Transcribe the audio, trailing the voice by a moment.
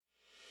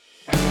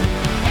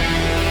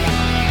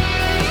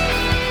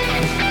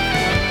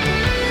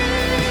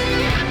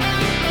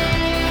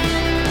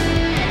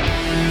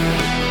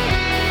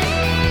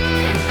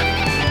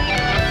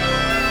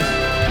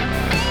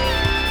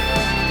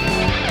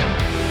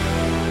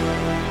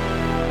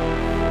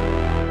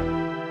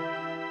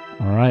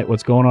right,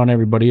 what's going on,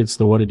 everybody? It's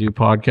the What to Do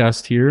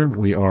podcast here.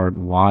 We are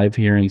live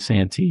here in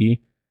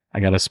Santee. I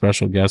got a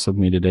special guest with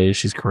me today.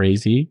 She's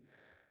crazy.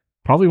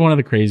 Probably one of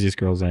the craziest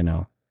girls I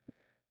know.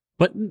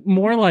 But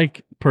more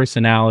like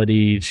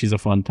personality. She's a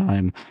fun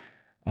time.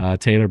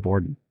 Taylor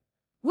Borden.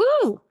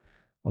 Woo!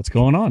 What's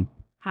going on?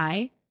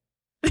 Hi.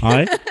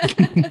 Hi.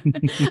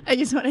 I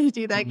just wanted to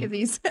do that because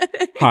he said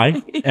it.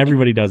 Hi.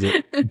 Everybody does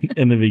it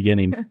in the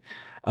beginning.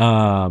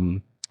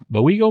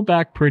 But we go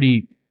back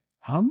pretty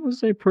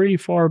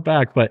far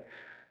back, but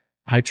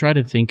I try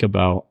to think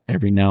about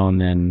every now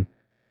and then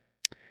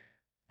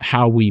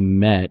how we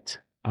met.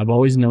 I've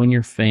always known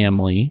your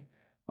family.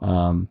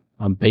 I'm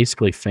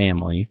basically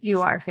family.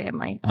 You are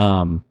family.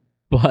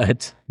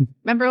 But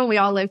remember when we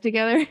all lived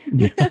together?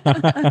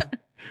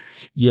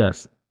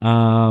 Yes.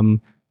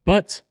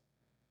 But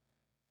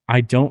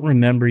I don't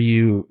remember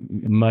you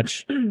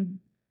much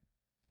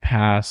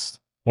past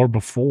or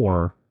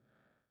before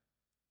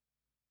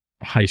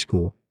high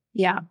school.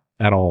 Yeah.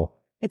 At all.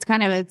 It's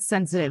kind of a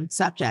sensitive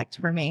subject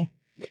for me.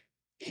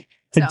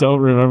 I don't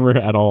remember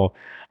at all.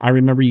 I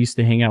remember you used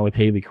to hang out with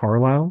Haley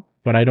Carlisle,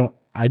 but I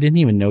didn't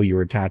even know you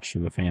were attached to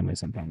the family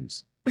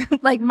sometimes.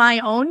 Like my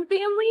own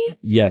family?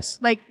 Yes.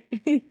 Like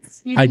you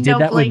didn't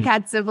know Blake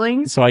had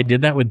siblings? So I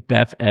did that with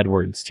Beth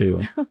Edwards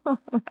too.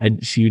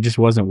 She just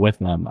wasn't with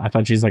them. I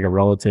thought she's like a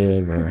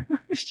relative or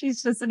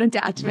she's just an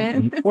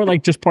attachment. Or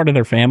like just part of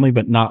their family,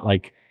 but not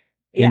like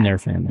in their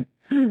family.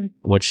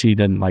 What she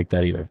didn't like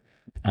that either.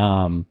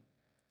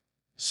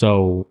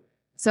 So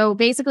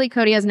basically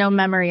Cody has no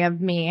memory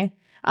of me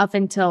up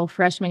until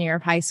freshman year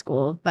of high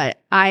school,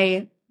 but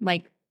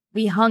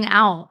we hung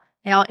out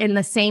in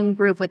the same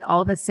group with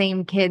all the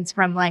same kids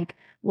from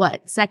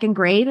second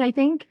grade, I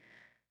think.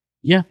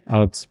 Yeah, I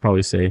would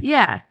probably say.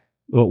 Yeah.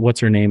 Well, what's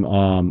her name?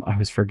 I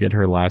always forget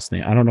her last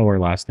name. I don't know her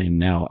last name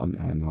now. I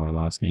don't know her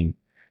last name.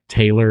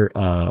 Taylor.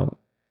 I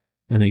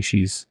think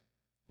she's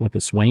with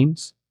the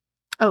Swains.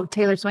 Oh,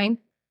 Taylor Swain.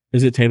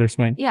 Is it Taylor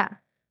Swain? Yeah.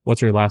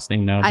 What's her last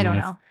name now? I don't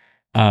know.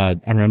 I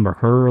remember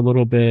her a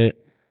little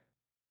bit.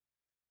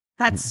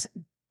 That's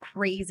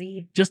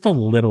crazy. Just a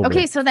little bit.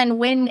 Okay, so then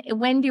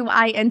when do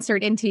I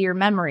insert into your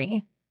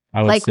memory?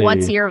 I would say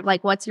what's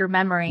your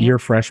memory? Your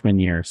freshman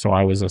year. So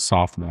I was a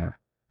sophomore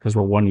because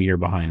we're 1 year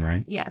behind,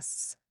 right?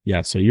 Yes.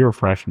 Yeah, so you're a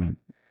freshman.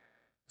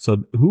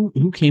 So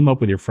who came up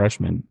with your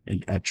freshman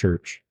at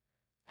church?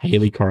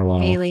 Haley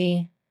Carlisle.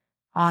 Haley,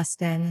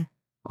 Austin.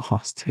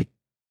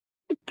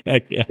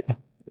 Heck yeah.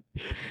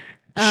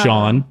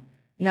 Sean.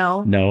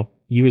 No.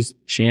 He was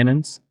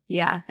Shannon's?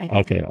 Yeah.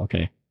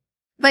 Okay.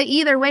 But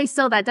either way,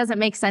 still, that doesn't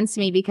make sense to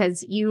me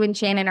because you and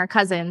Shannon are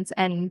cousins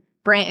and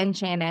Brant and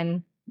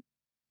Shannon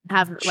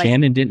have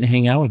Shannon didn't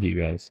hang out with you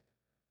guys.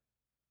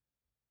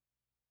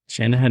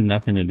 Shannon had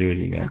nothing to do with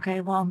you guys. Okay,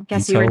 well,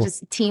 guess you were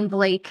just Team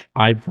Blake.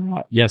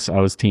 Yes,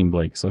 I was Team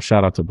Blake. So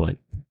shout out to Blake.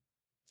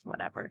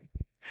 Whatever.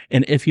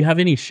 And if you have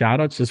any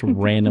shout outs, just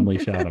randomly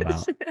shout them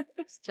out.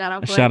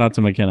 Shout out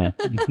to McKenna.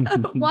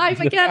 Why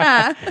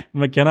McKenna?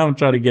 McKenna, I'm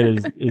trying to get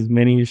as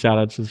many shout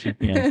outs as she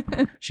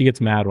can. She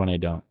gets mad when I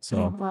don't.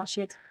 So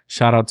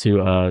shout out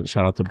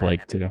to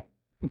Blake too.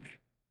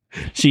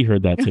 She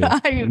heard that too.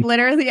 I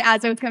literally,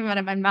 as it was coming out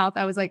of my mouth,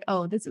 I was like,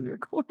 "Oh, this is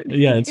recording."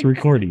 Yeah, it's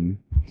recording.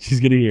 She's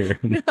gonna hear.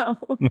 No.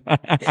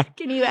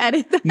 Can you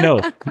edit that?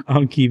 No,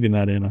 I'm keeping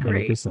that in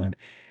 100%.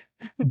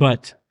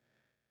 But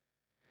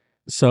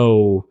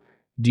so,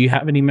 do you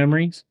have any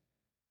memories?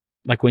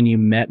 Like when you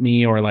met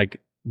me, or like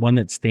one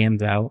that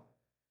stands out?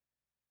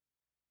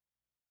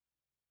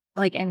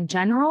 Like in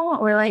general,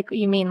 or like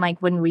you mean like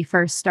when we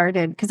first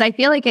started? Because I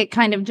feel like it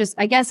kind of just,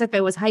 I guess if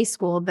it was high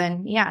school,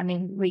 then yeah, I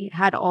mean, we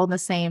had all the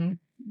same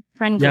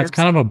friend groups. Yeah, it's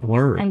kind of a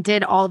blur. And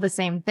did all the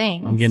same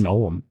things. I'm getting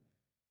old.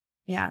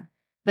 Yeah.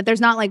 But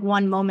there's not like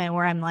one moment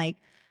where I'm like,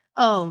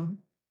 oh,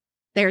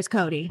 there's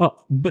Cody.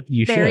 Well, but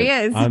you there should. He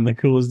is. I'm the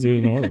coolest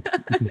dude in the world.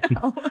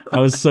 No. I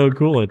was so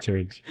cool at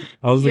church.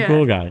 I was the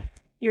cool guy.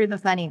 You're the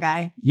funny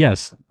guy.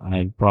 Yes.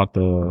 I brought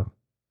You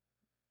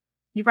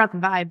brought the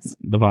vibes.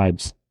 The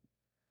vibes.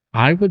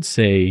 I would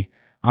say,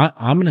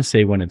 I'm going to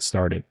say when it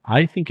started.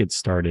 I think it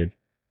started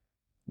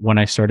when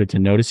I started to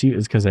notice you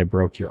is because I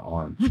broke your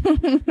arm.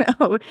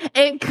 No,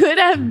 it could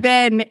have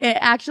been. It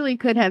actually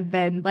could have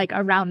been like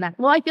around that.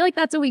 Well, I feel like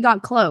that's when we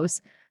got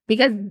close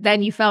because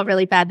then you felt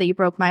really bad that you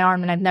broke my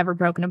arm and I've never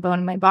broken a bone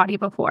in my body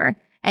before.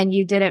 And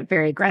you did it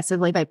very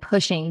aggressively by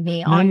pushing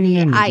me on the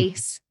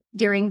ice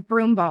during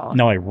broom ball.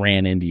 No, I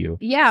ran into you.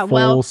 Yeah,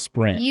 full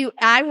sprint.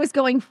 I was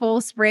going full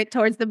sprint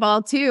towards the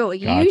ball too.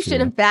 Gotcha. You should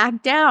have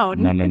backed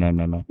down.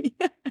 No.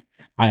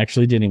 I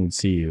actually didn't even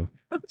see you.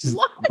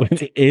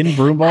 What? In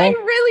broom ball? I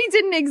really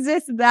didn't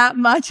exist that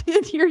much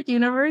in your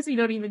universe. You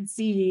don't even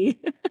see me.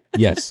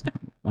 Yes.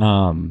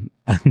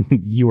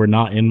 You were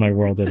not in my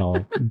world at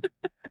all. As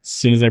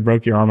soon as I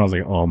broke your arm, I was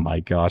like, oh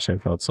my gosh, I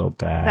felt so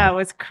bad. That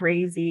was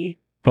crazy.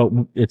 But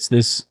it's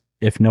this,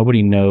 if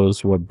nobody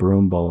knows what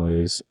broom ball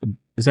is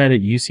that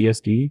at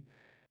UCSD?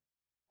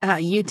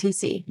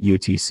 UTC.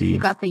 UTC. You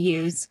got the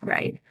U's,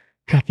 right.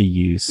 Got the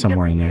U's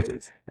somewhere in there.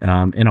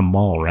 In a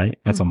mall, right?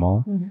 That's a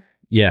mall? Mm-hmm.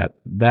 yeah,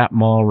 that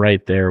mall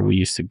right there, we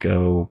used to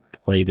go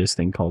play this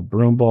thing called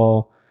broom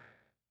ball.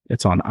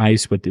 It's on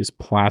ice with this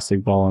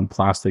plastic ball and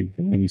plastic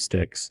bowling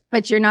sticks.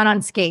 But you're not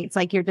on skates.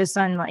 Like you're just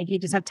on like you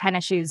just have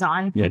tennis shoes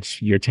on. Yeah,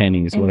 it's your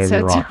tennies, And whatever so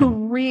you're it's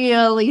rocking.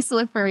 really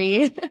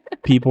slippery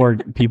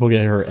People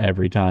get hurt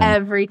every time.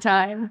 every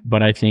time.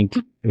 But I think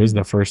it was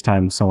the first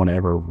time someone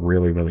ever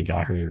really, really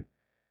got hurt.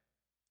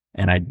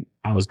 And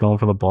I was going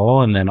for the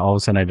ball, and then all of a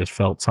sudden I just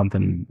felt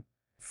something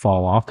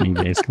fall off me,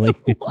 basically.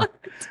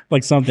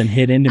 Like something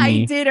hit into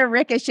me. I did a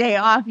ricochet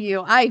off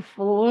you. I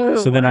flew.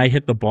 So then I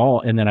hit the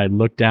ball, and then I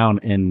looked down,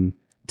 and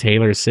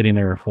Taylor's sitting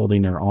there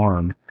holding her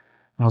arm.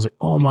 I was like,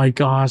 oh my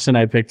gosh. And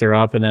I picked her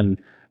up, and then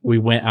we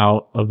went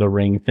out of the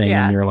ring thing,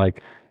 and you're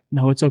like,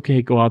 no, it's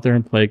okay. Go out there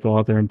and play. Go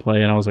out there and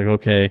play. And I was like,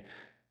 okay.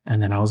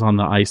 And then I was on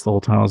the ice the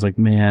whole time. I was like,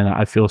 man,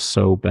 I feel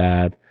so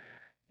bad.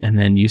 And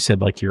then you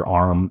said like your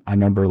arm. I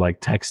remember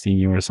like texting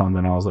you or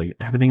something. I was like,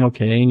 everything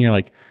okay? And you're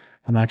like,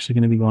 I'm actually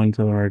going to be going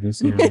to the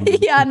emergency room.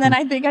 Yeah, and then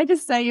I think I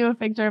just sent you a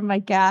picture of my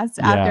cast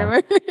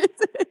afterwards.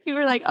 You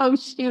were like, "Oh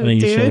shoot, and then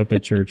you dude!" showed up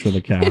at church with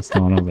a cast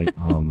on. I was like,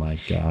 "Oh my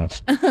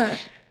gosh."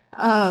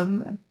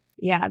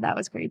 Yeah, that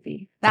was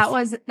crazy. That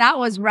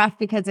was rough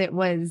because it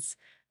was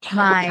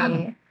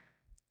my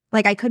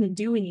like I couldn't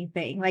do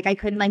anything. Like I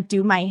couldn't like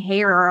do my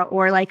hair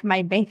or like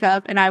my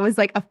makeup, and I was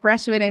like a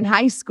freshman in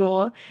high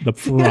school. The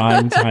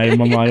prime time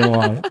of my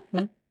life.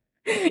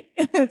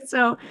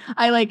 So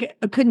I like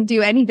couldn't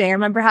do anything. I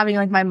remember having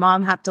like my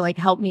mom have to like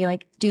help me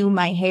like do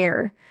my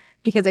hair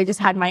because I just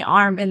had my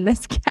arm in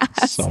this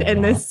cast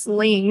and this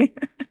sling.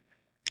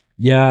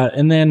 Yeah,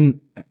 and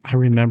then I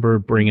remember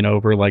bringing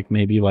over like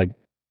maybe like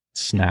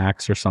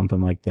snacks or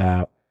something like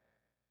that.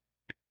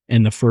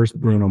 And the first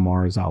Bruno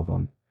Mars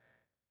album.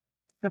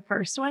 The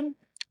first one?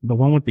 The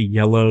one with the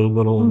yellow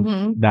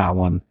little that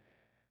one.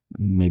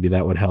 Maybe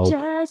that would help.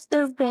 Just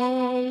the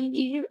way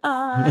you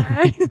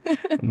are.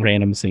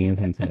 Random singing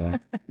into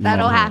that.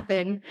 That'll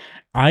happen.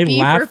 I Be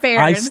laugh. prepared.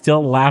 I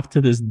still laugh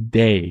to this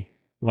day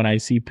when I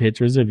see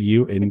pictures of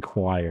you in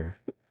choir.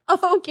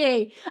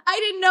 Okay. I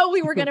didn't know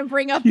we were going to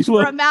bring up You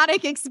look-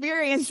 traumatic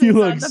experiences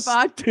You on look the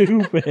podcast.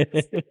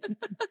 stupid.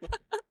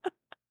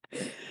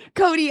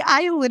 Cody,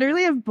 I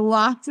literally have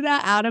blocked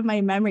that out of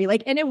my memory.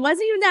 Like, and it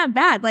wasn't even that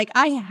bad. Like,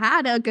 I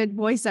had a good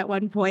voice at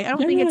one point. I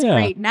don't think it's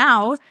great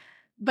now,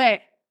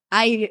 but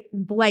I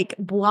like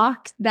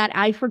blocked that.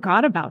 I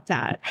forgot about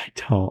that.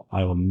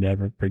 I will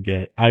never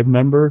forget. I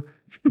remember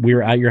we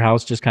were at your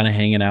house just kind of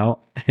hanging out,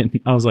 and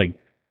I was like,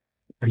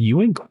 are you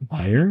in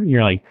choir? And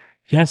you're like,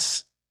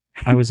 yes,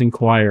 I was in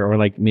choir. Or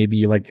like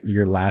maybe like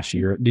your last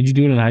year. Did you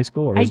do it in high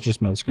school or was it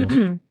just middle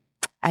school?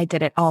 I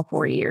did it all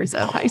 4 years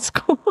of high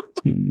school.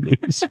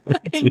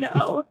 I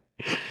know.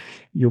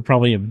 You're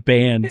probably in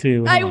band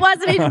too. Huh? I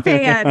wasn't in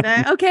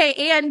band. Okay.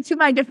 And to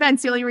my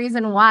defense, the only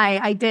reason why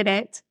I did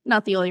it,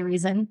 not the only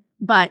reason,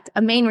 but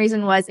a main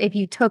reason was if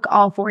you took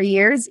all 4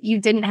 years, you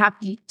didn't have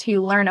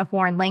to learn a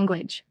foreign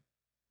language.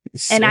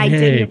 Sick. And I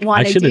didn't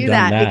want to do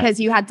that because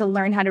you had to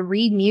learn how to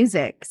read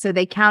music. So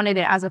they counted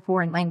it as a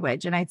foreign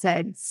language. And I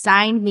said,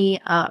 sign me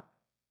up.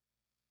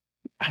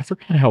 I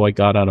forgot how I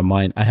got out of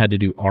mine. I had to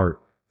do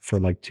art for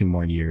like 2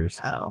 more years.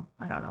 Oh,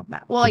 I don't know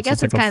that. Well, I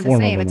guess it's like kind of the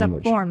same. It's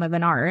a form of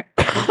an art.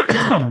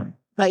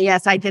 But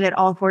yes, I did it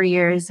all 4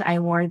 years. I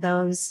wore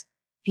those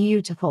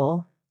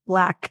beautiful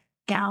black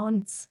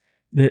gowns.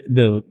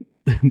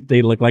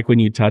 They look like when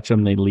you touch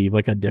them, they leave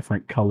like a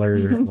different color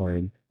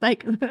or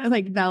like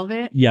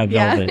velvet. Yeah,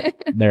 velvet.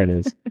 Yeah. There it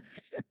is.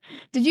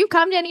 Did you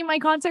come to any of my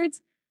concerts?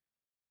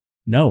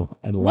 No,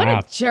 I What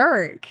laughed. a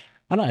jerk.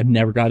 I've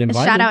never got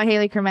invited. Shout out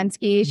Haley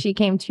Kremensky. She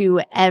came to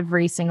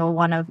every single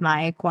one of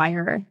my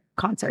choir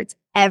concerts.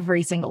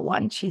 Every single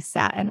one. She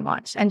sat and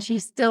watched. And she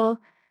still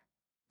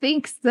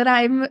thinks that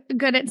I'm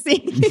good at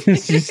singing.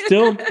 She's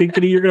still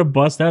thinking you're going to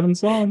bust out in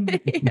song.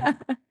 Yeah.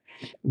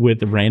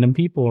 With random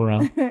people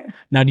around.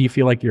 Now, do you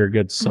feel like you're a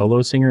good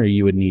solo singer or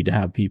you would need to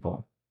have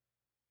people?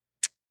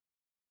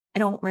 I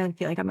don't really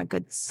feel like I'm a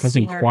good singer. Because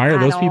in choir,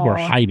 those people are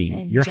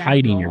hiding. You're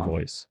hiding your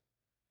voice.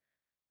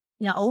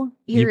 No.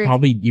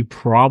 You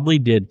probably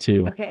did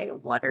too. Okay,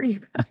 what are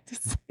you about to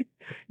say?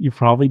 You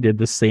probably did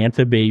the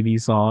Santa Baby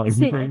song.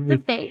 Santa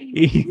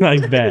Baby. I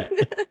bet.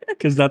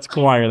 Because that's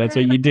choir. That's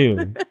what you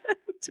do.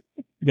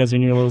 You guys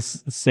in your little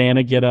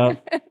Santa get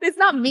up. It's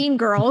not Mean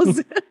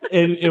Girls.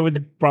 It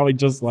would probably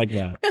just like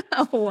that.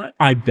 Oh.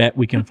 I bet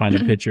we can find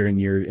a picture in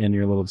your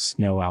little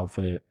snow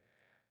outfit.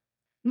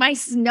 My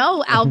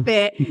snow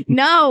outfit.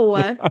 No.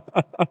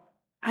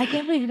 I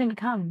can't believe you didn't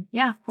come.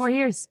 Yeah, 4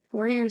 years.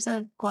 4 years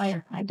of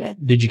choir. I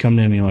did. Did you come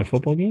to any of my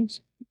football games?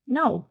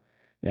 No.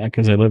 Yeah,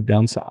 because I live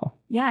down south.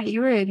 Yeah,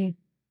 you were in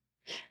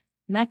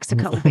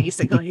Mexico,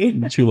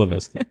 basically. Chula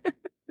Vista.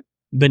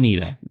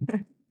 Bonita.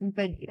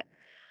 Bonita.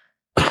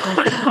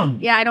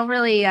 Yeah, I don't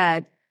really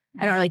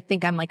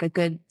think I'm like a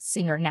good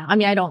singer now. I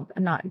mean, I'm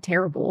not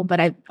terrible, but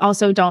I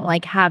also don't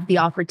like have the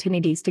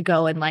opportunities to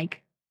go and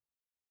like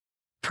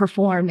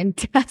perform and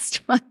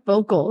test my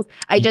vocals.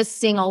 I just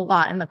sing a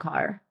lot in the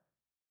car.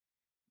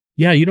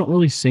 Yeah, you don't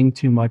really sing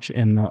too much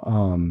in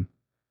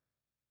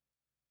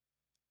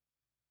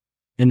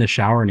in the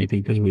shower or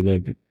anything because we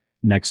lived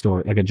next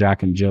door, like a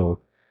Jack and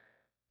Jill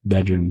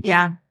bedroom.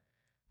 Yeah.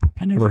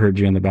 I never heard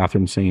you in the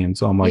bathroom singing.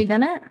 So I'm You like,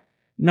 didn't?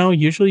 no,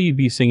 usually you'd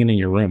be singing in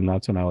your room.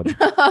 That's when I would.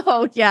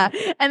 Oh, yeah.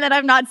 And then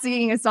I'm not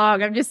singing a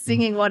song. I'm just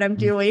singing what I'm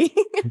doing.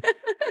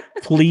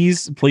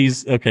 Please.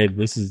 Okay,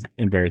 this is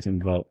embarrassing,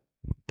 but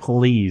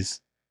please.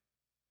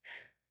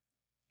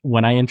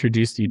 When I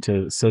introduced you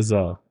to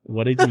SZA,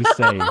 what did you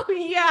say? Oh,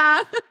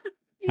 yeah.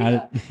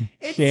 Yeah.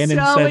 It's Shannon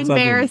so said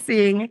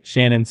embarrassing. something.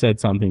 Shannon said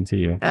something to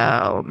you.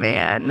 Oh,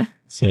 man.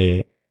 Say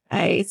it.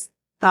 I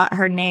thought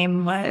her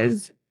name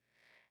was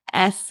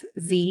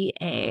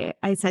SZA.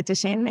 I said to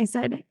Shannon, I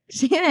said,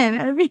 Shannon,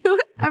 have you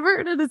ever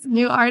heard of this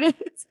new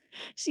artist?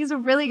 She's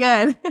really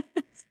good.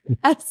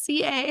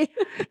 SCA.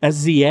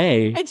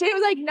 SZA. And Shannon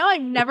was like, no,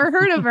 I've never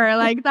heard of her.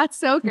 Like, that's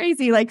so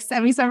crazy. Like,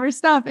 send me some of her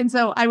stuff. And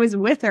so I was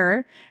with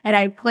her and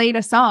I played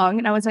a song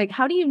and I was like,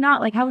 how have you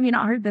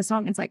not heard this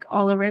song? It's like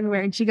all over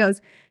everywhere. And she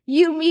goes,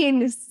 you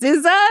mean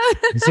SZA?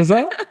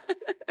 SZA?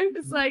 I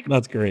was like,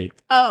 That's great.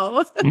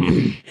 oh.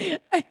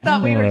 I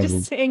thought we were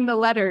just saying the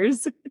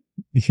letters.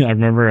 Yeah, I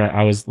remember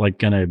I was like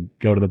gonna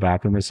go to the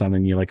bathroom or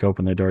something. You like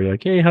open the door. You're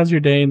like, "Hey, how's your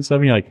day?" and stuff.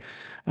 And you're like,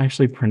 "I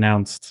actually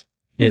pronounced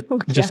it. Oh,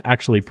 yeah. Just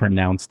actually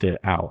pronounced it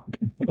out,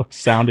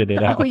 sounded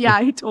it out." Oh yeah,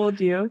 I told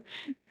you.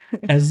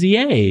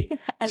 SZA.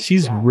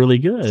 She's really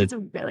good. She's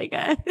really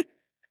good.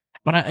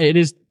 But it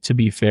is, to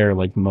be fair,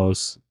 like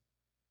most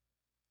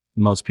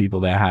people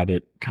that had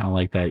it kind of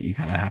like that, you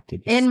kind of have to.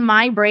 In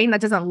my brain,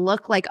 that doesn't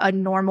look like a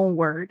normal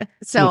word.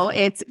 So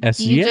it's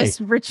SZA. You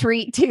just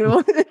retreat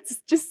to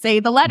just say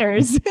the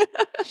letters.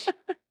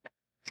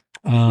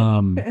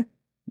 To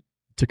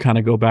kind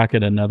of go back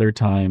at another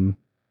time,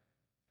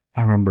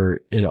 I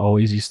remember it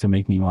always used to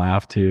make me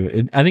laugh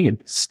too. I think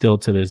it's still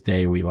to this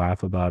day we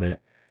laugh about it.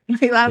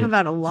 We laugh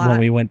about a lot. When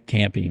we went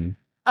camping.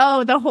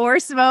 Oh, the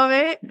horse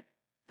moment.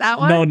 That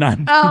one? No, not.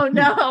 Oh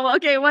no.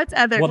 Okay, what's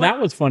other? Well,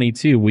 that was funny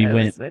too. We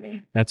went.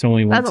 That's when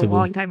we went. That's a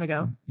long time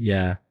ago.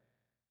 Yeah,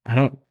 I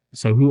don't.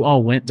 So who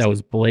all went? That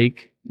was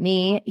Blake,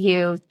 me,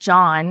 you,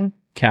 John,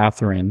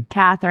 Catherine,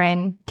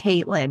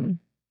 Caitlin.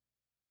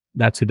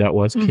 That's who that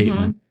was. Mm-hmm.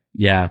 Caitlin.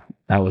 Yeah,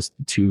 that was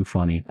too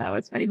funny. That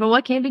was funny. But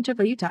what camping trip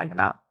are you talking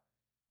about?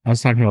 I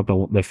was talking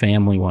about the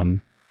family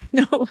one.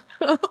 No.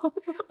 Where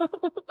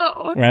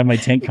I had my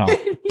tent cot.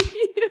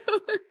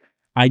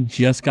 I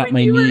just got my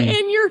knee. You were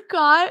in your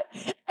cot.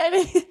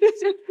 And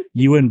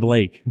you and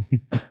Blake.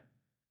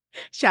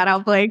 Shout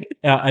out, Blake.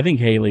 Yeah, I think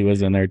Haley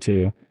was in there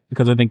too.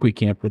 Because I think we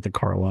camped with the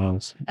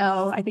Carlisles.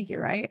 Oh, I think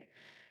you're right.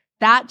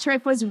 That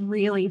trip was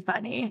really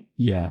funny.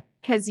 Yeah.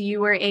 Because you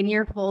were in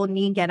your full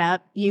knee get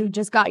up. You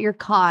just got your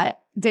cot.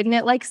 Didn't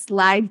it like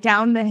slide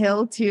down the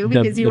hill too?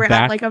 Because you were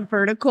back, at like a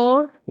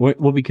vertical.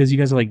 Well, because you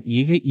guys are like,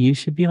 you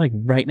should be like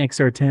right next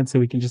to our tent so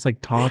we can just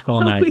like talk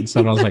all night. And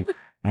so I was like,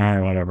 all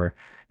right, whatever.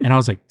 And I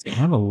was like, I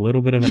have a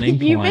little bit of an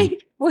incline. You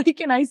make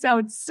Blake and I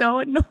sound so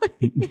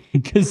annoying.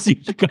 Because you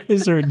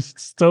guys are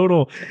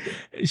total,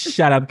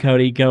 shut up,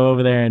 Cody. Go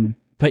over there and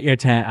put your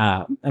tent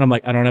up. And I'm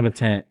like, I don't have a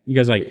tent. You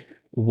guys are like,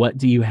 what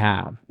do you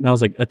have? And I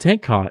was like, a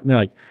tent cot. And they're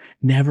like,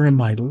 never in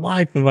my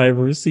life have I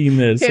ever seen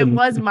this. It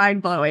was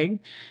mind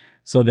blowing.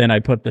 So then I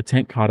put the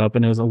tent cot up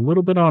and it was a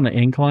little bit on an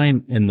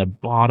incline in the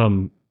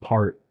bottom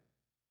part.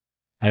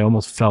 I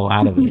almost fell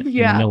out of it in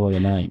the middle of the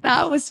night.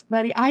 That was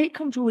funny. I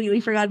completely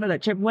forgot about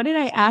that trip. What did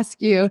I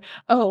ask you?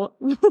 Oh,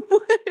 we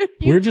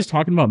were just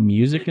talking about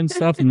music and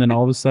stuff. And then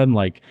all of a sudden,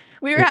 like,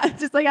 we were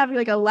just like having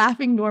like a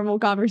laughing normal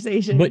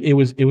conversation. But it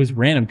was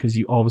random because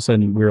you all of a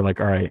sudden we were like,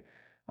 all right,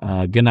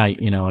 good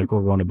night. Like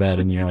we're going to bed.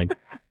 And you're like,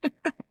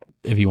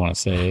 if you want to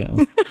say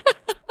it.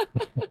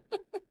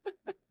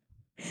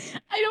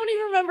 I don't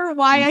even remember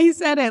why I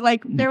said it.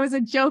 Like there was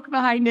a joke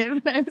behind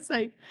it. But I was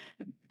like,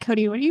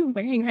 Cody, what are you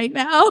wearing right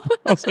now?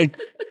 I was like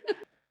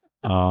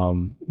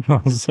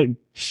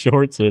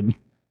shorts and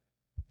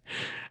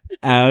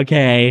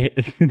okay.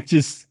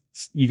 Just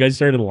you guys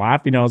started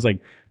laughing. I was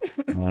like,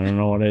 I don't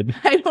know what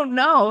I don't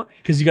know.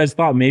 Because you guys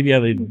thought maybe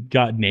I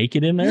got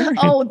naked in there.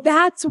 Oh,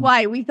 that's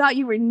why we thought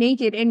you were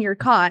naked in your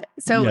cot.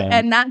 So,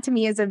 and that to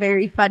me is a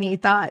very funny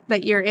thought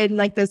that you're in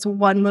like this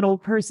one little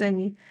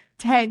person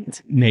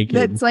tent naked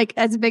that's like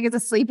as big as a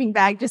sleeping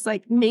bag, just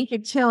like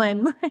naked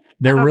chilling.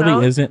 There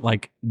really isn't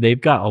like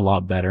they've got a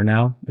lot better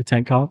now, the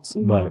tent cots,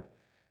 but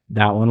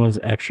that one was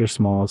extra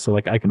small. So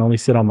like I can only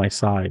sit on my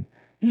side.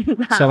 So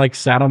I like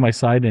sat on my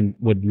side and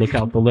would look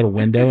out the little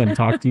window and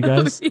talk to you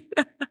guys.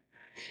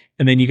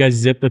 And then you guys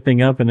zipped the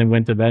thing up and then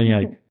went to bed and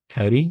you're like,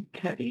 Cody,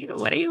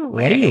 what are you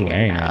wearing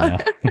right now?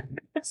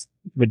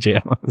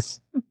 Pajamas.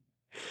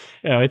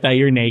 Oh, I thought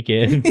you were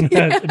naked. You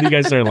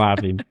guys started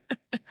laughing.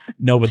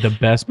 No, but the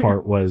best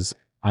part was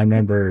I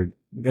remember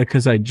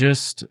because I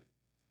just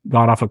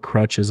got off of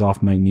crutches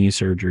off my knee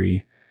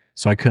surgery.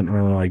 So I couldn't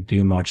really like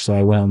do much. So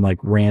I went on like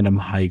random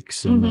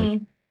hikes and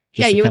like,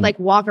 you would like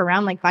walk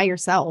around like by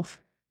yourself.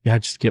 Yeah,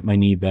 just get my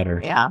knee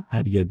better. Yeah. I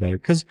had to get it better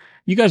because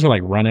you guys are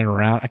like running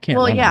around. I can't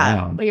Well, run yeah,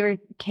 around. we were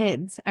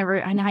kids. I were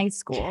in high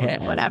school,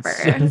 Kids. whatever.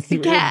 We're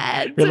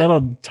Kids.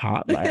 little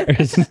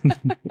toddlers.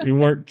 We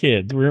weren't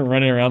kids. We weren't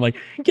running around like,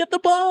 get the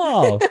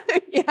ball.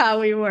 Yeah,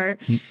 we were.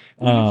 We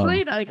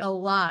played like a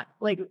lot.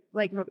 Like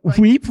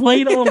we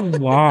played a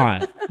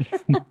lot.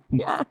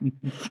 Yeah.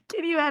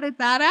 Can you edit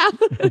that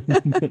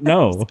out?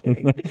 No.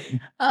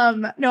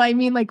 No, I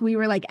mean like we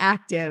were like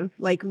active.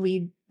 Like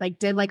we like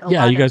did like a lot.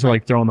 Yeah, you guys of, were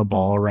like throwing the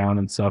ball around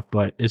and stuff,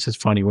 but it's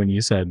just funny when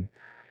you said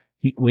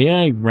we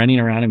are like running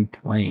around and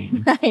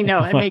playing. I know,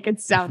 I make it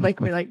sound like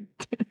we're like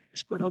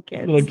little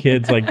kids. Little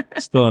kids, like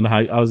still in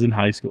I was in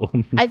high school.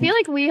 I feel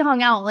like we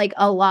hung out like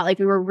a lot. Like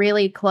we were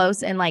really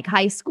close in like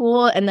high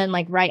school, and then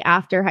like right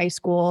after high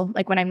school,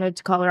 like when I moved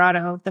to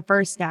Colorado the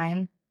first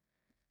time,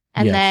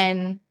 and Yes.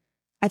 then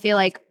I feel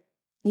like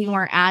we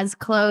weren't as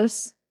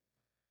close.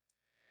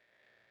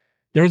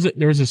 There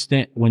was a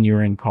stint when you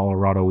were in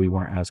Colorado we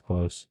weren't as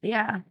close.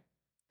 Yeah.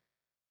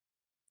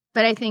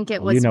 But I think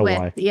it Well, you was know with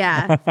why.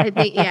 yeah. I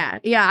think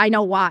yeah, I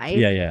know why.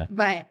 Yeah.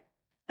 But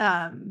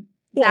Well,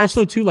 that's-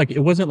 also too, like it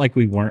wasn't like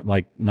we weren't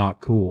like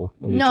not cool.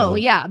 with each no, other.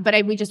 yeah,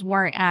 but we just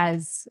weren't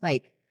as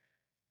like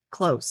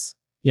close.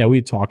 Yeah,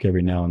 we'd talk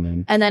every now and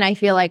then. And then I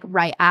feel like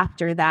right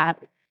after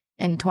that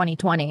in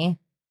 2020,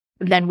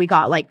 then we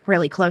got like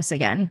really close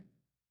again.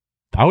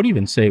 I would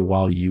even say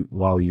while you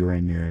were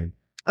in your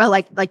Or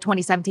like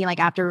 2017, like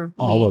after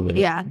All of it.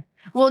 Yeah.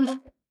 Well,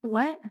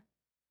 what?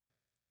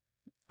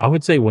 I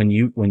would say when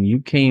you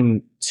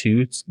came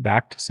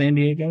back to San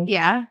Diego,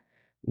 Yeah.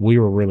 we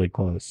were really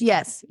close.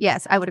 Yes,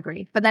 I would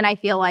agree. But then I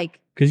feel like,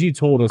 Because you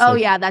told us, oh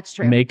like, yeah, that's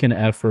true. make an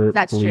effort,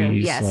 That's please. true.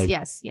 Yes, like,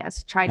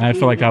 yes. Try to. And I be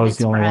feel like I was his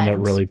the only one that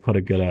friend. really put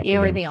a good effort. You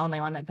were in. the only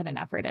one that put an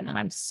effort in, and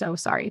I'm so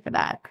sorry for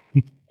that.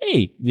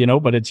 Hey,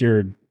 but it's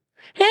your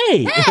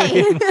hey.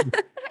 Hey,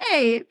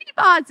 hey, be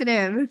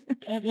positive.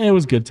 It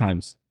was good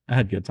times. I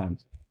had good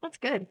times. That's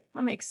good.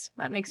 That makes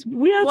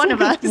We had one some of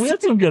good, us. We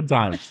had some good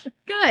times.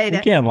 good. We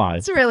can't lie.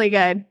 It's really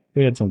good.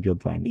 We had some good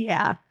times.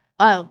 Yeah.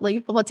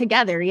 Well,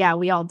 together, yeah,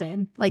 we all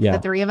did. Like Yeah. the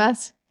three of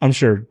us. I'm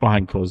sure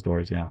behind closed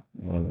doors, yeah.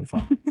 It wasn't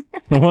fun.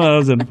 Well, it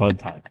was a fun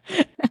time.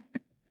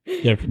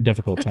 Yeah,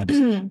 difficult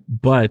times.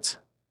 But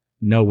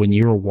no, when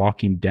you were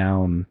walking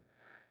down,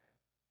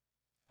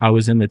 I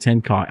was in the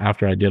tent cot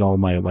after I did all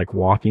my like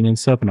walking and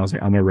stuff, and I was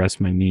like, I'm gonna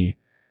rest my knee.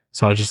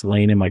 So I was just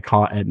laying in my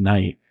cot at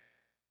night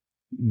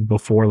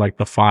before like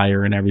the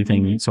fire and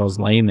everything. Mhm. So I was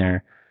laying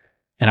there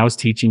and I was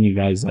teaching you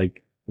guys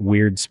like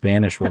weird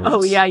Spanish words.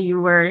 Oh yeah, you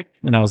were.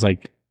 And I was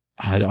like,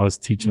 I was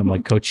teaching them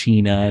like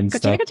cochina and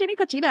stuff.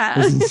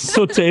 Cochina.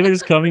 So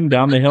Taylor's coming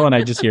down the hill and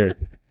I just hear,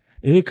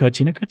 "Ooh,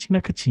 cochina,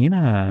 cochina,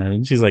 cochina."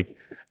 And she's like,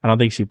 I don't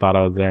think she thought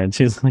I was there. And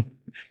she's like,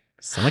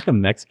 sound like a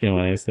Mexican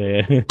when I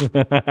say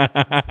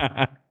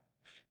it.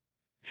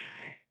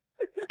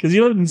 Because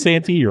you lived in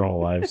Santee your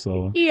whole life.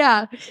 So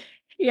Yeah.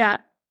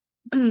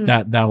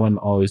 that one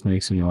always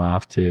makes me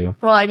laugh too.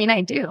 Well, I mean,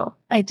 I do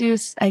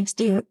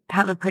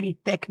have a pretty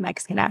thick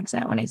Mexican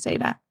accent when I say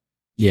that.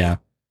 Yeah.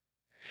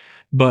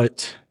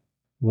 But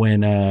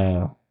when,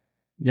 I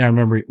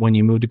remember when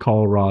you moved to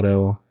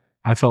Colorado,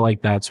 I felt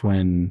like that's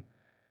when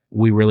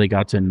we really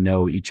got to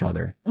know each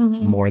other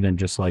more than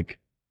just like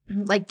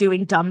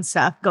doing dumb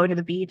stuff, going to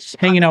the beach,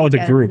 hanging out with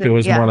a group. It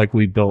was yeah. more like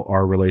we built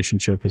our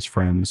relationship as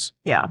friends.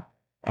 Yeah.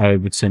 I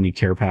would send you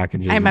care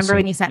packages. I remember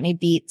when you sent me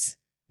beats.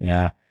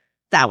 Yeah.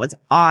 That was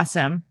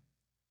awesome.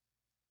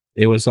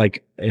 It was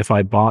like if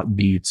I bought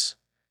Beats,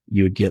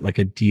 you would get like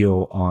a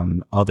deal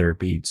on other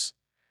Beats.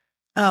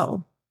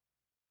 Oh.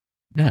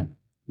 Yeah.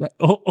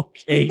 Oh,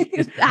 okay.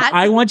 That-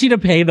 I want you to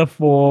pay the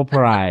full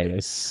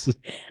price.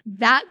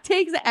 That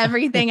takes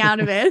everything out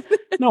of it.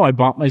 No, I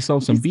bought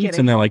myself some Just Beats, kidding.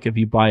 and they're like, if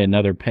you buy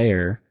another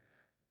pair,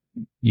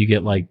 you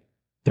get like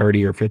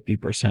 30 or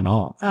 50%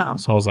 off. Oh.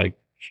 So I was like,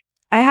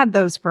 I had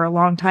those for a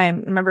long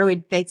time. Remember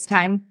we'd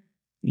FaceTime?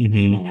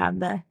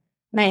 mhm.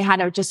 I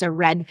had just a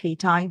red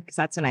Phaeton because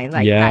that's when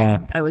I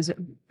Yeah. I was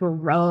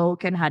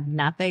broke and had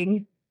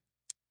nothing.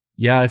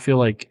 Yeah, I feel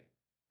like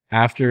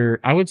I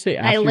would say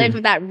after, I lived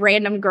with that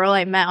random girl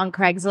I met on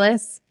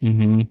Craigslist.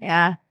 Mhm.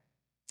 Yeah.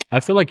 I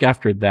feel like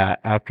after that,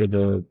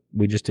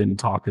 we just didn't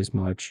talk as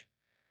much.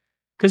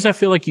 Because I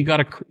feel like you got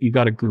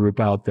a group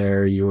out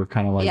there. You were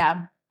kind of like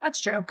Yeah, that's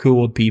true.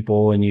 cool with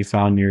people, and you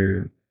found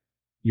your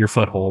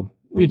foothold.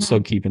 We'd Mhm.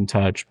 still keep in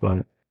touch,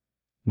 but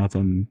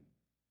nothing.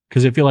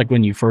 Because I feel like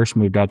when you first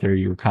moved out there,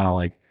 you were kind of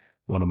like,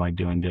 "What am I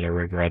doing? Did I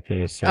regret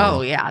this?" Or-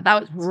 Oh yeah,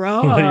 that was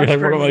rough. You're like,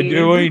 for what am I me.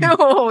 doing?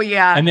 Oh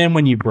yeah. And then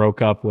when you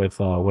broke up with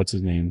what's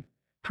his name?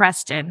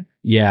 Preston.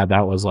 Yeah,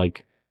 that was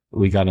like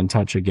we got in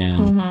touch again.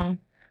 Mhm.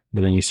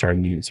 But then you started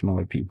meeting some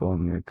other people,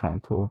 and they're kind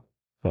of cool.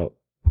 But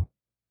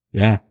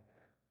yeah,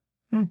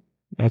 Hmm.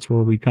 that's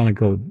where we kind of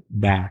go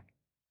back.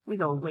 We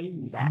go way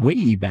back.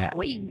 Way back.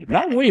 Way back.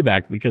 Not way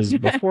back, because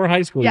before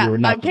high school, Yeah, you were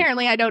nothing.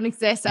 apparently I don't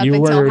exist up You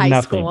until were high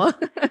nothing. school.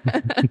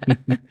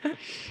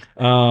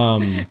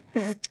 Let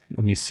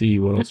me see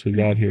what else we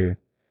got here.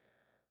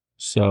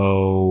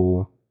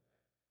 So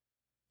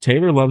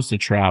Taylor loves to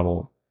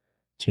travel.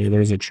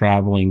 Taylor's a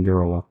traveling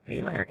girl.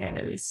 Taylor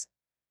is.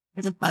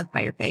 There's a bug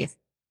by your face.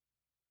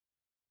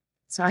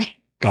 Sorry.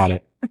 Got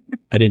it.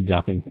 I did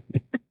nothing.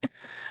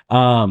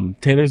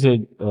 Taylor's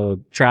a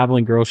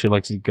traveling girl. She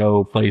likes to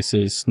go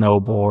places,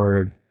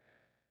 snowboard.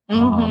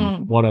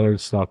 What other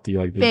stuff do you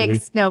like to Big do?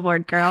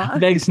 snowboard girl.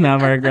 Big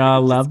snowboard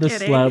girl. Love the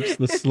kidding. slopes.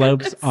 The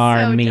slopes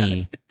are So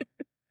me.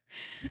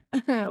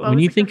 What When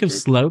was you the think of question?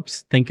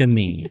 slopes, think of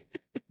me.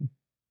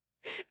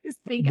 Just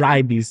think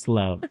Ride these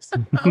slopes.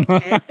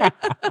 Okay.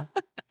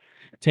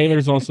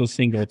 Taylor's also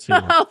single too.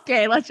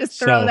 Okay, let's just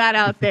throw So- that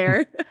out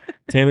there.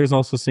 Taylor's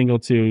also single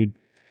too.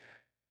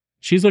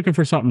 She's looking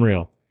for something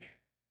real.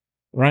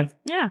 Right?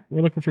 Yeah.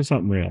 We're looking for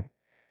something real.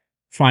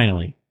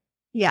 Finally.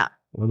 Yeah.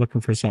 We're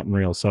looking for something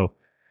real. So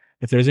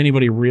if there's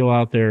anybody real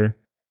out there,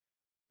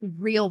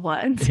 Real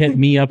ones. hit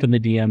me up in the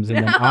DMs and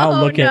then No, I'll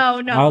look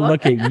no. I'll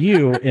look at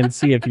you and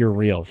see if you're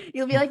real.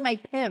 You'll be like my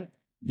pimp.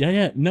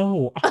 Yeah.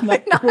 No. I'm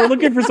not, we're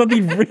looking for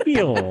something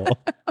real.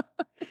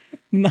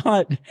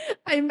 Not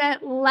I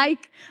meant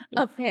like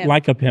a pimp.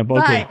 like a pimp.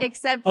 Okay. But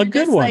except A for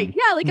good just one.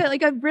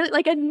 like a really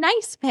like a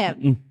nice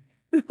pimp.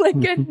 Like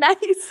a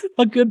nice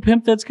A good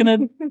pimp that's gonna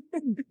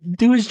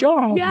do his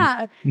job.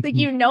 yeah. Like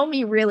you know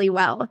me really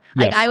well.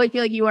 Like Yes. I would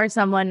feel like you are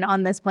someone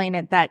on this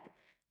planet that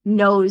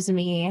knows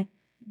me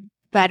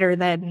better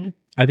than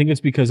I think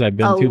it's because I've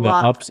been A through the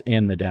lot. ups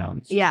and the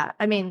downs. yeah.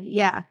 I mean,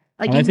 yeah.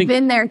 Like And I you've think-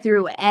 been there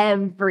through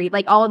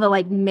like all the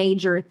like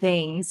major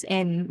things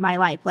in my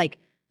life, like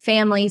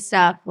family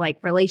stuff, like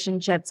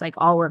relationships, like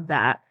all of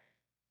that.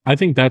 I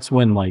think that's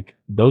when like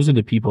those are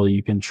the people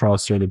you can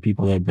trust, or the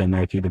people that have been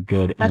there through the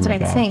good. That's and what the I'm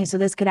bad. saying. So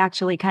this could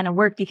actually kind of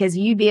work because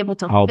you'd be able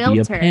to I'll be a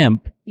filter.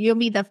 pimp. You'll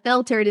be the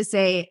filter to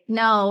say,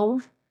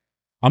 no,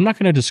 I'm not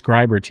going to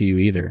describe her to you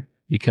either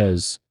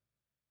because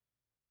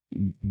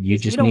you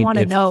just don't need want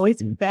to know.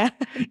 It's bad.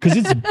 because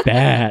it's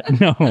bad.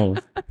 No,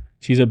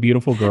 she's a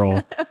beautiful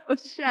girl. Oh,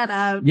 shut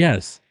up.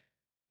 Yes,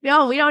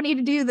 No, we don't need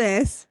to do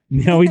this.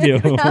 no, we do.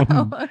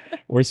 No.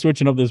 We're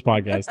switching up this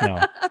podcast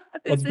now.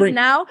 This Let's bring- is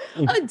now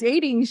a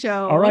dating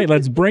show. All right,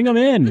 let's bring them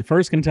in.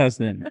 First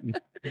contestant,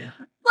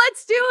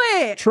 Let's do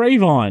it.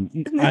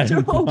 Trayvon.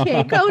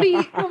 Okay,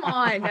 Cody, come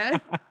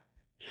on.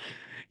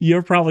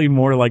 You're probably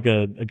more like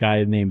a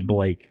guy named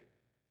Blake.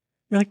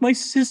 You're like, my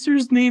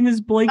sister's name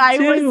is Blake I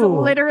too.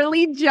 was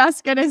literally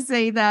just going to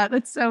say that.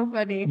 That's so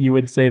funny. You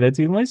would say that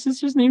too. My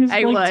sister's name is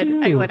I Blake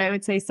would. too. I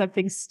would say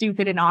something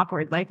stupid and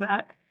awkward like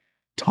that.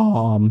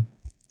 Tom.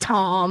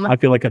 Tom. I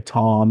feel like a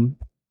Tom.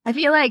 I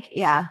feel like,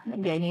 yeah,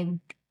 maybe I need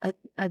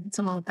a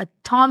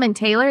Tom and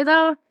Taylor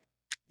though.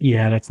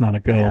 Yeah, that's not a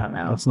go. I don't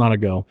know. That's not a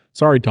go.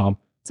 Sorry, Tom.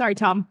 Sorry,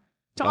 Tom.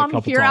 Got a Tom, if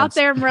couple you're out Toms.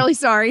 there, I'm really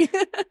sorry.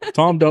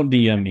 Tom, don't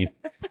DM me.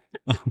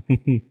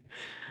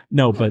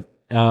 No, but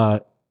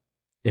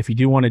if you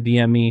do want to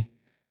DM me,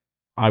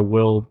 I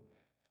will.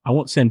 I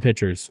won't send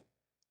pictures,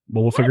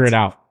 but we'll figure What? it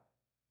out.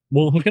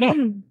 We'll hook it up.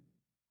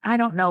 I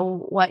don't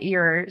know what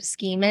you're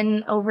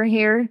scheming over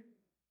here.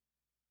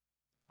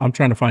 I'm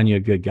trying to find you a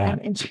good guy, I'm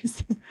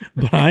interested.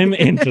 but I'm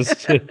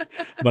interested,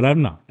 but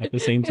I'm not at the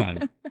same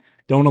time.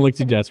 Don't want to look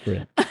too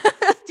desperate.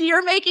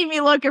 You're making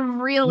me look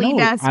really No,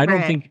 desperate. I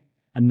don't think.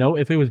 No,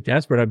 if it was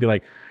desperate, I'd be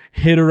like,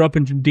 hit her up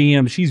in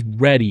DM. She's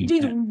ready.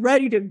 she's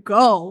ready to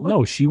go.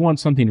 No, she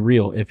wants something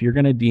real. If you're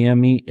gonna DM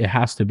me, it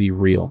has to be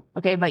real.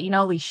 Okay, but you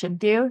know what we should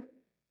do?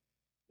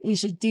 We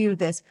should do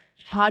this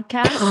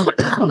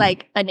podcast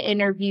like an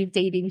interview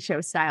dating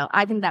show style.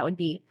 I think that would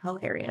be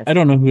hilarious. I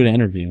don't know who to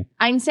interview.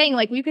 I'm saying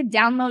like we could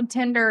download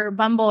Tinder or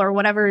Bumble or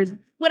whatever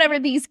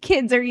these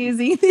kids are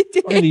using.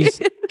 What are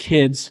these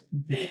kids?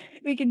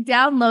 We can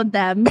download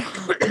them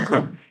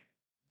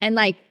and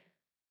like,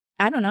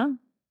 I don't know.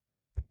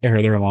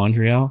 Air their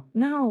laundry out.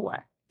 No.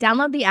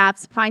 Download the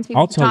apps, find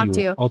people I'll to tell talk you.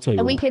 to. I'll tell you.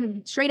 And we what.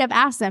 can straight up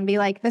ask them, be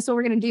like, this is what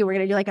we're going to do. We're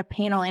going to do like a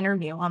panel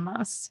interview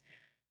almost.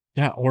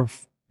 Yeah, or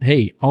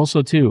hey,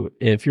 also too,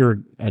 if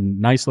you're a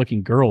nice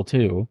looking girl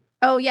too,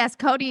 Oh, yes.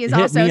 Cody is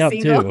hit also me up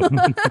single.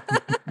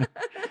 too.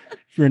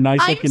 If you're a nice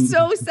I'm looking,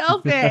 so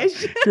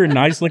selfish. if you're a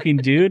nice looking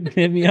dude,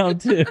 hit me up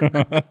too.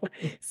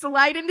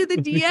 Slide into the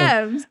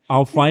DMs.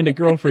 I'll find a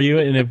girl for you,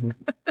 and if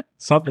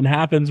something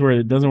happens where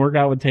it doesn't work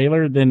out with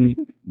Taylor,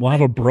 then we'll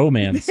have a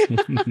bromance.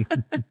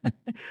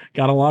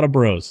 Got a lot of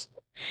bros.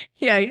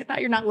 Yeah,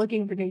 you're not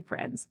looking for new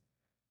friends.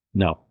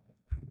 No.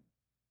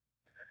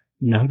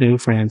 No new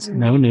friends.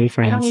 No new I don't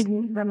friends.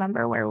 even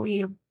remember where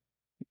we.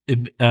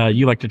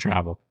 You like to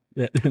travel.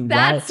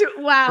 That's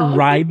wow.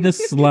 Ride the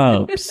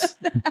slopes.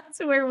 That's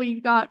where we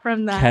got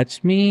from that.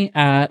 Catch me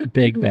at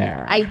Big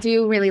Bear. I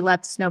do really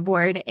love to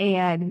snowboard,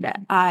 and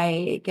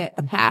I get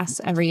a pass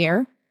every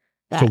year.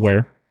 To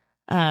where?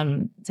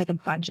 It's like a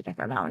bunch of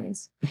different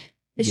mountains.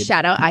 The Yeah.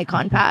 Shadow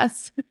Icon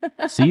Pass.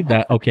 See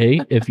that? Okay.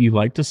 If you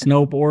like to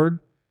snowboard,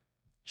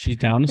 she's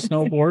down to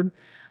snowboard.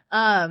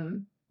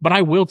 But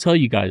I will tell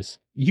you guys,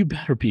 you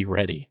better be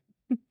ready.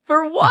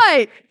 For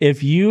what?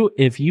 If you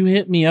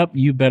hit me up,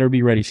 you better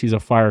be ready. She's a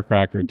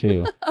firecracker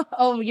too.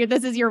 Oh,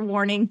 this is your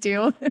warning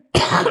too.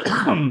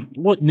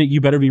 Well,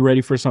 you better be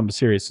ready for something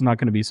serious. It's not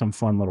going to be some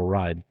fun little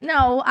ride.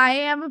 No, I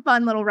am a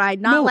fun little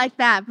ride. Not No, like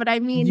that, but I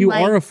mean, you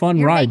like, are a fun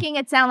you're ride. making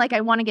it sound like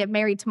I want to get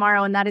married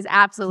tomorrow, and that is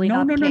absolutely No,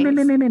 not no, the no, case. no,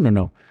 no, no, no, no,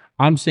 no.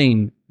 I'm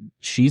saying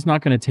she's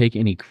not going to take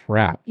any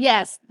crap.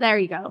 Yes, there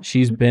you go.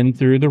 She's been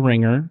through the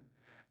ringer.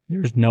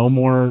 There's no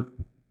more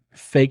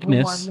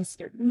fakeness.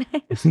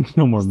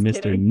 No more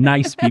Mr.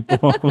 Nice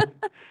people.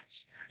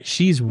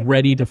 She's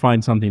ready to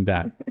find something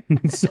bad.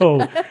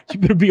 So you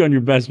better be on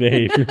your best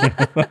behavior.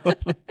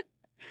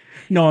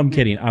 No, I'm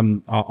kidding.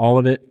 I'm all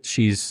of it.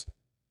 She's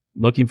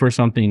looking for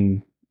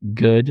something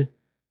good.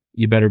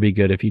 You better be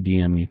good if you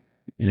DM me.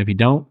 And if you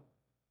don't,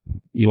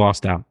 you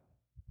lost out.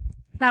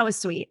 That was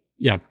sweet.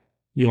 Yeah,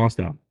 you lost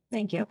out.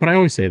 Thank you. But I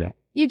always say that.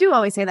 You do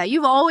always say that.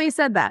 You've always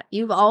said that.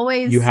 You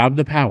have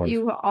the power.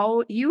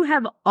 You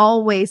have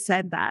always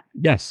said that.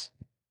 Yes.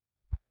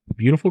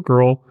 Beautiful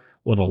girl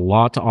with a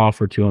lot to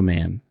offer to a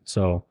man.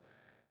 So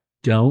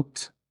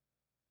don't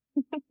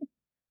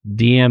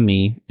DM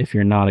me if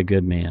you're not a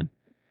good man.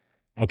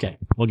 Okay,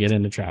 we'll get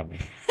into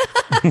traveling.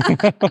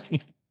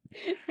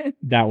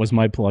 That was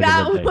my plug.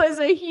 That was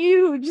a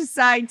huge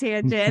side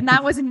tangent, and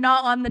that was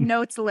not on the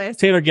notes list.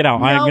 Taylor, get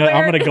out. I'm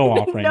going to go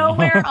off right now.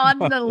 Nowhere on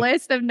the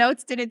list of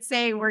notes did it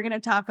say we're going to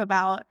talk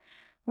about.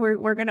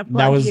 We're going to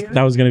plug you.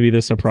 That was going to be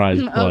the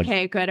surprise plug.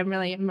 Okay, good. I'm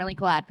really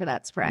glad for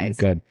that surprise.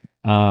 Good.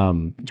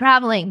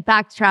 Traveling.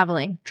 Back to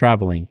traveling.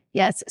 Traveling.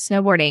 Yes,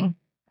 snowboarding.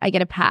 I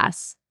get a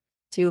pass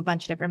to a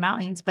bunch of different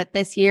mountains, but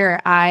this year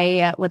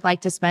I would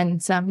like to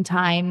spend some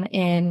time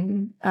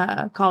in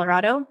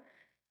Colorado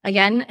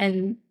again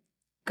and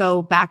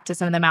go back to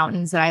some of the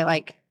mountains that I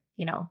like,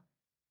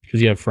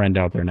 because you have a friend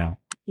out there now.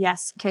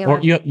 Yes, Kayla. Or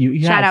you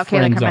shout have out Kayla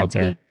friends out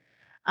there.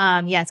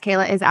 Yes,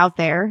 Kayla is out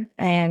there,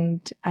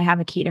 and I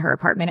have a key to her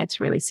apartment. It's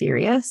really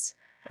serious.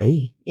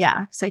 Hey.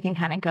 Yeah, so I can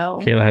kind of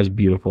go. Kayla has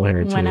beautiful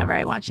hair too. Whenever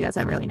I want, she does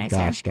have really nice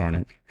hair. Gosh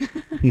darn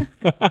it.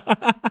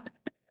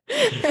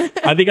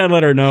 I think I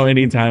let her know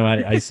anytime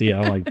I see it.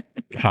 I'm like,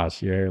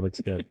 gosh, your hair looks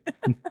good.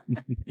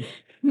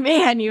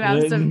 Man, you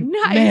have some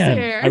nice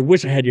hair. I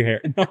wish I had your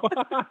hair.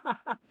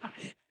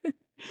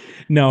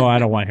 No, I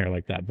don't want hair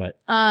like that, but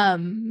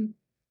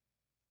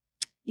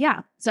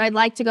yeah. So I'd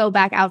like to go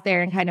back out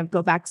there and kind of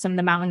go back to some of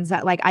the mountains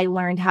that like I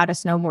learned how to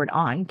snowboard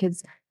on.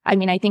 Cause I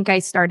mean, I think I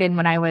started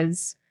when I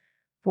was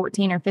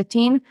 14 or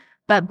 15,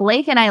 but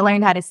Blake and I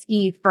learned how to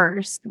ski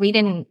first. We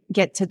didn't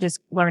get to just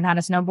learn how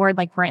to snowboard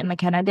like Brent and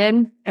McKenna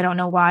did. I don't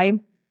know why.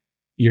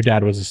 Your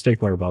dad was a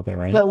stickler about that,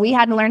 right? But we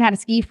had to learn how to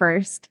ski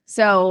first.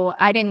 So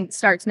I didn't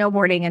start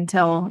snowboarding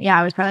until,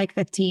 I was probably like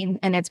 15.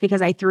 And it's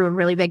because I threw a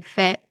really big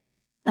fit.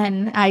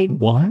 And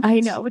what? I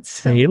know, it's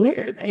so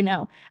weird. I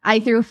know. I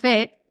threw a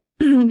fit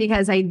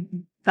because I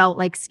felt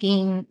like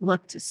skiing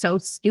looked so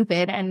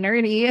stupid and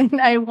nerdy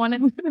and I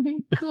wanted to be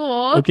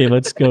cool. Okay,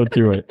 let's go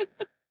through it.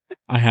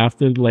 I have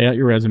to lay out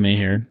your resume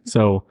here.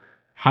 So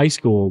high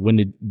school,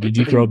 when did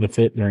you throw the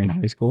fit during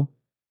high school?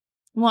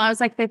 Well, I was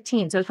like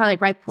 15, so it was probably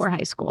like right before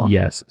high school.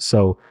 Yes.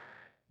 So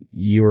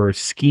you were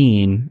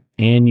skiing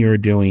and you were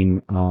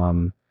doing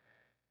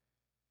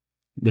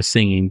the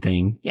singing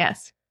thing.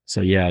 Yes. So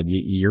yeah,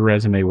 your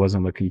resume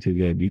wasn't looking too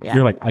good.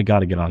 You're like, I got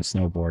to get on a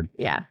snowboard.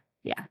 Yeah.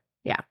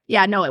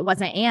 No, it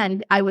wasn't.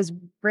 And I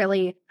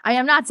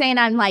am not saying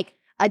I'm like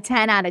a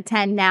 10 out of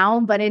 10 now,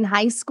 but in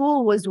high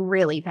school was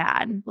really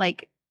bad.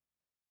 Like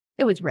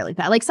it was really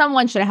bad. Like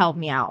someone should have helped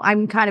me out.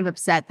 I'm kind of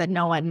upset that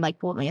no one like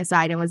pulled me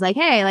aside and was like,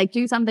 hey, like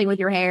do something with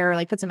your hair, or,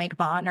 like put some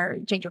makeup on or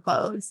change your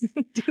clothes.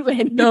 Do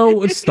it.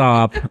 No,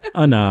 stop.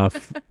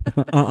 Enough.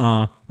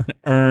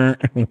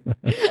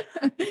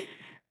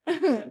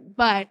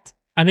 But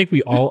I think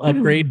we all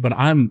upgrade, but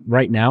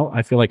right now,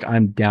 I feel like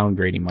I'm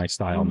downgrading my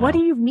style now. What do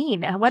you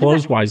mean?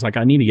 Clothes wise, like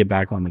I need to get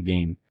back on the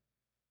game.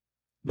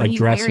 Like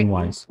dressing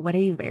wise. What are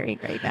you wearing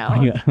right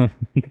now? Yeah.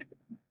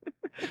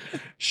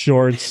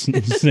 Shorts,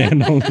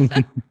 sandals.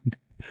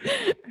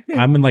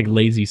 I'm in like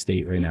lazy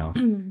state right now.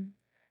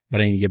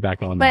 But I need to get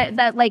back on But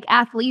that like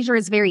athleisure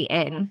is very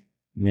in.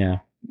 Yeah.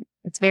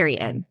 It's very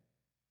in.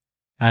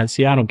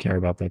 See, I don't care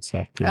about that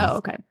stuff. Too. Oh,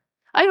 okay.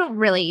 I don't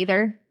really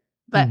either.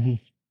 But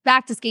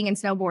back to skiing and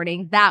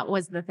snowboarding, that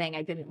was the thing.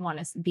 I didn't want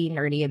to be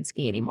nerdy and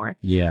ski anymore.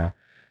 Yeah.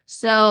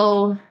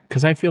 So.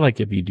 Because I feel like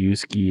if you do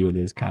ski, it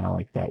is kind of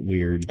like that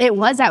weird. It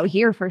was out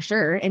here for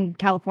sure in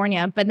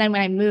California. But then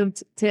when I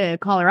moved to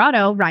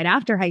Colorado right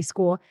after high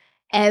school,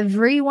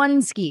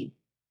 everyone skied.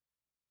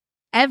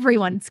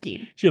 Everyone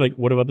skied. She's like,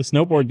 what about the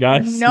snowboard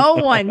guys? No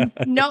one.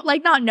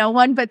 Not no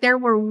one, but there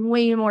were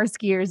way more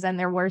skiers than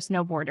there were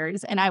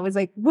snowboarders. And I was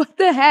like, what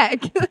the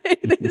heck?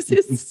 This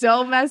is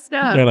so messed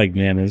up. They're like,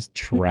 man, this is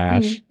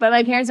trash. But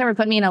my parents never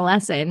put me in a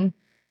lesson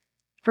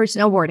for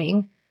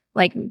snowboarding.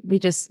 Like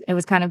it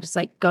was kind of just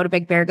like go to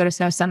Big Bear, go to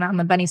Snow Summit on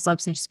the bunny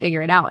slopes and just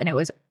figure it out. And it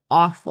was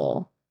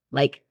awful.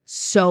 Like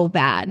so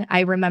bad.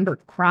 I remember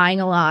crying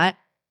a lot.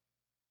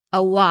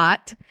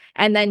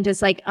 And then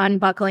just like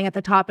unbuckling at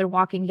the top and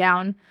walking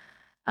down.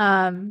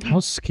 How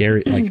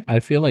scary. Like, I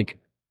feel like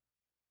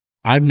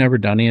I've never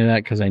done any of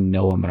that because I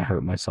know I'm going to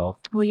hurt myself.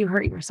 Well, you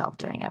hurt yourself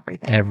doing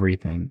everything.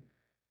 Everything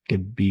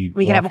could be.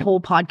 We could have a whole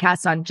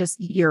podcast on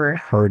just your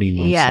hurting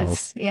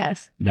myself.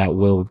 Yes. That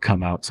will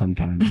come out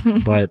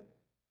sometime. But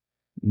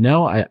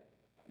no,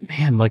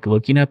 man, like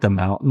looking at the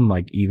mountain,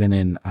 like even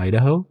in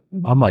Idaho,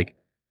 I'm like,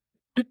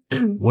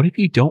 what if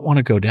you don't want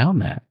to go down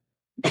that?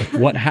 Like,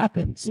 what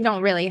happens? You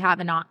don't really have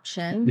an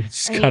option.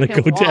 It's got to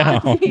go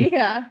down.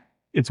 Yeah.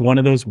 It's one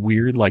of those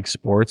weird like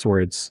sports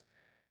where it's,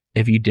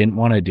 if you didn't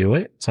want to do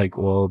it, it's like,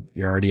 well,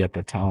 you're already at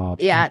the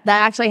top. Yeah,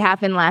 that actually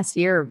happened last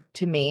year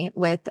to me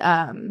with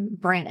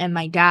Brent and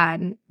my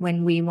dad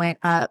when we went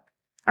up.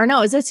 Or no,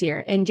 it was this year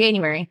in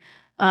January.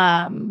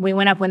 We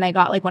went up when they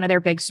got like one of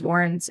their big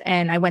storms,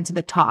 and I went to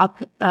the top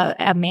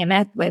at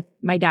Mammoth with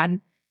my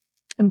dad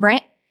and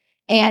Brent,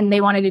 and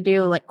they wanted to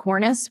do like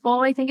Cornice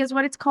Bowl, I think is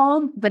what it's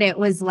called, but it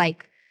was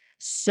like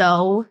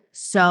so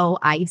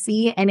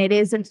icy, and it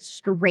isn't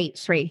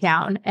straight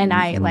down, and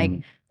I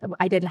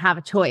didn't have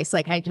a choice.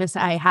 Like I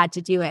had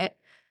to do it.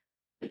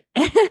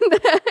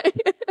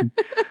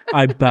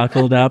 I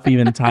buckled up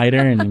even tighter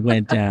and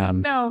went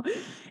down. No,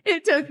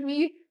 it took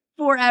me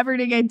forever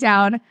to get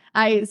down.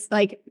 I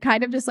like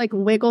kind of just like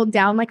wiggled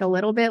down like a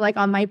little bit like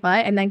on my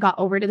butt and then got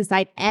over to the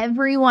side.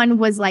 Everyone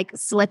was like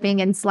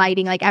slipping and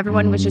sliding. Like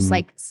everyone was just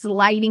like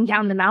sliding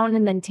down the mountain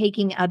and then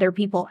taking other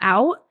people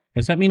out.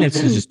 Does that mean it's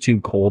just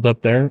too cold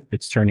up there?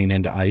 It's turning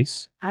into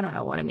ice? I don't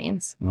know what it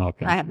means.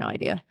 Okay. I have no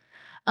idea.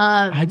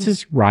 I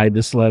just ride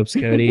the slopes,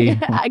 Cody.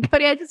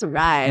 Cody, I just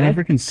ride. And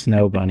a freaking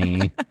snow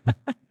bunny.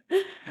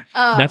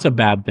 That's a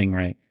bad thing,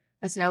 right?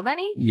 A snow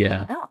bunny?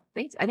 Yeah. No,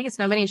 I think a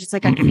snow bunny is just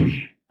like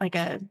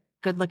a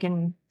good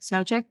looking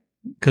snow chick.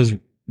 Because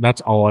that's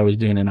all I was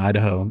doing in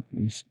Idaho.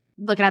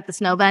 Looking at the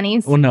snow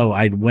bunnies. Well, no,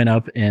 I went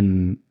up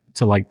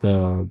to like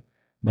the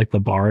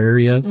bar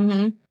area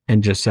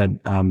and just said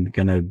I'm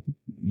gonna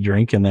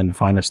drink and then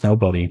find a snow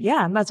bunny.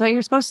 Yeah, that's what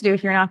you're supposed to do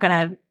if you're not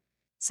gonna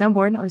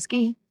snowboard or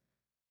ski.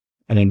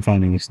 I didn't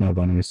find any snow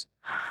bunnies.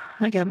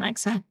 I get them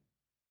next time.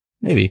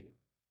 Maybe.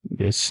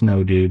 Be a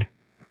snow dude.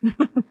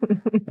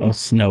 Oh,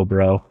 snow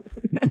bro.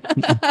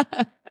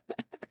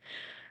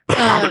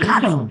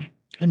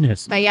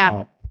 Goodness. But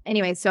yeah.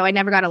 Anyway, so I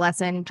never got a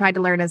lesson. Tried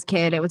to learn as a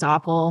kid. It was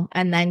awful.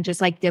 And then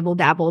just like dibble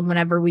dabbled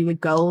whenever we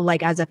would go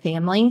like as a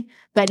family,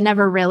 but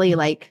never really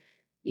like,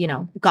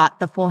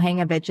 got the full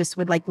hang of it. Just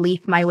would like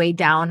leaf my way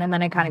down. And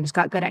then I kind of just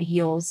got good at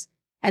heels.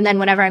 And then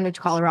whenever I moved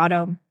to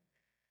Colorado,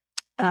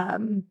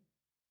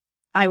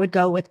 I would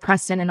go with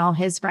Preston and all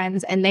his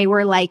friends, and they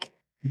were like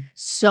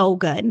so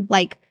good.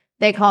 Like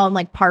they call them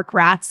like park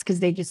rats because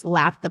they just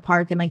lap the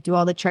park and like do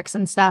all the tricks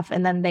and stuff.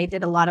 And then they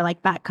did a lot of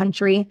like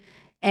backcountry,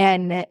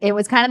 and it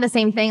was kind of the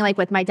same thing. Like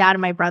with my dad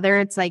and my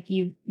brother, it's like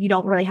you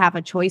don't really have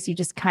a choice. You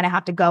just kind of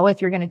have to go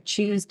if you're going to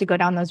choose to go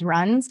down those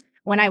runs.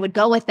 When I would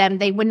go with them,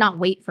 they would not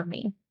wait for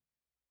me.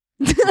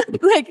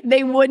 Like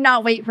they would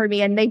not wait for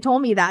me, and they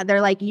told me that they're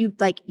like you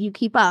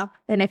keep up,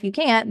 and if you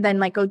can't, then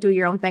like go do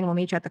your own thing. We'll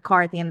meet you at the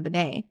car at the end of the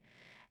day.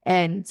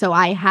 And so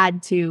I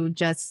had to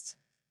just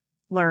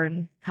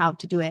learn how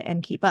to do it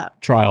and keep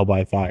up. Trial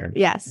by fire.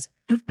 Yes.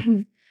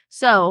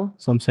 So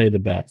some say the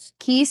best.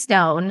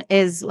 Keystone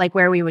is like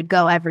where we would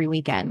go every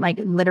weekend, like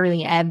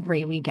literally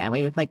every weekend.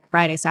 We would like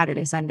Friday,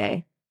 Saturday,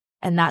 Sunday.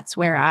 And that's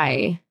where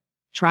I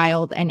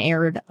trialed and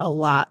erred a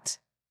lot.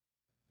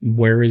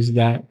 Where is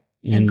that?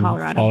 In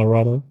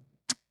Colorado?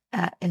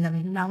 In the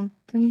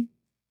mountain.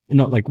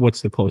 No, like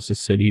what's the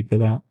closest city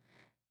to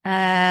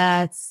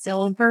that?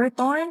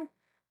 Silverthorne.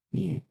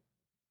 I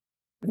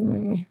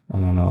don't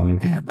know.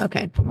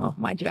 Okay. Well,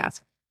 why'd you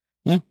ask?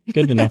 Yeah,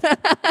 good to know.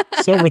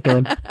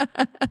 Silverthorne.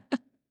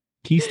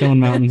 Keystone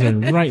Mountains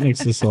are right next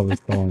to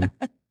Silverthorne.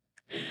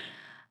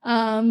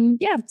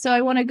 Yeah. So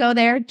I want to go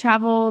there,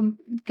 travel,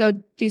 go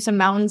do some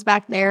mountains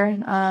back there.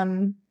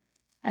 And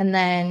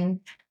then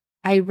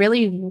I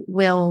really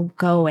will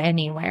go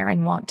anywhere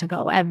and want to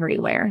go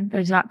everywhere.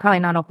 There's probably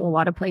not a whole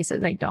lot of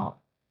places I don't.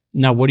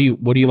 Now, what do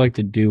you like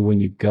to do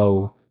when you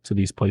go to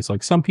these places?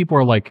 Like some people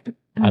are like,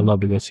 I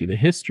love to go see the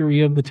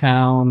history of the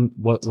town.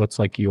 What's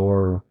like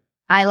your...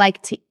 I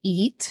like to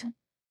eat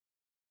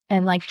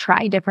and like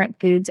try different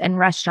foods and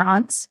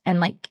restaurants and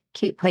like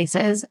cute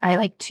places. I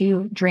like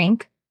to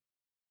drink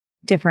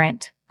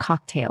different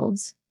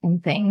cocktails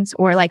and things,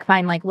 or like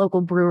find like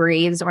local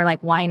breweries or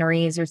like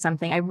wineries or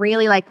something. I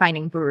really like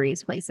finding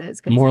breweries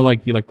places. More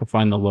like you like to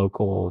find the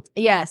local.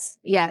 Yes.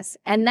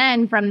 And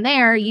then from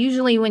there,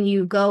 usually when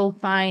you go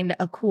find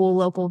a cool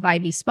local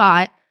vibey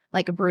spot,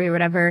 like a brewery or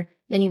whatever,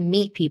 then you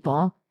meet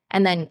people.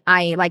 And then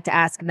I like to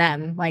ask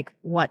them, like,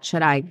 what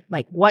should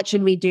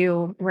we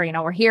do?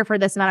 We're here for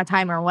this amount of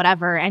time or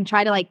whatever, and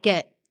try to like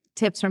get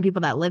tips from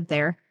people that live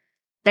there.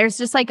 There's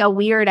just like a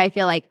weird, I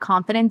feel like,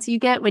 confidence you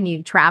get when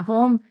you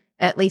travel,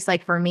 at least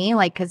like for me,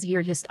 like, cause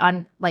you're just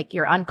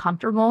you're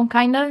uncomfortable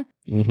kind of.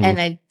 Mm-hmm.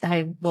 And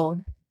I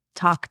will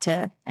talk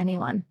to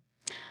anyone.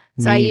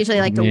 So I usually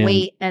like to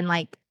wait and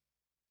like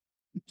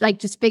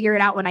just figure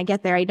it out when I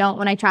get there.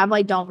 When I travel,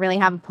 I don't really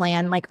have a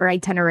plan or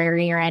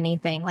itinerary or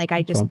anything. Like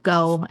I just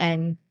go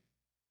and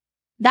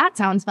that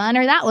sounds fun,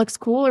 or that looks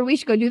cool, or we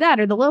should go do that,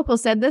 or the local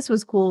said this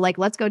was cool. Like,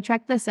 let's go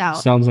check this out.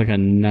 Sounds like a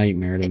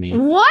nightmare to me.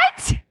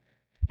 What?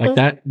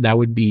 Like that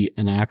would be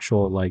an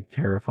actual like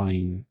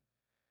terrifying.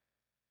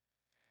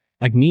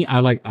 Like me,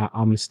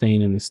 I'm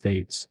staying in the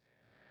States.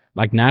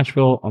 Like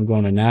Nashville, I'm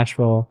going to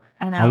Nashville.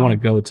 I know. I want to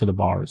go to the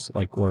bars,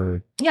 like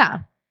where. Yeah,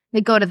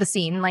 they go to the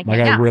scene, like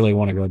I really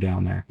want to go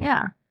down there.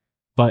 Yeah.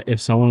 But if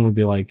someone would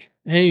be like,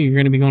 "Hey, you're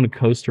going to be going to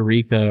Costa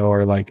Rica,"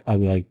 or like, I'd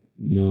be like,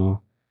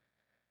 "No."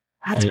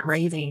 That's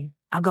crazy.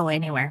 I'll go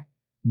anywhere.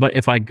 But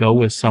if I go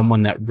with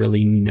someone that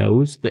really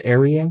knows the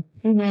area,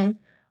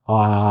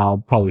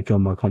 I'll probably feel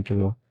more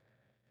comfortable.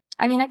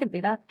 I mean, I could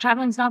do that.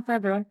 Traveling's not for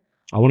everyone.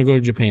 I want to go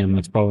to Japan.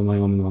 That's probably my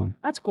only one.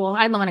 That's cool.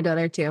 I'd want to go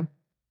there too.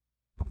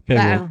 Okay,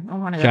 well, I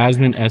want to go.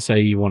 Jasmine,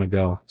 SAE want to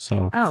go.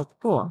 So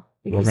cool.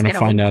 We're going to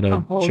find out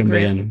a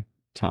Japan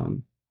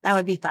time. That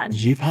would be fun.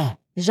 Japan.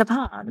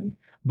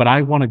 But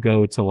I want to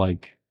go to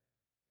like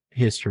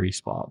history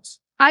spots.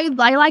 I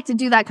like to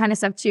do that kind of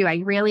stuff too. I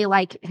really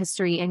like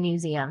history and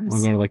museums.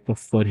 I'm going to like the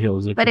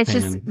foothills of But Japan,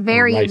 it's just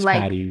very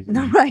like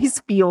the rice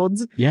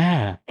fields.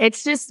 Yeah.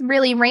 It's just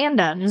really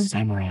random.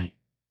 Samurai.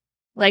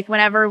 Like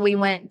whenever we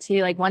went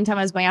to, like one time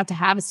I was going out to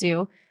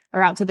Havasu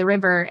or out to the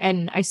river,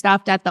 and I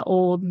stopped at the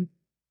old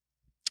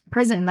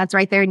prison that's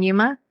right there in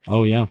Yuma.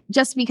 Oh yeah.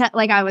 Just because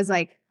like I was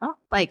like, oh,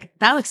 like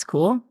that looks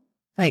cool.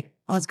 Like,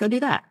 oh, let's go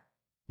do that.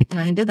 And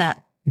I did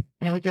that.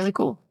 And it was really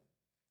cool.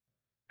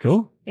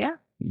 Cool. Yeah.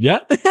 Yeah.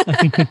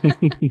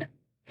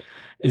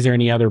 Is there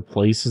any other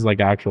places, like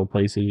actual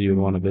places you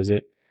would want to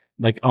visit?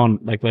 Like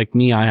like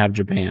me, I have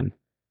Japan.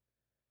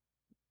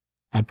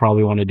 I'd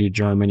probably want to do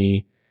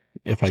Germany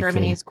if I could.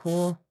 Germany is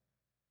cool.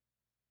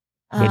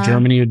 But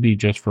Germany would be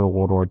just for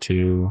World War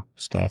II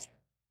stuff.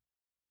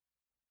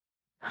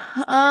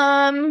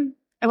 I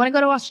want to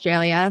go to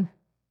Australia.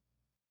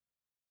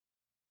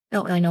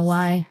 Don't really know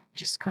why.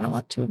 Just kind of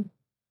want to.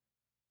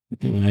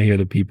 I hear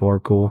the people are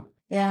cool.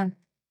 Yeah.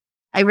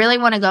 I really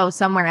want to go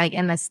somewhere like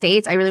in the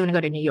States. I really want to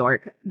go to New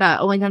York. The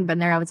only time I've been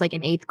there, I was like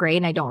in 8th grade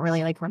and I don't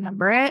really like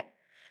remember it.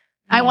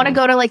 Yeah. I want to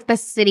go to like the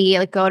city,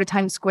 like go to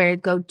Times Square,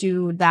 go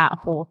do that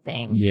whole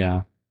thing.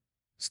 Yeah.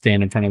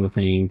 Stand in front of the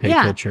thing, take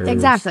pictures.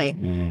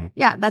 Exactly.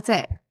 Yeah, that's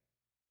it.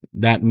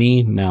 That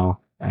me? No.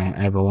 I don't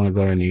ever want to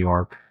go to New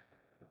York.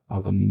 I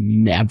will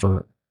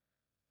never,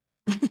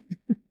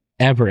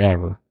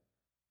 ever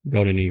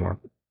go to New York.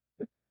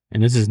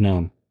 And this is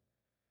known.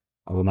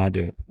 I will not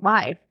do it.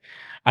 Why?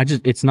 I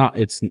don't know.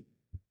 It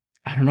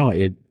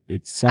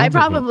sounds I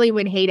probably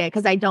would hate it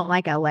because I don't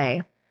like LA.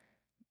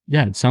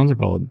 Yeah, it sounds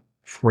like a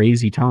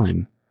crazy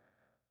time.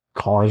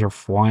 Cars are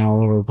flying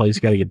all over the place.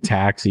 You got to get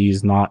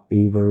taxis, not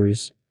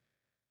Ubers.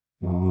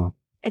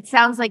 It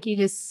sounds like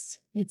it's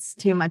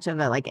too much of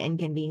a like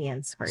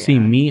inconvenience for you. See,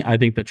 me, I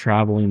think the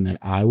traveling that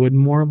I would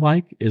more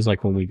like is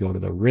like when we go to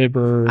the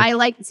river. I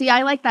like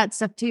that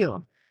stuff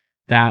too.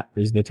 That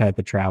is the type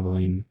of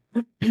traveling.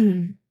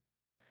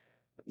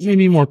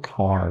 Maybe more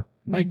car.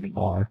 Like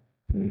car.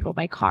 Go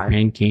by car.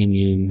 Grand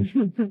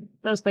Canyon.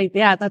 Those places.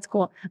 Yeah, that's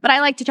cool. But I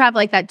like to travel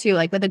like that too,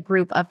 like with a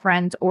group of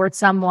friends or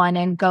someone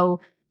and go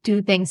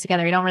do things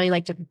together. I don't really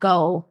like to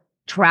go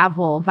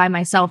travel by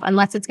myself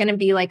unless it's going to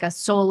be like a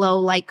solo,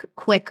 like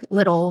quick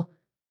little,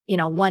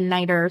 one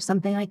nighter or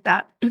something like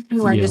that.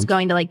 Where I'm just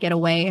going to like get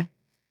away.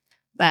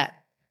 But.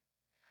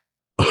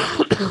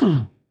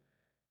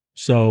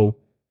 So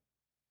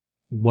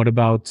what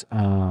about,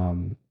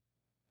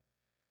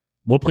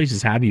 what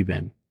places have you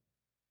been?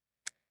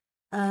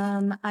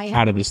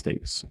 Out of the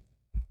States.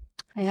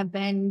 I have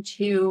been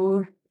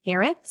to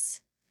Harris.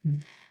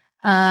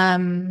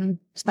 Spent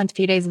a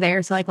few days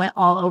there, so like went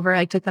all over.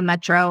 I took the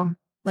metro,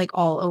 like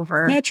all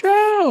over. Metro.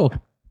 I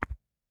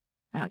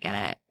don't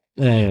get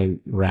it.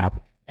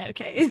 Rap.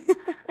 Okay.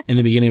 In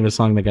the beginning of a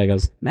song, the guy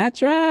goes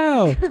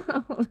Metro.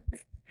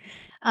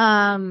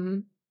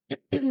 I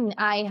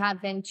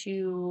have been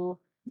to.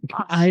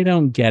 I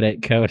don't get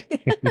it, Cody.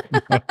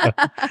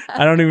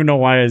 I don't even know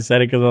why I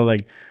said it because I was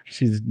like,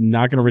 she's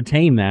not going to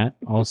retain that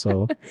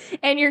also.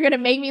 And you're going to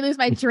make me lose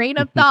my train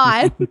of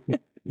thought.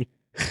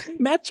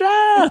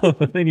 Metro.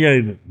 Then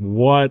you're like,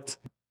 what?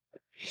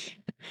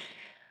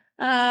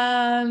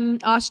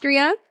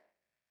 Austria.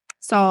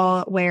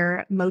 Saw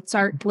where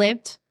Mozart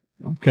lived.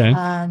 Okay.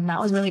 That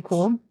was really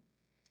cool.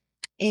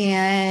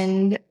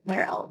 And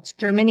where else?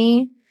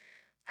 Germany.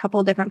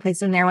 Couple different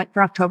places in there. Went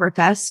for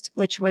Oktoberfest,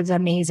 which was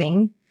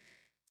amazing.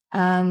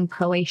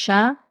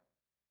 Croatia.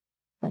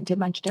 Went to a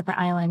bunch of different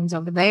islands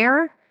over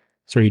there.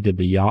 So you did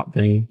the yacht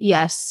thing?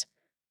 Yes,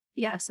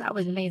 that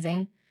was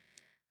amazing.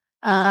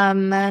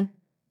 London,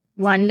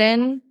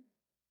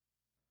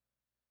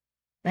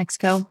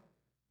 Mexico.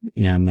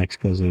 Yeah,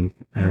 Mexico's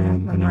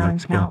everyone's been to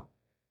Mexico.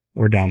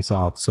 We're down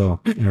south,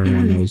 so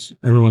everyone knows.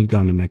 Everyone's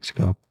gone to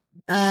Mexico.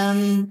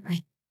 I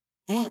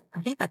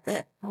think that's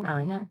it. I don't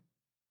really know.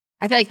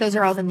 I feel like those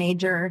are all the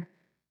major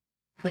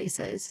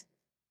places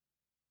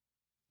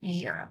in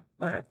Europe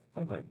or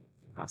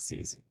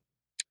overseas.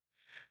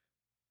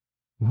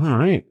 All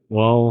right.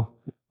 Well,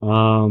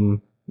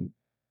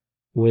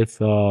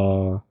 with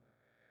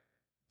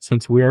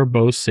since we are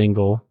both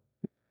single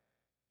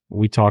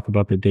we talk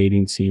about the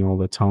dating scene all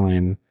the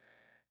time,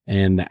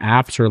 and the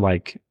apps are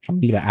like,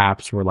 the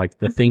apps were like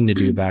the thing to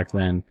do back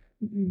then.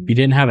 If you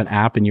didn't have an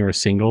app and you were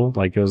single,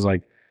 like it was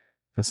like,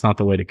 that's not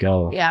the way to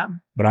go. Yeah.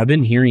 But I've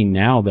been hearing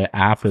now that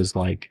app is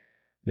like,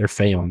 they're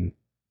failing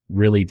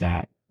really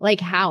bad.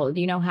 Like how?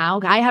 Do you know how?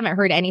 I haven't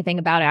heard anything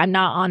about it. I'm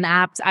not on the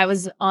apps. I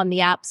was on the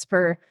apps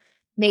for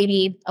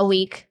maybe a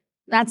week.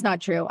 That's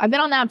not true. I've been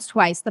on the apps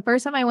twice. The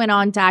first time I went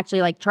on to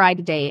actually like try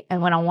to date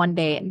and went on one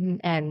date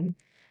and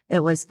it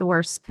was the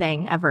worst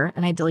thing ever.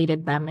 And I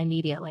deleted them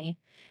immediately.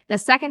 The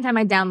second time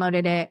I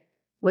downloaded it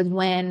was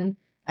when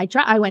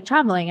I went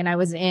traveling and I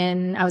was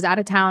out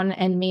of town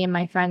and me and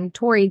my friend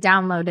Tori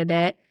downloaded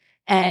it.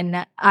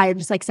 And I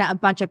just like sent a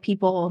bunch of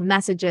people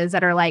messages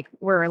that are like,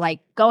 we're like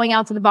going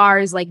out to the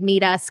bars, like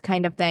meet us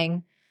kind of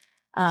thing.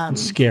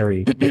 It's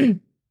scary.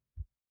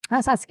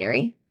 That's not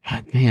scary.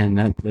 Man,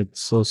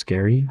 that's so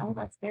scary. Oh,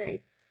 that's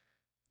scary.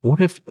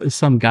 What if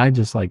some guy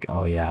just like,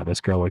 oh yeah,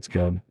 this girl looks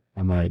good,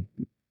 I'm gonna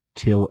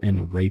kill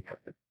and rape her?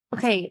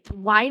 Okay,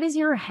 why does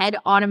your head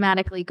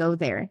automatically go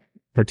there?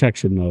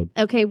 Protection mode.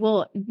 Okay,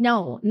 well,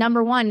 no.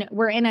 Number one,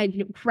 we're in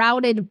a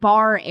crowded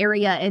bar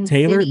area in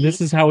Taylor, city.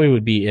 this is how it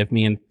would be if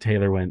me and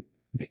Taylor went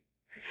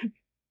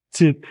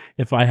to,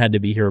 if I had to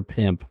be her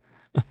pimp.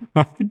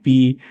 I would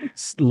be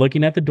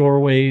looking at the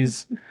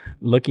doorways,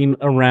 looking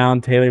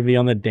around. Taylor would be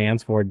on the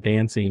dance floor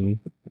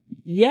dancing.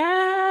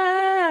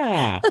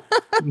 Yeah.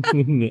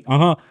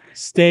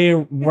 Stay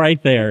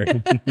right there.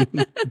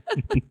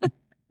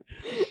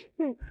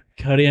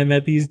 Cuddy, I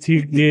met these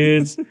two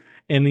dudes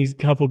and these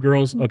couple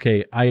girls.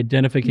 Okay,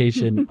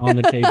 identification on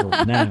the table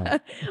now.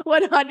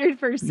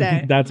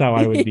 100%. That's how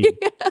I would be.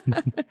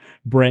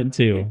 Brent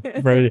too.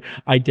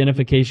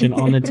 Identification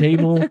on the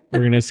table.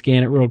 We're gonna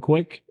scan it real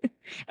quick.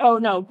 Oh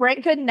no,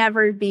 Brent could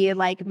never be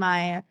like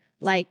my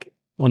like.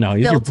 Well, no,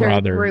 he's your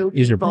brother.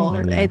 He's your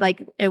brother. Yeah.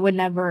 It would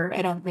never.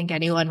 I don't think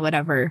anyone would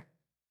ever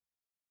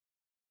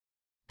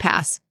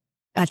pass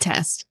a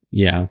test.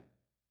 Yeah,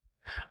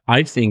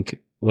 I think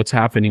what's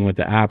happening with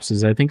the apps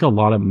is I think a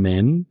lot of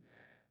men.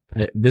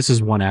 This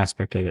is one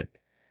aspect of it.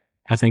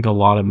 I think a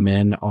lot of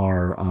men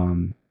are.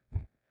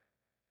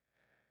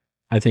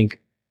 I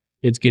think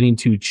it's getting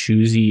too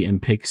choosy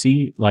and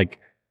picksy. Like,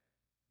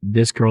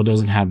 this girl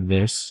doesn't have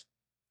this,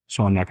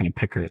 so I'm not going to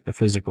pick her. The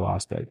physical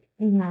aspect.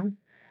 Mm-hmm.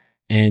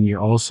 And you're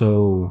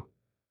also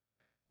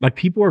like,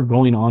 people are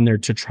going on there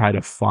to try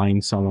to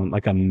find someone,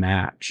 like a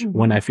match,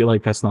 when I feel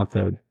like that's not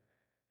the.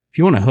 If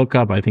you want to hook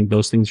up, I think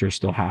those things are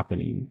still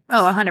happening.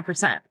 Oh,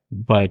 100%.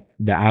 But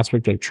the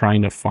aspect of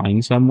trying to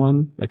find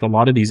someone, like a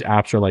lot of these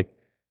apps are like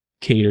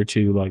cater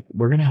to like,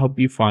 we're going to help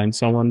you find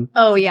someone.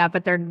 Oh yeah,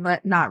 but they're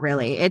not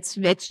really. It's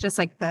just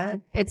like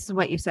it's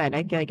what you said.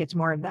 I feel like it's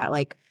more of that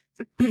like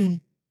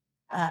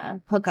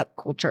hookup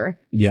culture.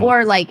 Yeah.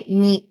 Or like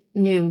meet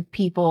new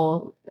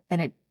people.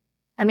 And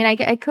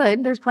I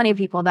could. There's plenty of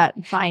people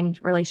that find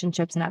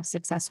relationships and have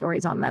success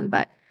stories on them,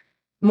 but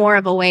more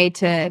of a way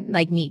to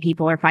like meet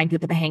people or find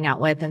people to hang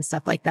out with and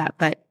stuff like that,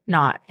 but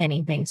not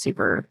anything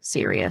super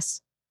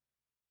serious.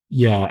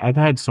 Yeah, I've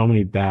had so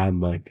many bad,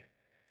 like,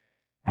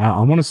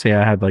 I want to say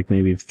I had like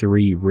maybe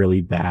 3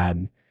 really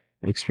bad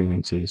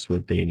experiences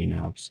with dating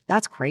apps.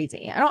 That's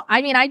crazy.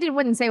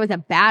 Wouldn't say it was a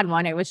bad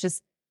one. It was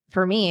just,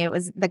 for me, it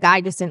was the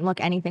guy just didn't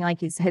look anything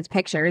like his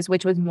pictures,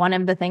 which was one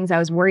of the things I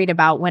was worried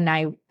about when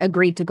I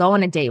agreed to go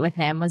on a date with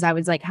him. Was I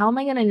was like, how am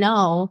I going to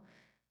know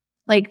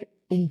like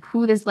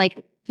who this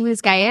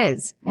guy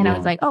is? And I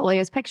was like, oh, well, he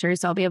has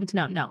pictures, so I'll be able to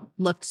know. No,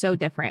 looked so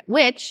different,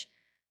 which,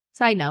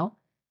 side note,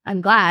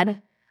 I'm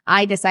glad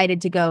I decided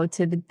to go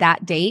to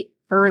that date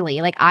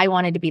early. Like, I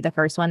wanted to be the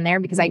first one there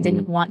because I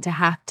didn't want to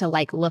have to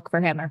like look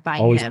for him or find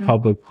him. Always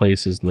public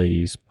places,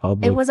 ladies.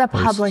 It was a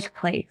public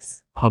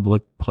place.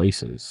 Public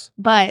places.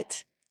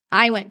 But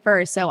I went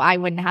first, so I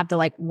wouldn't have to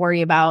like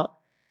worry about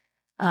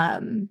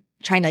trying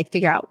to like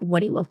figure out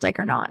what he looked like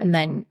or not. And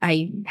then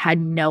I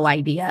had no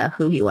idea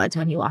who he was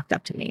when he walked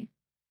up to me.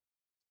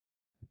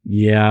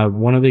 Yeah,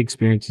 one of the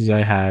experiences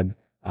I had,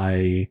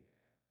 the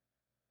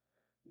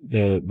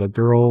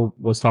girl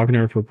was talking to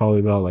her for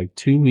probably about like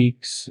 2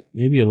 weeks,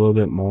 maybe a little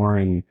bit more,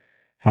 and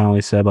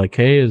finally said like,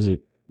 hey, is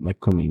it like,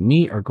 can we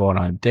meet or go out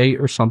on a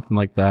date or something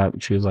like that?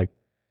 And she was like,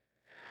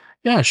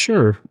 yeah,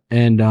 sure.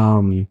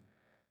 And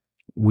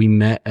we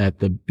met at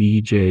the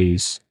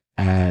BJ's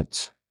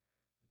at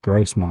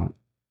Grossmont.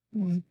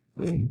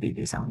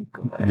 BJ sounds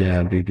good.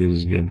 Yeah,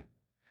 BJ's is good.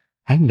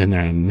 I haven't been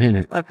there in a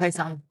minute. That place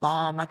sounds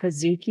bomb. A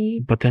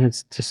Pizookie. But then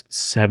it's just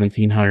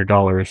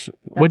 $1,700.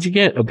 What'd you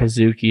get? A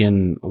Pizookie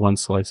and 1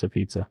 slice of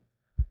pizza.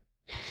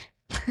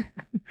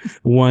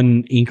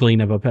 1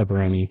 inkling of a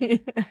pepperoni.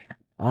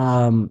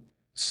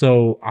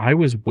 So I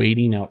was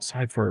waiting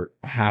outside for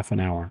half an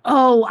hour.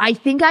 Oh, I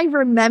think I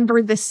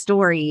remember the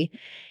story.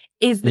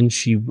 And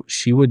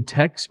she would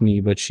text me,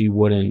 but she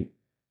wouldn't.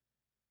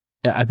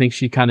 I think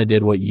she kind of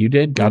did what you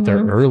did, got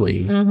there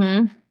early.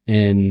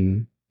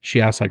 And she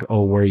asked like,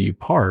 oh, where are you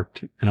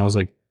parked? And I was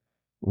like,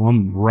 well,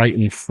 I'm right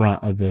in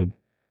front of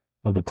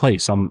the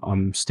place.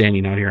 I'm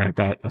standing out here. I've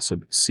got a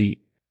seat,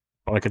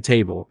 like a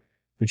table.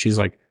 And she's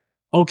like,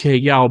 okay,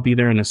 yeah, I'll be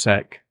there in a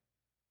sec.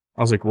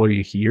 I was like, well, are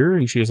you here?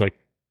 And she was like,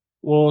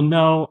 well,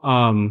 no,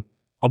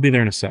 I'll be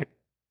there in a sec.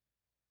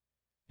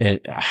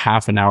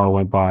 Half an hour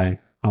went by.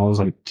 I was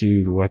like,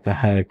 dude, what the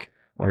heck?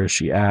 Where is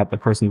she at? The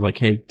person's like,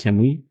 hey, can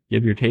we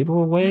give your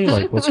table away?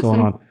 Like, what's going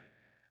on?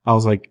 I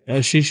was like,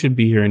 she should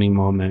be here any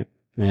moment.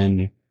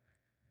 And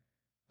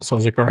so I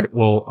was like, all right,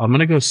 well, I'm going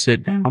to go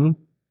sit down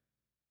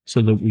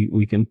so that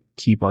we can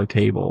keep our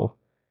table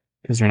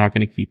because they're not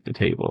going to keep the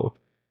table.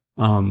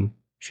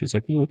 She's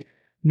like,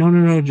 no,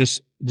 no,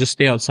 just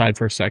stay outside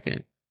for a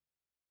second.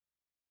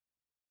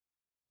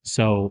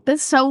 So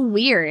That's so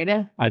weird.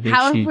 I think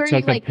How she were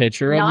took you a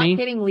picture of not me.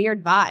 getting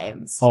weird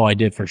vibes? Oh, I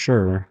did for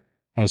sure.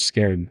 I was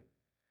scared.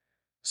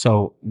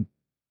 So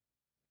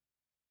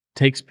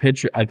takes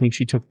picture. I think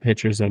she took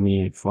pictures of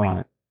me in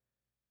front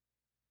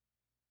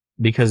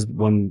because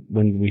when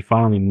we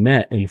finally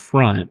met in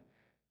front,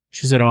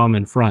 she said, "Oh, I'm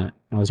in front."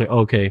 I was like,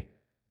 "Okay."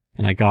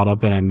 And I got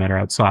up and I met her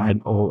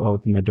outside,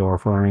 opened the door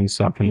for her and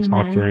stuff and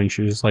talked to her. And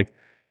she was like,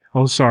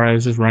 "Oh, sorry, I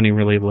was just running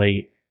really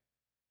late."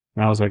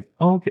 And I was like,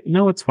 "Oh, okay.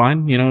 No, it's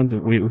fine. You know,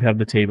 we have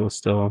the table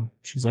still."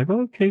 She's like,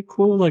 oh, "Okay,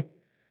 cool." Like,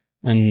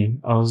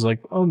 and I was like,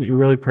 "Oh, you're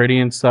really pretty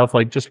and stuff."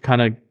 Like, just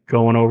kind of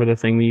going over the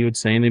thing that you would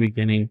say in the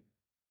beginning.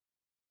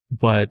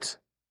 But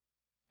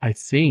I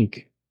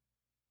think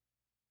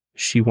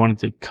she wanted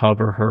to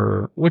cover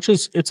her, which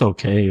is, it's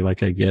okay.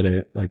 Like, I get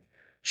it. Like,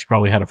 she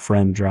probably had a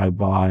friend drive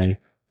by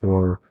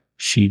or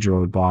she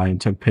drove by and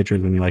took pictures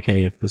of me like,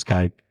 hey, if this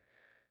guy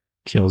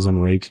kills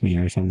and rapes me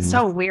or something.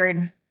 So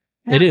weird.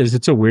 It is.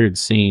 It's a weird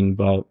scene,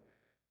 but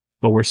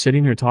we're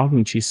sitting here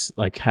talking. She's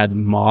like had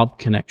mob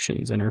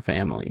connections in her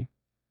family,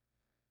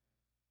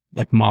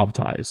 like mob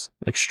ties,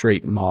 like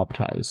straight mob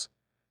ties.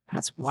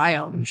 That's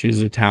wild. And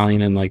she's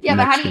Italian and like Yeah,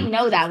 but how do Mexican. you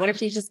know that? What if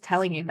she's just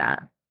telling you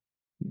that?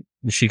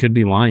 She could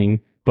be lying,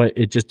 but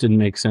it just didn't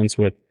make sense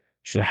with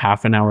she's a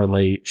half an hour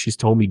late. She's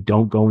told me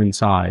don't go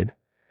inside.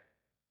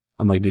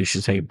 I'm like, dude,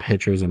 she's taking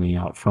pictures of me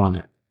out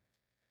front.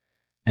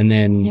 And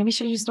then Maybe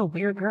she's just a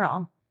weird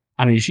girl.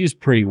 I mean, she's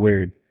pretty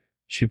weird.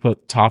 She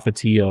put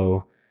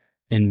Tapatio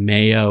and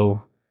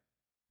mayo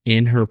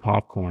in her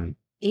popcorn.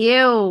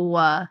 Ew.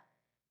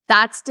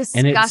 That's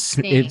And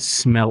disgusting. it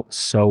smelled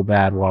so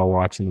bad while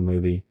watching the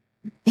movie.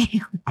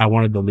 I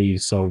wanted to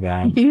leave so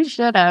bad. You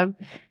should have.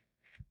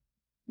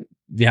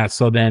 Yeah,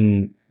 so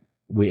then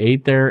we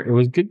ate there. It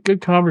was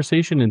good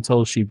conversation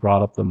until she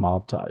brought up the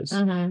mob ties.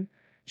 Mm-hmm.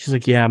 She's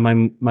like, yeah,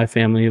 my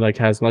family like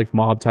has like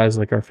mob ties,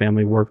 like our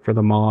family worked for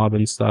the mob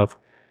and stuff.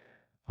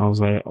 I was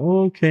like,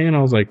 oh, okay. And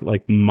I was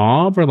like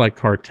mob or like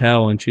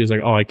cartel? And she was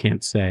like, oh, I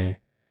can't say.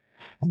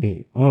 I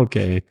mean,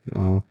 okay.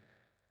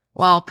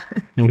 Well,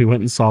 and we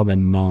went and saw The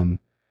Nun.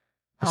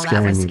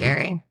 that was movie.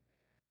 scary.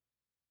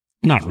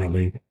 Not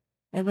really.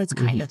 It was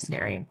kind of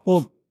scary.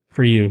 Well,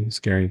 for you,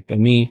 scary. But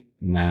me,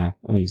 nah,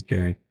 it ain't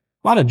scary.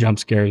 A lot of jump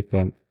scares,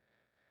 but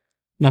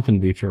nothing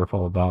to be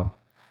fearful about.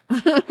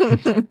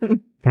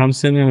 But I'm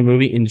sitting in the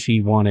movie and she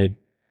wanted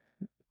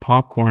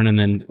popcorn, and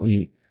then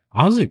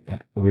I was like,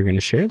 we're gonna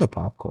share the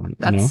popcorn.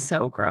 That's you know?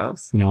 so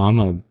gross. You know,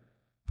 I'm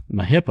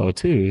a hippo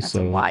too, That's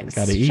so wise.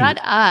 gotta eat. Shut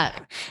up.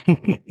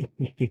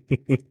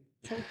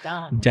 So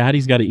dumb.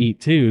 Daddy's gotta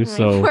eat too,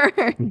 so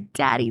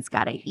Daddy's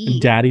gotta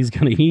eat. Daddy's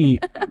gonna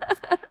eat.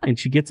 And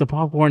she gets the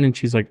popcorn and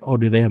she's like, oh,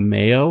 do they have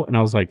mayo? And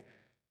I was like,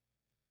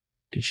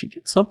 did she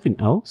get something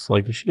else?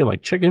 Like, did she get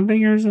like chicken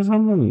fingers or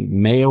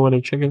something? Mayo with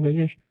her chicken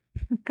fingers?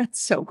 That's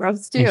so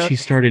gross too. And she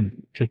started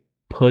just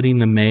putting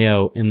the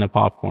mayo in the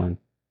popcorn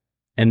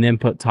and then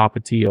put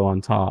Tapatio on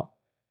top.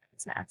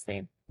 It's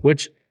nasty.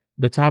 Which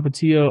the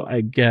Tapatio,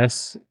 I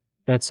guess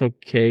that's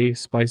okay.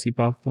 Spicy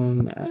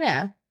popcorn.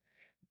 Yeah.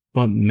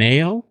 But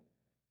mayo,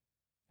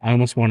 I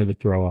almost wanted to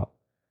throw up.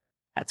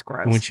 That's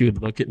gross. And when she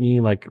would look at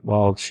me like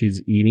while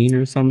she's eating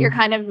or something. You're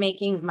kind of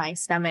making my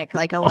stomach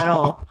like a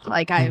little,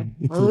 like I.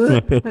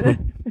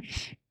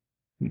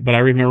 But I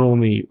remember when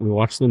we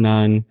watched The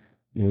Nun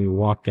and we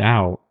walked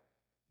out,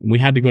 we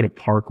had to go to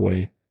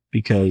Parkway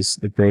because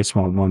the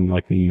Grossmont one,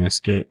 like we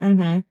missed it.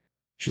 Mm-hmm.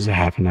 She's a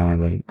half an hour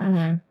late.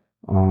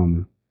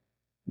 Mm-hmm.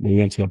 We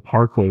went to the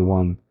Parkway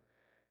one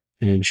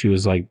and she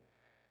was like,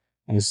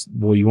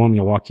 well, you want me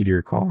to walk you to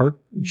your car?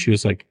 And she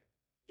was like,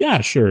 yeah,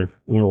 sure. And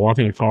we were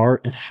walking the car,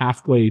 and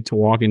halfway to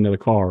walking to the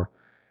car,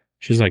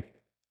 she's like,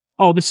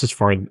 oh, this is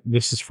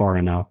far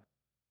enough.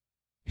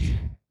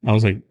 I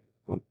was like,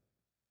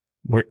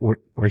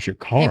 where's your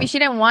car? Maybe she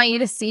didn't want you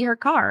to see her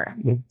car.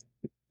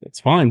 It's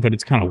fine, but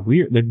it's kind of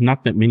weird. There's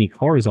not that many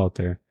cars out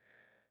there.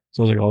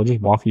 So I was like, I'll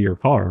just walk you to your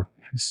car.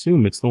 I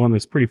assume it's the one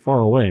that's pretty far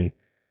away.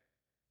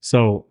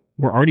 So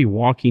we're already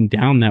walking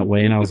down that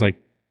way, and I was like,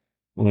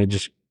 well, I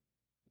just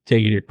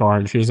take you to your car.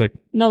 And she was like,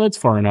 no, that's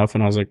far enough.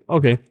 And I was like,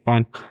 okay,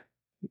 fine.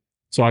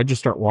 So I just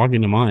start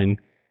walking to mine.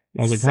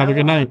 I was like, have a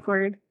good night.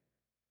 Awkward.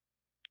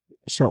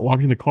 Start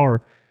walking the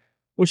car.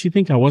 What she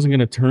think I wasn't going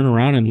to turn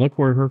around and look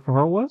where her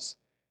car was?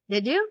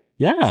 Did you?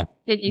 Yeah.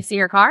 Did you see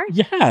her car?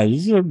 Yeah.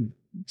 This is a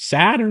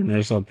Saturn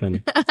or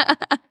something.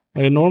 Like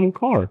a normal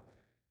car.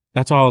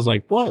 That's why I was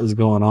like, what is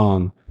going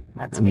on?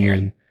 That's weird.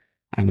 And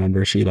I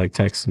remember she like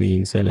texted me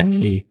and said,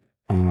 hey,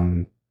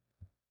 Um,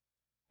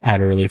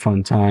 had a really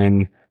fun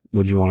time.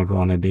 Would you want to go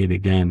on a date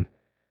again?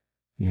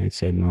 And I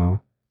said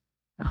no.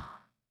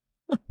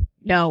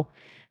 No.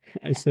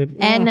 I said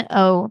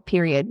N-O,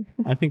 period.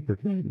 I think we're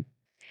good.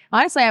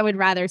 Honestly, I would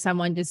rather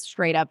someone just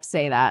straight up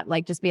say that.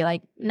 Like, just be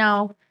like,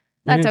 no,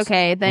 that's Yes.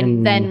 okay.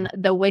 And- Then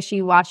the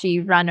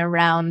wishy-washy run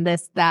around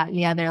this, that, and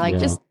the other. Like, Yeah.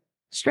 just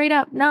straight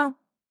up, no.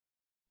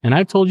 And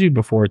I've told you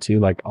before too,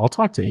 like I'll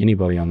talk to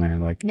anybody on there.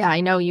 Like Yeah,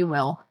 I know you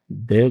will.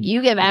 they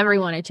You give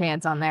everyone a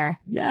chance on there.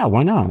 yeah,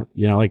 why not?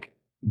 You know, like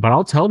but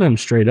I'll tell them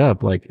straight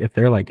up, like if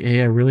they're like,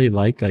 hey, I really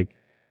like I'm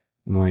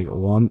like,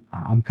 well,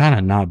 I'm kind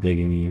of not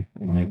digging you.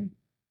 Like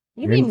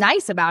You can be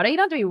nice about it. You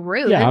don't have to be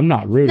rude. yeah, I'm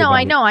not rude. No, about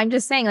I it. know. I'm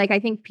just saying, like, I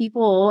think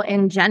people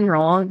in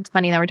general, it's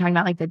funny that we're talking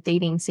about like the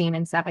dating scene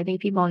and stuff. I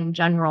think people in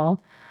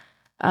general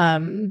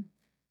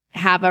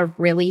have a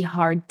really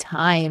hard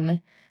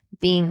time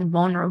being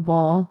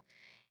vulnerable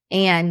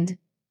and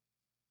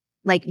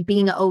like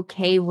being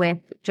okay with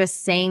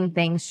just saying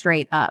things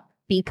straight up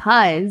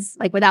because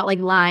like without like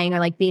lying or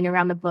like being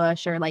around the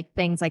bush or like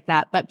things like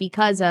that, but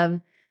because of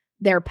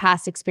their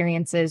past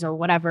experiences or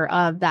whatever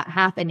of that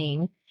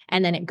happening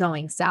and then it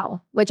going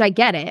south, which I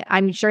get it.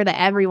 I'm sure that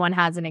everyone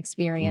has an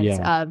experience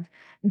of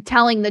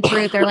telling the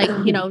truth or like,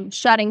 you know,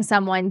 shutting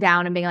someone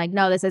down and being like,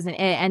 no, this isn't it.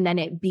 And then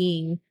it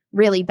being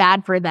really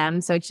bad for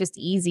them. So it's just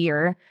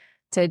easier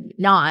to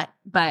not,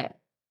 but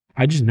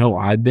I just know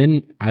I've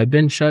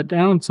been shut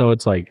down. So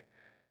it's like,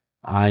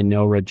 I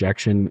know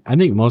rejection. I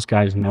think most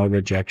guys know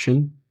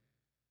rejection.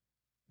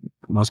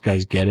 Most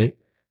guys get it.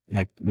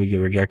 Like we get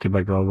rejected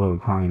by girls all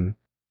the time.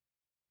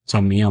 So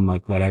me, I'm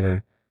like,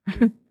 whatever.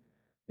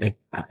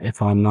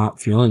 if I'm not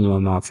feeling you,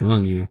 I'm not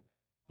feeling you.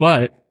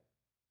 But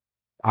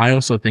I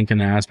also think in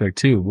the aspect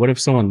too, what if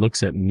someone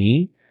looks at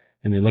me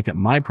and they look at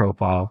my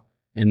profile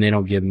and they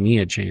don't give me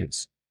a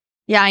chance?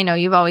 yeah, I know.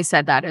 You've always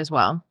said that as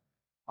well.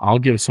 I'll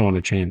give someone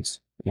a chance.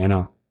 I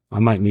know. I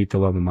might meet the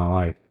love of my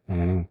life. I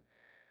don't know.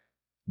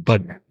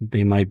 But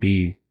they might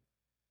be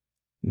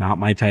not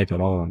my type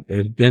at all.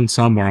 There's been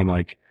some where I'm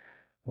like,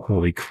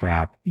 holy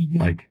crap.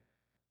 Like,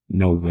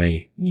 no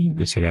way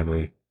this would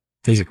ever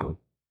physically.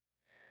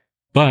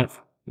 But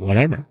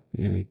whatever.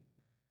 You know,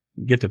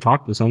 get to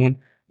talk to someone,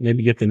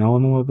 maybe get to know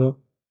them a little bit.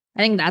 I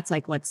think that's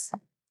like what's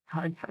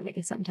hard for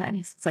me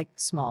sometimes. It's like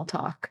small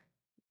talk.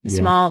 Yeah.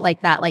 Small,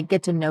 like that, like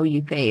get to know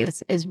you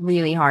phase is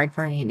really hard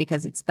for me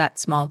because it's that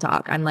small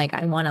talk. I'm like,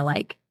 I want to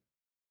like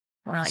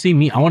see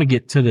me. I want to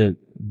get to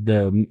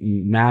the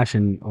mash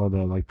and or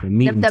the like the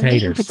meat and the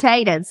potatoes. meat and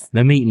potatoes.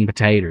 The meat and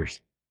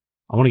potatoes.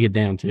 I want to get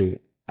down to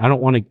it. I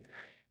don't want to.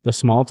 The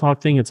small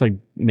talk thing. It's like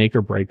make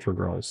or break for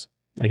girls.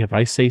 Like if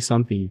I say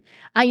something,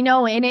 I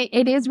know, and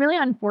it is really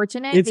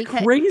unfortunate. It's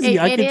crazy.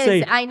 I can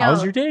say, I know.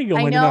 how's your day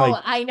going? I know.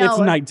 Like, I know. It's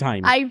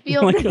nighttime. I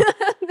feel.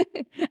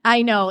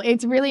 I know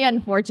it's really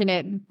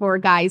unfortunate for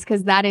guys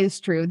because that is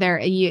true.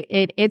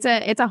 It's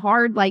a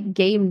hard like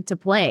game to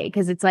play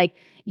because it's like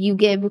you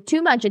give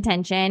too much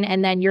attention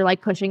and then you're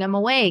like pushing them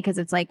away because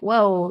it's like,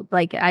 whoa,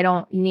 like I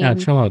don't need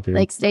chill out, dude.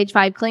 like stage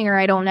 5 clinger.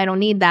 I don't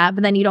need that.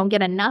 But then you don't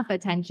get enough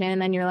attention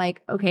and then you're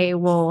like, okay,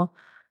 well,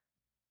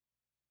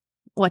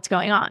 what's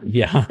going on?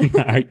 Yeah.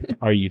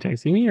 Are you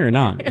texting me or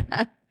not?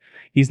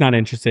 He's not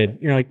interested.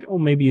 You're like, oh,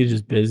 maybe he's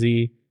just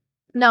busy.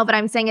 No, but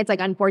I'm saying it's like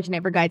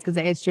unfortunate for guys because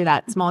it is true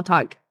that small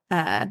talk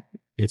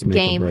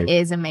game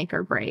is a make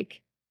or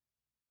break.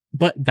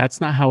 But that's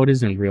not how it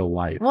is in real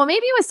life. Well,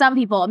 maybe with some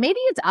people, maybe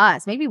it's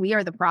us. Maybe we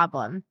are the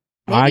problem.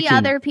 Maybe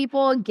other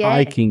people get.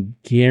 I can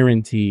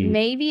guarantee.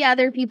 Maybe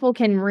other people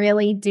can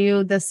really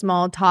do the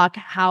small talk.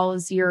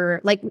 How's your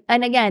like?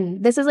 And again,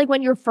 this is like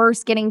when you're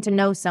first getting to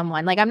know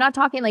someone. Like I'm not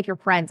talking like your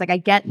friends. Like I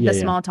get the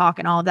small talk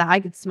and all of that. I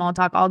could small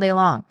talk all day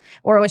long,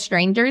 or with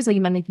strangers. Like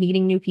you've been like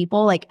meeting new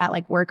people, like at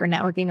like work or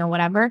networking or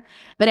whatever.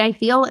 But I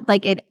feel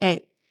like it.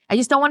 I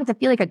just don't want it to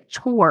feel like a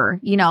chore.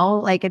 You know,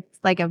 like it's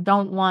like I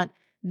don't want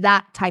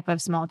that type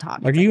of small talk.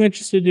 Are you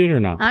interested, dude, or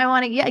not? I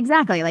want to, yeah,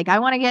 exactly. Like I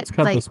want to get. Let's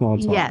cut the small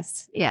talk.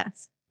 Yes.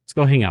 Let's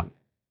go hang out.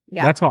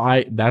 Yeah.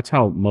 That's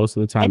how most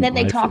of the time. And then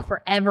they talk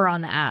forever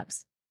on the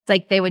apps. It's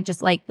like they would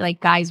just like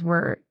guys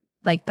were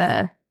like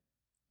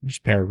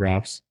just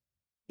paragraphs.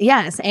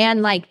 Yes,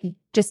 and like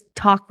just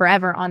talk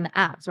forever on the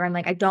apps. Where I'm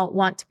like, I don't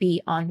want to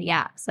be on the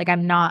apps. Like I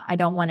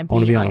don't want to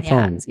be on the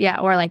phone. Apps. Yeah,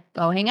 or like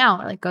go hang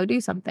out or like go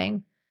do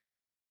something.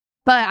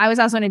 But I was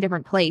also in a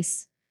different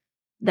place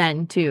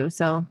then too,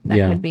 so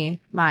that could be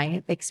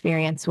my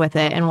experience with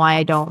it and why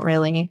I don't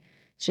really.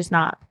 It's just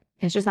not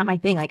my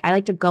thing. Like I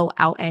like to go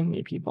out and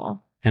meet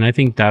people. And I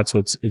think that's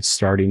it's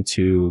starting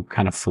to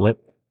kind of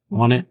flip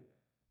on it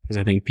because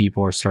I think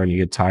people are starting to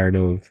get tired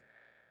of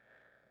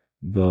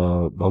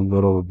the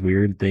little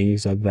weird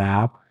things of the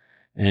app,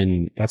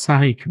 and that's not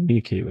how you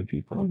communicate with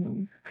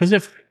people. Because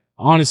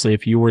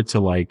if you were to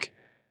like,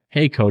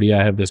 hey Cody,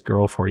 I have this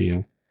girl for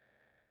you.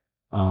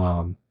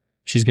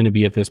 She's going to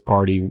be at this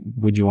party.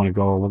 Would you want to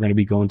go? We're going to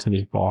be going to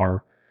this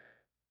bar.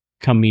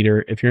 Come meet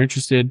her. If you're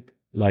interested,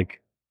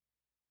 like,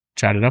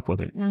 chat it up with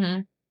her.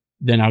 Mm-hmm.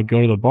 Then I would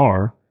go to the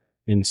bar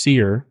and see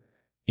her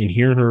and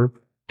hear her,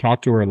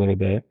 talk to her a little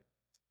bit.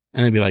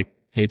 And I'd be like,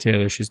 hey,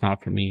 Taylor, she's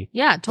not for me.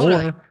 Yeah,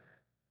 totally. Or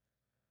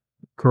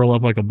curl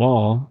up like a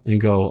ball and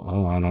go,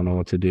 oh, I don't know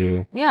what to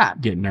do. Yeah.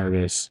 Get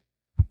nervous.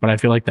 But I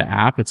feel like the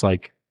app, it's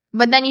like,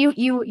 but then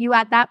you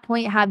at that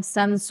point have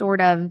some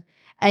sort of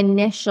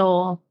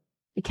initial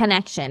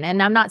connection.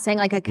 And I'm not saying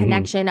like a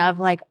connection of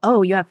like,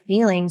 oh, you have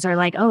feelings or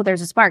like, oh,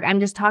 there's a spark. I'm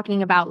just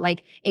talking about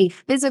like a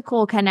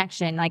physical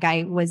connection. Like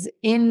I was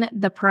in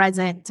the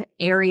present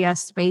area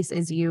space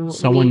as you.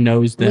 Someone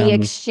knows them. We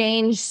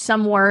exchanged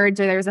some words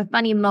or there's a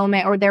funny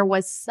moment or there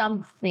was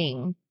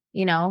something,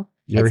 you know?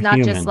 You're it's not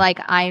human. just like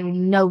I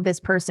know this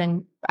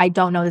person. I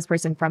don't know this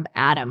person from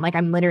Adam. Like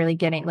I'm literally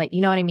getting like,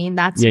 you know what I mean?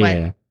 That's what.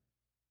 Yeah.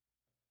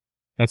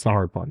 That's the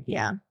hard part.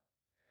 Yeah.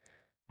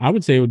 I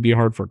would say it would be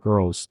hard for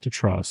girls to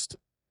trust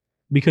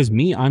because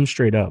me, I'm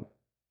straight up.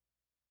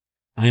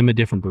 I am a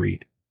different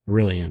breed. I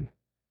really am.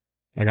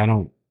 Like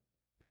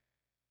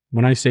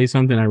when I say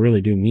something, I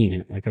really do mean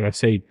it. Like if I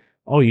say,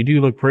 oh, you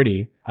do look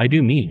pretty, I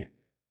do mean it.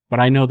 But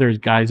I know there's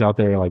guys out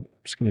there like, I'm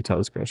just going to tell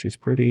this girl she's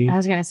pretty. I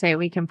was going to say,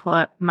 we can pull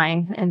up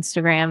my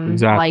Instagram,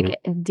 Exactly.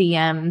 like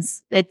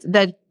DMs. It's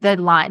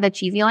the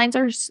cheesy lines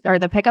or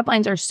the pickup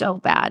lines are so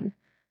bad.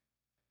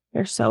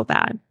 They're so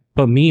bad.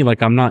 But me,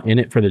 like, I'm not in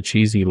it for the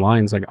cheesy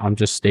lines. Like, I'm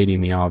just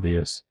stating the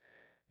obvious.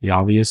 The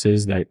obvious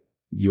is that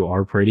you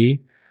are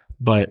pretty,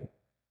 but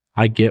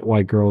I get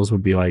why girls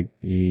would be like,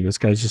 this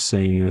guy's just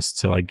saying this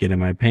to like get in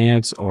my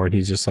pants, or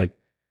he's just like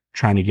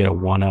trying to get a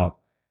one up.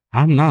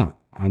 I'm not.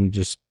 I'm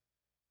just,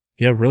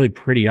 you have really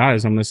pretty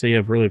eyes. I'm going to say you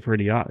have really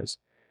pretty eyes.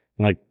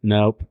 I'm like,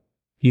 nope,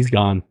 he's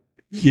gone.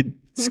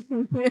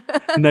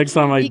 Next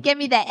time you give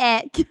me the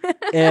ick.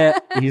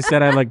 He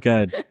said I look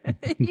good.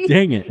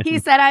 Dang it. He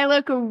said I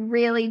look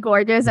really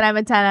gorgeous and I'm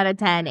a 10 out of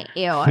 10.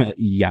 Ew.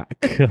 Yuck.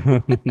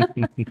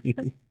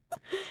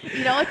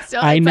 You know what's so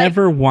I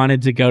never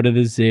wanted to go to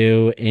the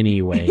zoo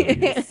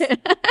anyways.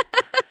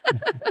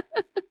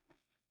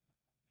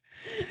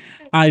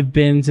 I've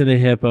been to the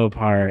hippo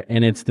part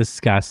and it's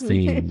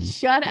disgusting.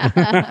 Shut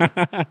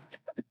up.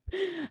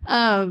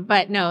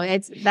 But no,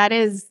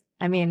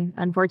 I mean,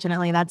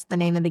 unfortunately, that's the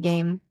name of the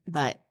game.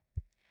 But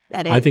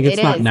that is, I think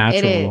it's not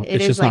natural.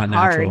 It's just like not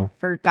natural hard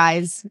for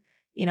guys,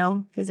 you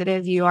know,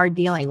 because you are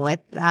dealing with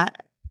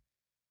that.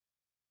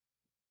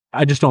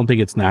 I just don't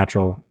think it's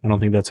natural. I don't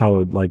think that's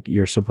how like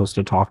you're supposed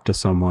to talk to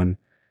someone.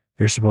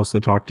 You're supposed to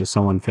talk to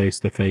someone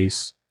face to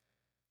face.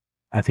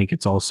 I think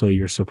it's also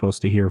you're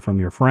supposed to hear from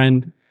your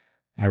friend.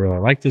 I really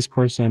like this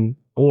person.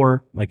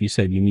 Or like you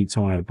said, you meet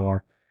someone at a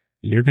bar.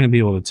 You're going to be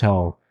able to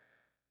tell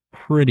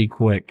pretty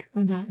quick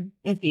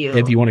if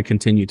you want to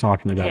continue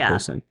talking to that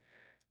person.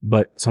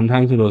 But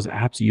sometimes with those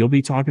apps, I'll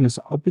be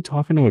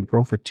talking to a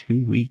girl for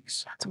 2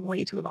 weeks. That's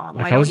way too long.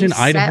 Like I was in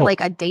Idaho. Set,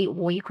 like a date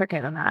way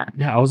quicker than that.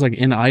 Yeah, I was like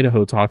in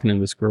Idaho talking to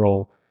this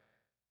girl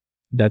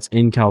that's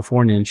in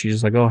California, and she's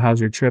just like, "Oh,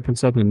 how's your trip and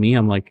stuff?" And me,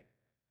 I'm like,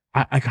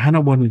 I kind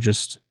of want to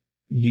just,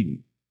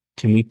 can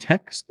we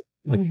text?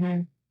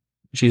 Like,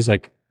 she's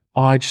like,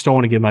 "Oh, I just don't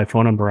want to give my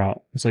phone number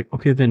out." It's like,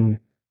 okay,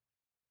 then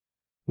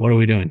what are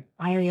we doing?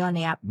 Why are you on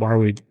the app? Why are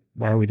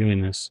we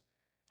doing this?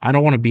 I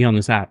don't want to be on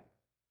this app.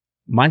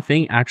 My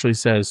thing actually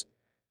says,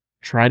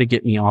 try to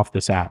get me off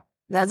this app.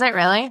 Does it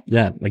really?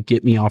 Yeah, like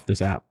get me off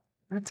this app.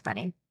 That's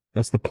funny.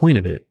 That's the point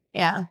of it.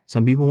 Yeah.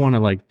 Some people want to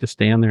like just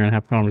stay on there and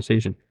have a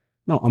conversation.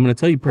 No, I'm going to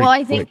tell you pretty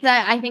I think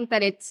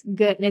that it's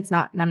good. It's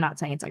not, I'm not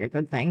saying it's like a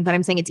good thing, but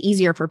I'm saying it's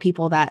easier for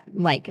people that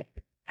like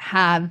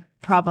have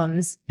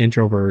problems.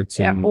 Introverts.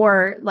 And,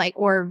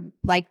 or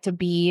like to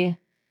be,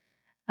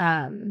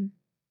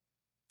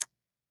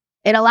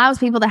 it allows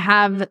people to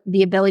have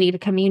the ability to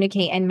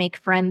communicate and make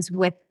friends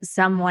with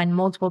someone,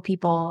 multiple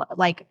people,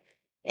 like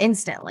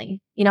instantly.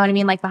 You know what I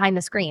mean? Like behind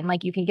the screen.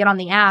 Like you can get on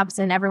the apps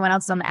and everyone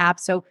else is on the app.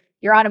 So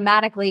you're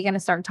automatically going to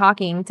start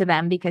talking to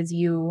them because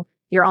you're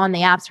on the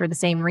apps for the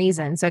same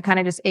reason. So it kind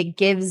of it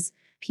gives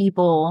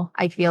people,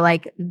 I feel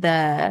like,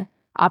 the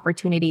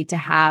opportunity to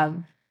have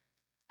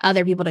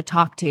other people to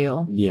talk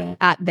to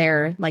at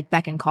their like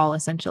beck and call,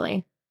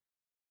 essentially.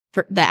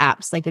 For the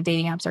apps, like the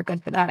dating apps are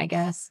good for that, I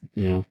guess.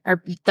 Yeah.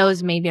 Or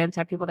those maybe are the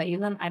type of people that use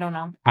them. I don't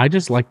know. I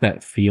just like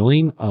that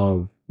feeling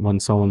of when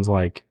someone's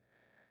like,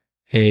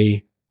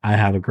 hey, I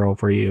have a girl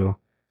for you.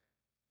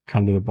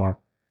 Come to the bar.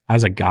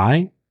 As a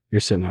guy, you're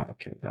sitting there,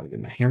 okay, gotta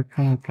get my hair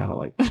cut. Gotta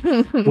like,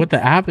 with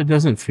the app, it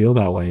doesn't feel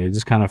that way. It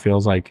just kind of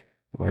feels like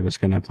we're just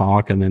going to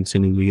talk. And then as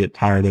soon as you get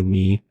tired of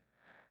me,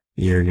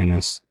 you're going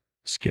to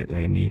skip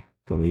me,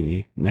 delete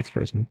me, next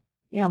person.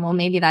 Yeah. Well,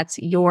 maybe that's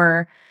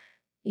your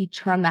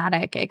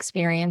traumatic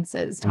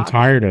experiences talking. I'm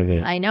tired of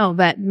it. I know,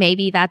 but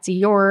maybe that's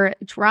your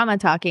trauma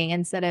talking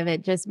instead of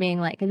it just being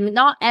like,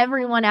 not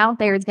everyone out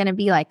there is going to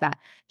be like that.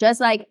 Just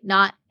like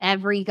not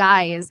every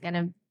guy is going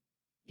to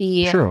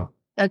be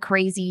a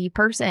crazy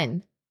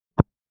person.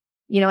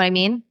 You know what I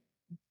mean?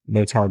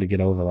 But it's hard to get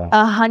over that.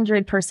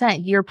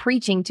 100%. You're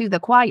preaching to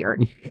the choir.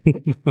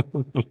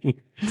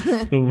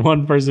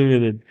 One person who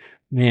did,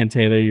 man,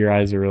 Taylor, your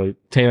eyes are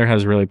Taylor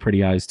has really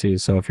pretty eyes too.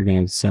 So if you're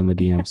going to send the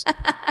DMs,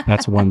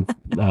 that's one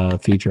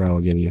feature I will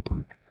give you.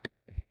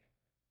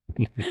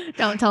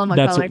 Don't tell them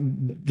what color.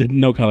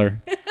 No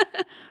color.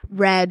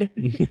 Red.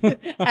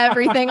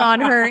 Everything on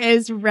her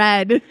is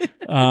red.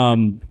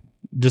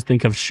 Just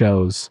think of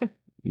shows.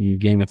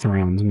 Game of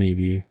Thrones,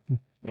 maybe.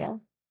 Yeah.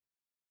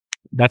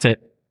 That's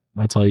it.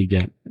 That's all you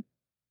get.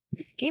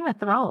 Game of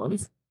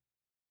Thrones.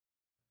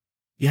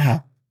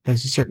 Yeah.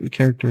 There's a certain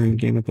character in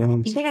Game of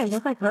Thrones. You think I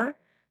look like her?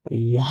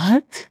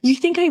 What? You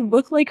think I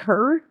look like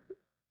her?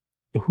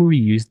 Who are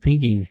you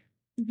thinking?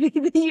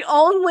 The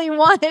only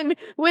one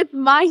with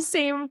my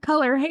same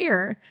color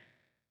hair.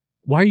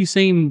 Why are you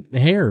saying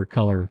hair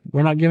color?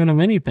 We're not giving them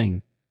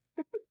anything.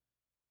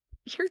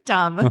 You're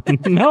dumb.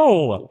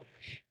 No.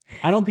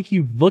 I don't think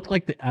you look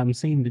like the. I'm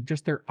saying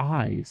just their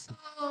eyes.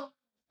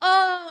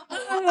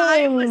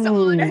 I was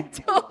on it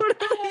totally.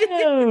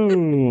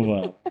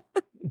 Oh.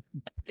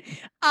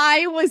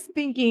 I was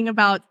thinking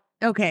about,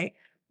 okay,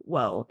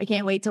 whoa, I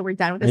can't wait till we're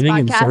done with this I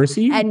think podcast.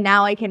 Cersei? And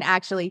now I can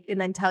actually, and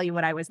then tell you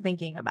what I was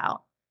thinking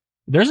about.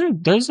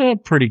 There's a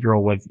pretty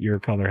girl with your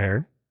color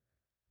hair.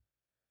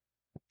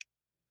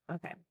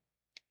 Okay.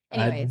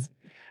 Anyways.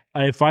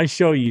 If I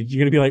show you, you're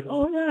gonna be like,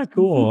 "Oh yeah,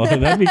 cool.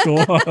 That'd be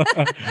cool.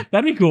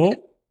 That'd be cool."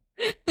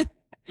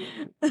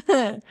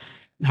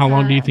 How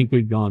long do you think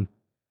we've gone?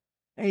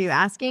 Are you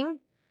asking?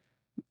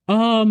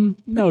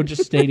 No,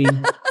 just stating.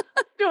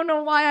 Don't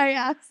know why I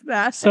asked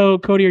that. So,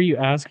 Cody, are you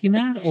asking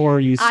that, or are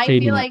you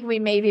stating? I feel like we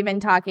maybe been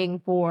talking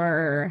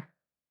for.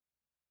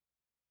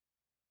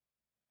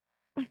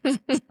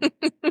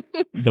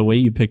 The way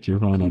you picked your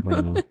phone up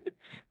right now.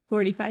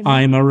 45 minutes.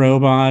 I'm a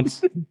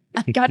robot.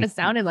 I kind of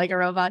sounded like a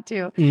robot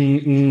too.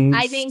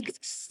 I think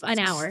an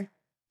hour.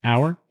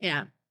 Hour?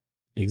 Yeah.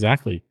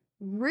 Exactly.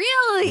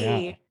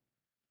 Really? Yeah.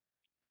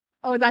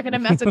 Oh, is that going to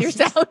mess with your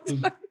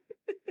sound?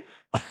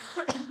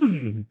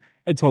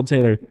 I told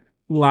Taylor,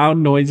 loud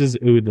noises.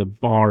 Ooh, the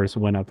bars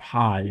went up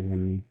high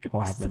when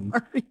clapping.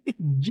 Sorry.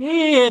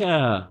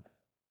 Yeah.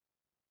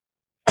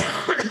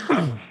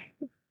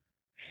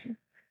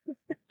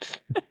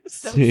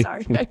 So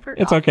sorry. I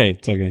forgot. It's okay.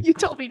 It's okay. You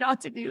told me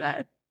not to do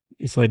that.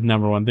 It's like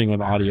number one thing with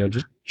audio.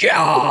 Just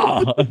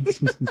yeah.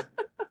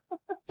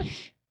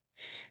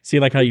 See,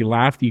 like how you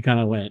laughed, you kind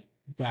of went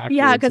backwards.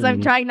 Yeah, because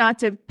I'm trying not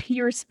to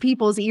pierce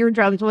people's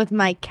eardrums with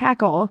my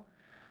cackle.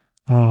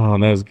 Oh,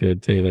 that was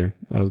good, Taylor.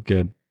 That was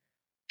good.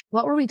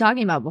 What were we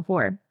talking about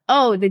before?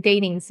 Oh, the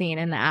dating scene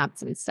and the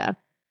apps and stuff.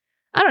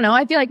 I don't know.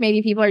 I feel like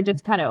maybe people are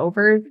just kind of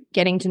over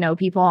getting to know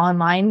people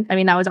online. I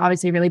mean, that was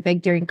obviously really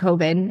big during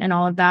COVID and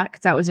all of that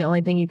because that was the only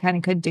thing you kind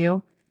of could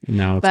do.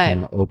 Now it's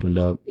kind of opened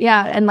up.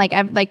 Yeah, and like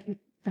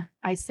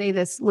I say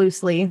this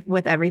loosely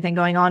with everything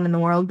going on in the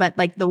world, but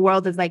like the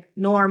world is like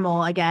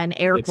normal again.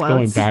 Air It's quotes.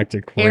 going back to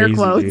Air crazy,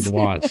 quotes. dude.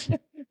 Watch.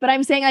 But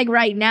I'm saying like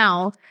right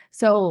now,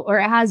 or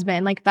it has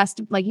been like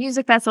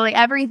music festival, like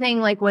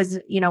everything like was,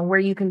 where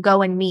you can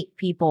go and meet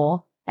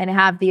people and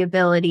have the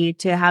ability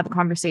to have a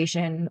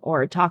conversation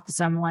or talk to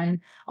someone.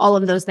 All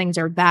of those things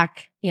are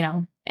back,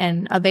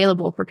 and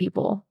available for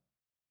people.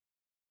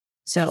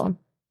 So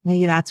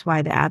maybe that's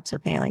why the apps are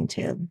failing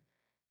too.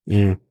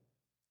 Yeah.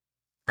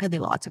 Could be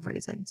lots of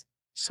reasons.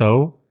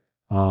 So,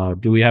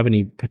 do we have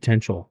any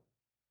potential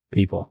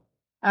people?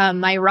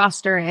 My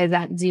roster is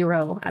at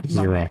 0 at the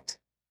moment.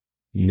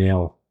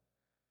 Nail.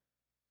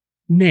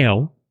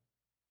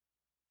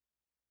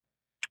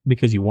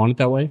 Because you want it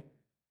that way?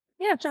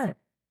 Yeah, sure.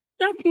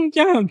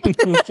 Yeah.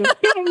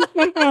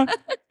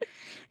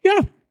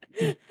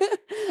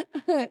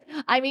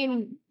 I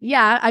mean,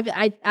 yeah,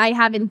 I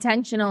have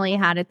intentionally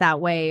had it that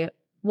way.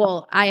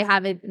 Well, I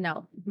haven't.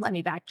 No, let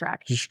me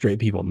backtrack. Just straight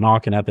people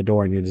knocking at the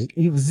door and you're just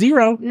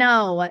 0.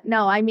 No.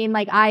 I mean,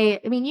 like,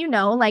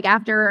 like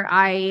after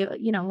I,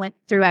 went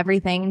through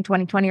everything in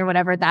 2020 or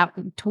whatever, that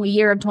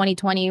year of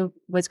 2020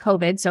 was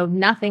COVID. So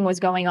nothing was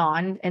going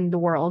on in the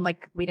world.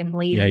 Like we didn't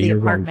leave the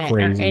apartment or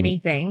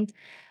anything.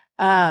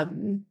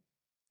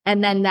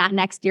 And then that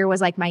next year was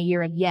like my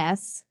year of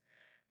yes.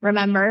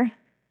 Remember?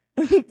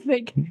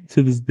 Like,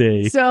 to this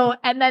day. So,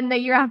 and then the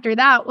year after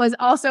that was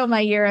also my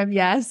year of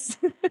yes.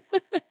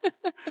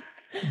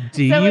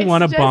 Do you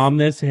want to bomb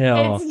this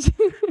hill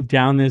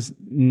down this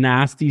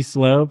nasty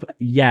slope?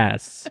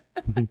 Yes.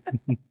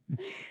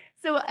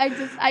 So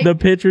the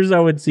pictures I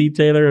would see,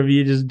 Taylor, of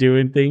you just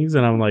doing things,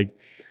 and I'm like,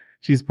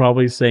 she's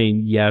probably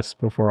saying yes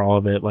before all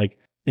of it, like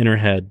in her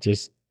head,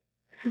 just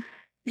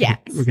yes.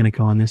 We're gonna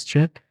go on this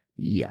trip.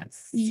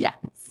 Yes. Yes.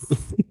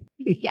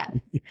 Yes.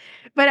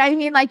 But I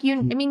mean, like,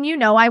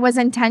 I was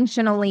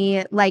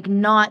intentionally like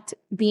not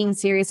being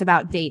serious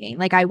about dating.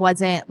 Like I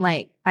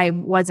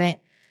wasn't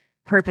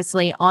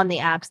purposely on the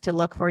apps to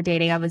look for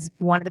dating. I was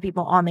one of the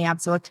people on the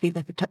apps to look to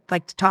people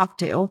like to talk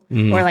to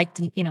or like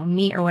to,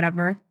 meet or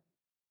whatever.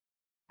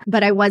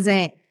 But I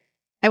wasn't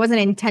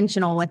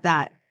intentional with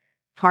that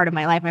part of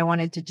my life. I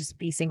wanted to just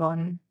be single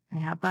and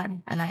have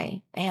fun. And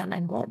I am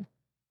and would.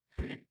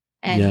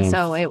 And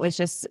so it was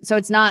just, so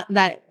it's not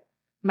that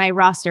my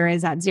roster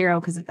is at 0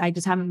 because I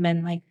just haven't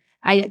been like,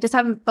 I just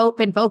haven't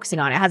been focusing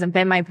on it. It hasn't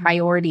been my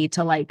priority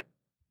to like,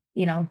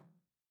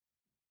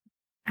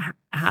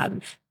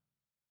 have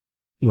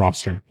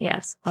roster.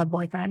 Yes, a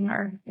boyfriend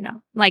or,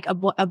 like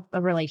a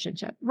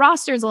relationship.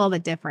 Roster is a little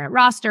bit different.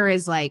 Roster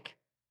is like,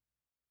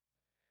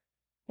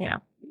 Yeah.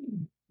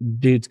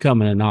 Dude's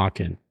coming and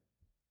knocking.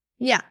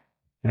 Yeah.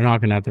 They're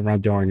knocking at the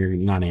front door and you're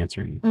not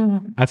answering.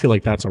 Mm-hmm. I feel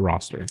like that's a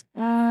roster.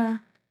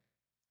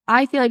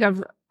 I feel like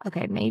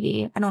okay,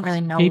 maybe. I don't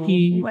really know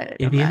Maybe what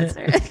idiot.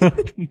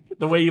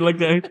 The way you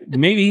looked at it,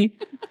 maybe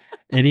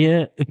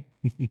idiot.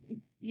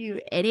 You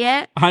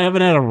idiot. I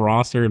haven't had a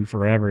roster in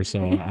forever,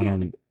 so I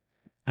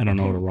don't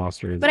know what a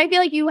roster is. But I feel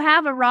like you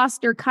have a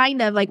roster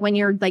kind of like when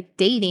you're like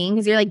dating,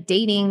 because you're like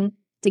dating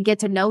to get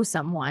to know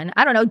someone.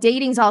 I don't know.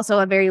 Dating's also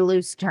a very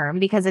loose term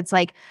because it's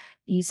like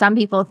some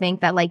people think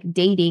that like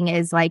dating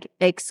is like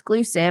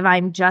exclusive.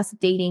 I'm just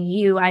dating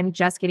you. I'm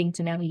just getting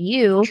to know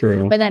you.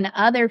 True. But then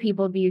other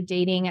people view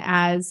dating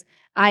as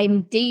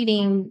I'm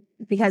dating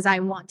because I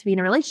want to be in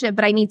a relationship,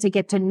 but I need to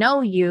get to know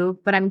you,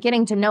 but I'm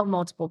getting to know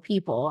multiple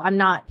people. I'm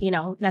not,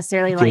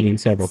 necessarily Dating like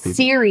several people.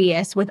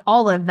 serious with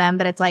all of them,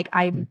 but it's like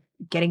I'm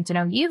getting to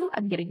know you.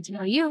 I'm getting to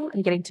know you.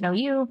 I'm getting to know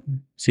you.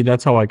 See,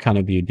 that's how I kind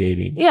of view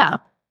dating. Yeah.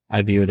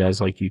 I view it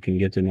as like you can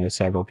get to know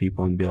several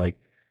people and be like,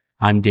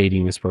 I'm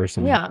dating this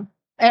person. Yeah.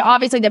 It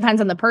obviously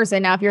depends on the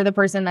person. Now, if you're the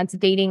person that's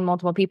dating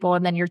multiple people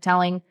and then you're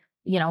telling,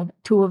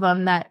 two of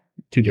them that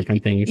Two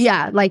different things.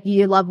 Yeah, like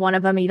you love one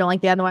of them and you don't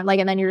like the other one, like,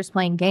 and then you're just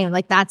playing games,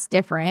 like that's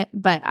different.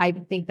 But I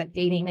think that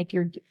dating, like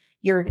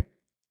you're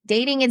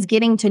dating is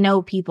getting to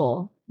know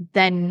people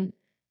than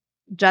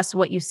just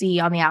what you see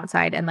on the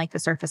outside and like the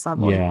surface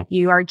level. Yeah.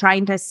 You are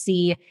trying to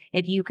see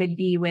if you could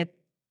be with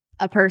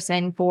a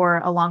person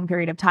for a long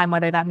period of time,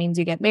 whether that means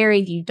you get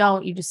married, you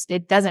don't,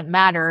 it doesn't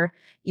matter.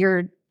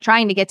 You're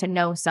trying to get to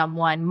know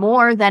someone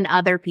more than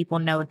other people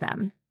know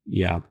them.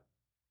 Yeah.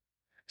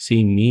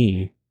 See,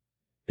 me,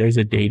 there's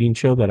a dating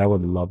show that I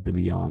would love to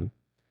be on.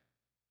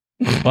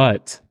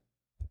 But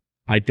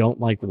I don't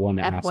like one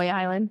aspect. F-Boy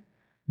Island?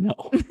 No.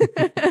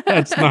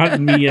 That's not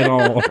me at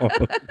all.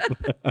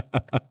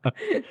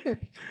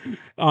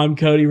 I'm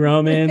Cody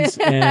Romans,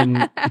 and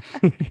I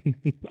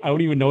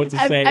don't even know what to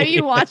say. Have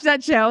you watched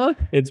that show?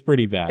 It's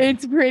pretty bad.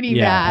 It's pretty bad.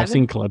 Yeah, I've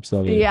seen clips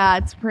of it. Yeah,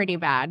 it's pretty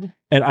bad.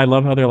 And I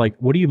love how they're like,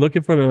 what are you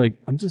looking for? They're like,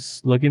 I'm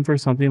just looking for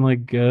something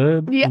like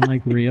good and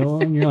like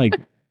real. And you're like,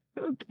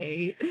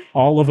 okay.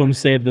 All of them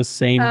say the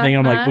same thing.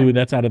 I'm like, ooh,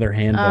 that's out of their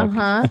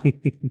handbook.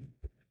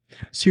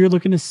 So you're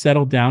looking to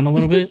settle down a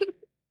little bit?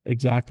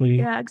 Exactly.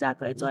 Yeah,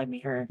 exactly. That's what I'm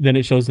here. Then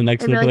it shows the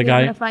next clip of the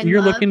guy.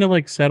 You're looking to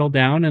like settle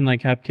down and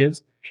like have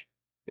kids?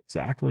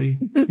 Exactly.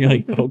 You're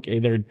like, okay,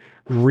 they're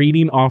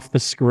reading off the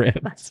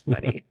script. That's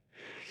funny.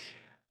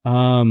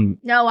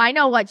 No, I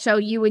know what show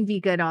you would be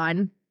good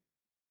on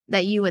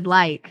that you would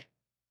like.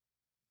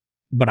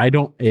 But I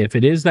don't, if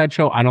it is that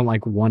show, I don't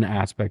like one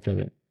aspect of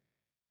it.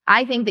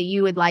 I think that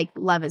you would like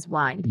Love is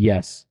Blind.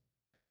 Yes.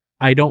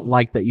 I don't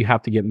like that you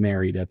have to get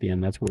married at the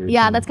end. That's weird.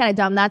 Yeah, that's kind of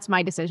dumb. That's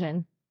my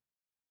decision.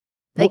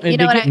 Like, well,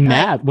 and they get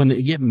mad. When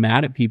they get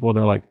mad at people,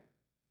 they're like,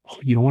 oh,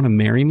 you don't want to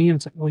marry me? And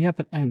it's like, well, yeah,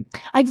 but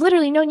I've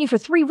literally known you for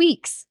 3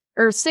 weeks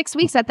or 6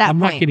 weeks at that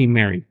point. I'm not getting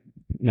married.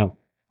 No.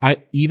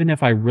 Even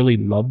if I really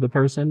love the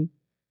person,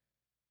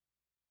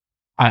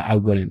 I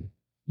wouldn't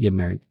get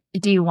married.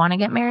 Do you want to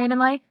get married in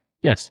life?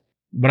 Yes.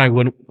 But I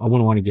wouldn't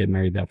want to get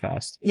married that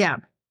fast. Yeah.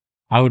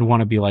 I would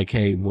want to be like,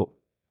 hey, well,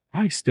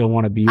 I still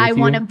want to be with you. I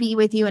want to be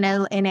with you in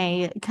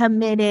a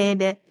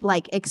committed,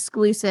 like,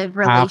 exclusive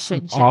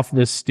relationship. Off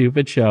this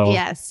stupid show.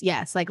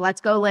 Yes. Like,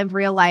 let's go live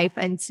real life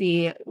and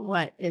see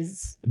what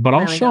is. But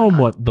I'll show them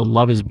what the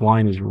Love is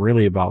Blind is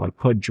really about. Like,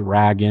 put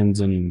dragons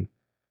and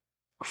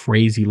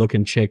crazy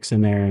looking chicks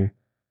in there.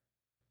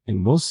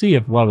 And we'll see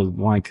if Love is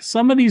Blind. Because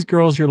some of these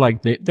girls, you're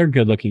like, they're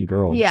good looking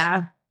girls.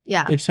 Yeah.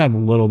 They just have a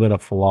little bit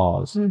of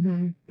flaws.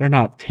 Mm-hmm. They're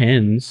not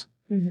 10s.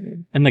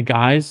 Mm-hmm. And the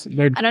guys,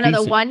 they're I don't know,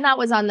 decent. The one that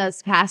was on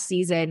this past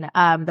season,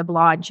 the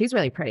blonde, she's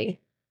really pretty.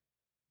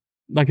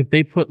 Like if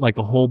they put like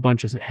a whole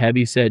bunch of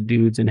heavy set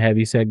dudes and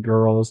heavy set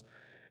girls,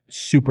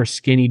 super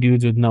skinny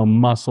dudes with no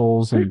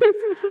muscles, and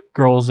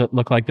girls that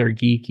look like they're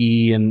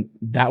geeky, and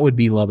that would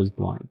be Love is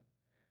Blind.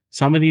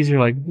 Some of these are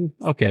like,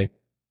 okay,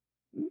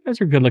 you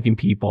guys are good looking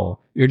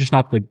people. You're just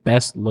not the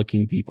best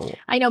looking people.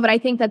 I know, but I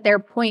think that the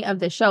point of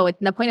the show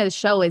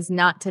is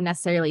not to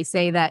necessarily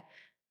say that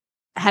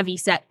heavy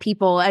set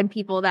people and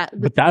people that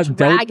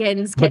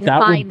dragons can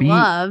find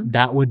love.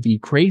 That would be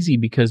crazy,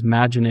 because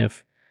imagine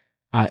if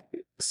I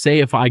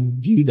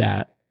do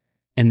that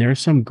and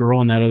there's some girl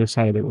on that other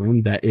side of the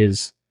room that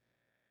is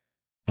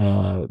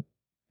to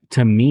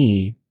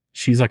me,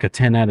 she's like a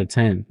 10 out of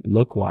 10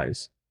 look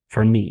wise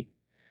for me,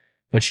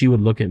 but she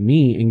would look at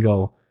me and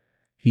go,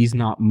 he's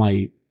not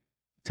my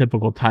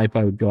typical type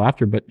I would go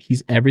after, but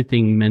he's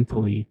everything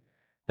mentally.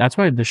 That's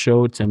why the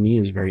show to me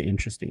is very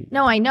interesting.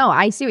 No, I know.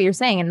 I see what you're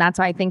saying. And that's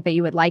why I think that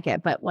you would like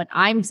it. But what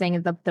I'm saying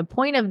is the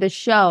point of the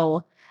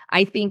show,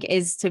 I think,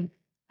 is to,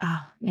 oh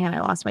man, I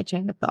lost my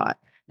train of thought.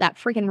 That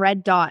freaking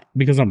red dot.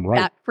 Because I'm right.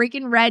 That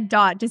freaking red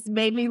dot just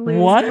made me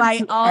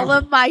lose all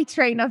of my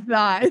train of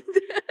thought.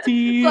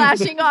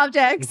 Flashing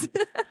objects.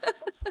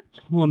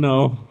 Well,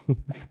 no.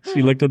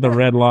 She looked at the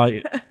red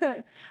light.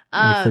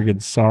 Freaking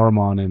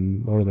Saruman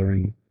and Lord of the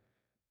Rings.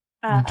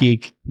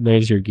 Geek.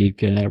 There's your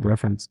geek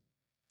reference.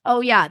 Oh,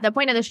 yeah. The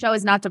point of the show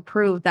is not to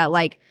prove that,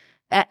 like,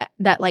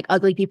 that like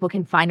ugly people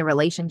can find a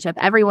relationship.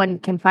 Everyone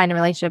can find a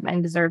relationship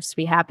and deserves to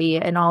be happy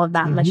and all of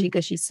that mushy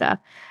gushy stuff.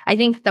 I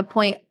think the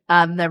point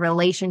of the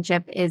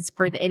relationship is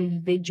for the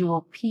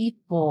individual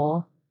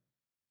people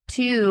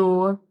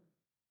to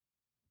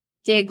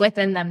dig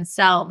within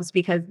themselves,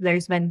 because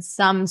there's been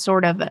some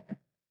sort of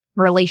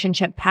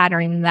relationship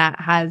pattern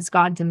that has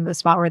gotten to the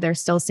spot where they're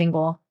still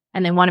single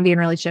and they want to be in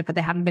a relationship, but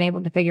they haven't been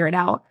able to figure it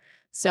out.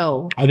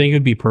 So I think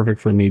it'd be perfect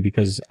for me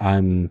because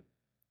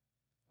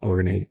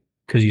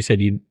because you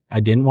said I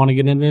didn't want to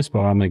get into this, but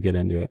I'm going to get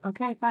into it.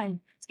 okay, fine.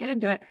 Let's get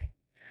into it.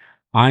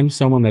 I'm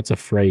someone that's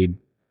afraid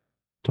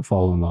to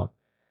fall in love.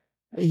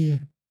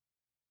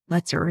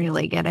 Let's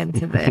really get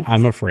into this.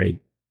 I'm afraid.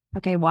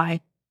 Okay,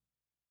 why?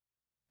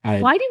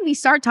 Why did we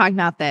start talking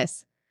about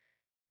this?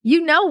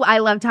 You know I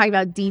love talking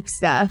about deep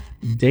stuff.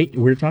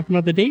 We're talking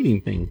about the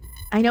dating thing.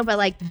 I know, but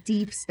like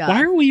deep stuff.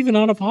 Why are we even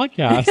on a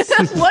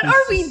podcast? What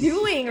are we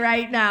doing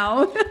right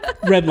now?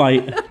 Red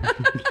light.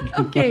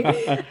 Okay,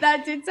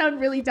 that did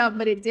sound really dumb,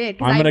 but it did.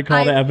 I'm going to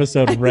call the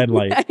episode Red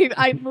Light.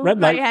 I moved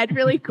my head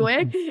really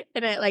quick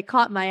and it like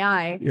caught my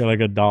eye. You're like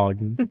a dog.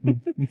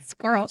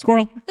 Squirrel.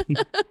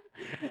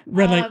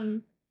 Red light.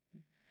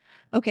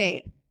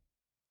 Okay.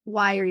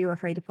 Why are you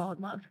afraid to fall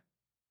in love?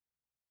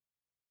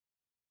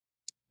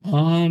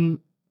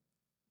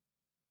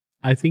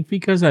 I think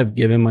because I've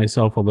given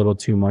myself a little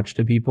too much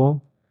to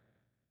people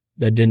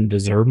that didn't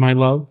deserve my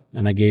love,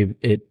 and I gave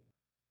it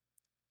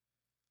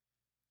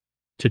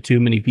to too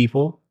many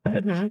people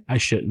that I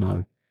shouldn't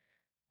have.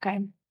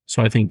 Okay.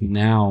 So I think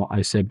now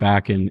I sit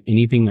back and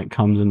anything that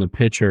comes in the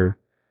picture,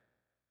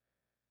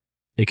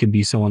 it could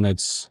be someone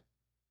that's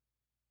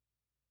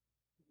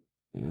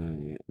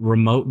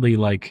remotely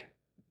like,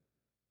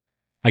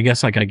 I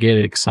guess like I get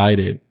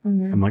excited.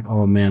 I'm like,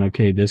 oh man,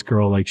 okay, this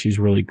girl, like she's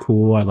really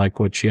cool. I like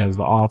what she has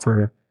to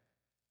offer.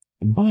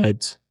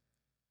 But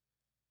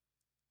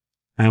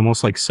I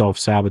almost like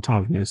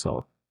self-sabotage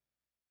myself.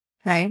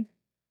 Okay.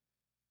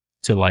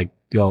 To like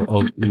go,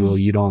 oh, well,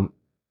 you don't,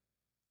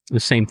 the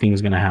same thing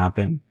is going to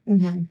happen. You're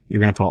going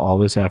to have to put all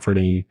this effort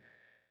in.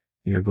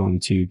 You're going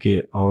to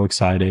get all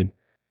excited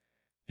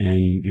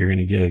and you're going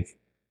to give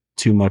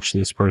too much to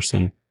this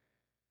person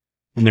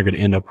and they're going to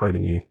end up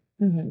hurting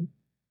you.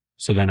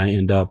 So then I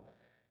end up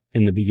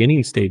in the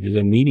beginning stages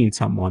of meeting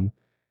someone.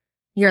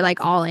 You're like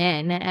all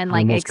in and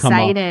like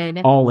excited.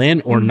 All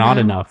in or not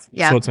enough.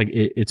 Yep. So it's like,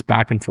 it's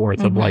back and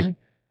forth of like,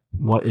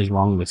 what is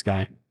wrong with this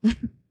guy?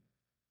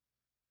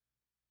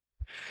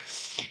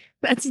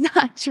 That's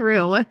not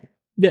true.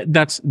 But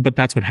that's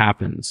what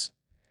happens.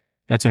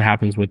 That's what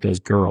happens with those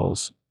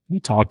girls. You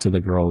talk to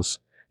the girls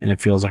and it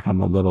feels like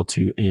I'm a little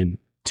too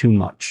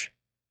much,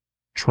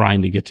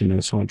 trying to get to know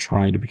someone,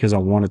 because I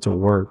want it to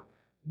work.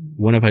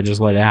 What if I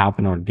just let it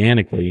happen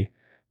organically,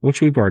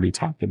 which we've already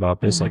talked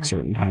about this, like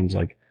certain times,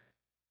 like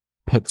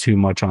put too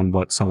much on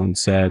what someone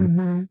said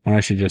and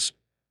I should just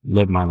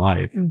live my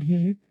life.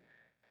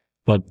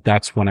 But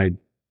that's when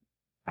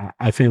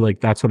I feel like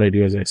that's what I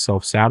do, is I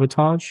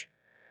self-sabotage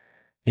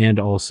and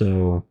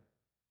also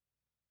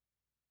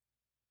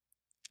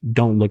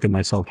don't look at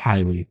myself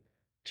highly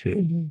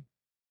too.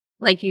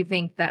 Like you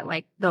think that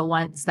like the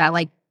ones that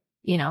like,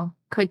 you know,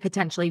 could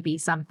potentially be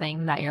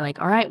something that you're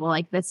like, all right, well,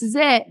 like this is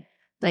it.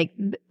 Like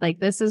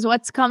this is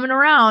what's coming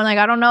around. Like,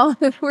 I don't know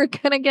if we're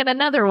going to get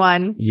another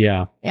one.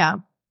 Yeah. Yeah.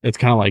 It's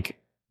kind of like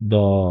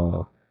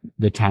the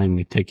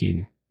time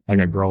ticking, like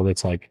a girl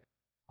that's like,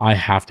 I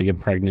have to get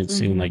pregnant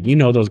soon. Like, you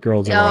know, those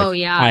girls are like,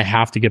 yeah. I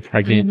have to get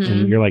pregnant.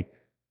 And you're like,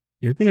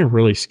 you're going to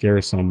really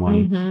scare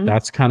someone.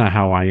 That's kind of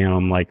how I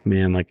am. Like,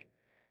 man, like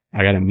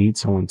I got to meet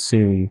someone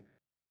soon.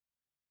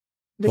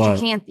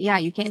 But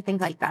you can't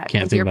think like that.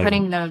 Because you're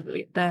putting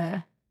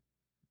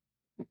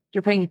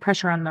you're putting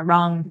pressure on the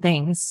wrong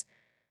things.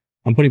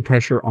 I'm putting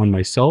pressure on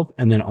myself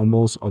and then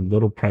almost a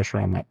little pressure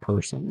on that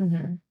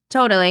person.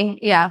 Totally.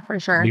 Yeah, for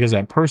sure. Because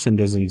that person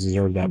doesn't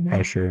deserve that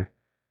pressure.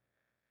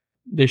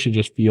 They should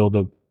just feel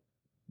the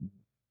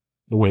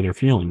way they're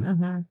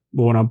feeling.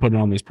 But when I'm putting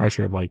on this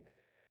pressure of like,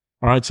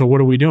 all right, so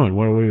what are we doing?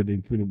 What are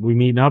we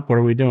meeting up? What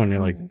are we doing? They're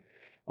like,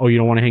 oh, you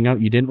don't want to hang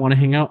out? You didn't want to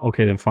hang out?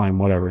 Okay, then fine,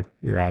 whatever.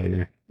 You're out of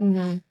here.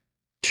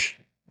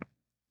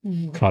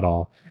 Cut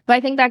all. But I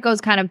think that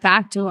goes kind of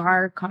back to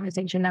our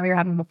conversation that we were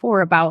having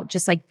before about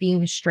just like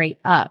being straight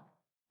up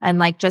and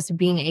like just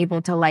being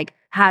able to like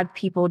have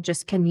people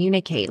just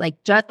communicate.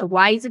 Like, just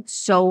why is it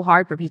so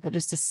hard for people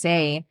just to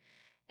say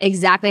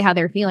exactly how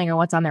they're feeling or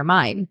what's on their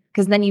mind?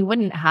 Because then you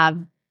wouldn't have,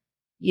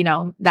 you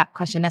know, that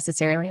question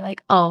necessarily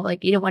like, oh,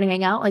 like you don't want to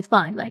hang out? Like,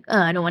 fine. Like,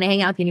 I don't want to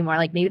hang out with you anymore.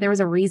 Like maybe there was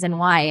a reason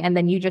why. And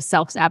then you just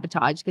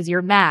self-sabotage because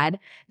you're mad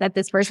that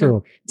this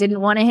person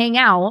didn't want to hang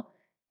out.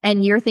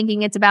 And you're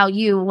thinking it's about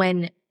you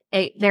when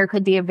there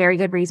could be a very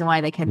good reason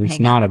why they couldn't hang out. It's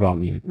not about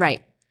me.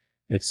 Right.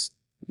 It's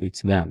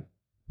them.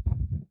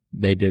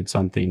 They did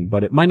something,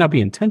 but it might not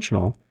be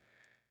intentional.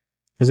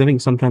 Because I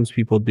think sometimes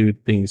people do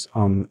things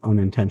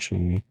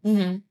unintentionally.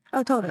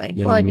 Oh, totally.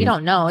 You well, if you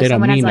don't know. They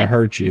don't mean to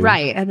hurt you.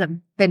 Right. It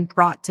hasn't been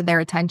brought to their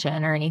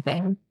attention or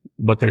anything.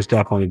 But there's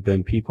definitely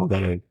been people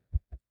that have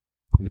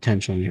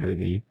potentially hurt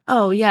me.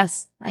 Oh,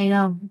 yes. I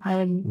know. I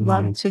would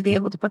love to be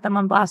able to put them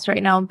on blast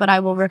right now, but I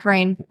will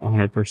refrain.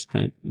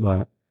 100%.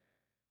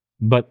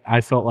 But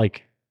I felt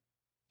like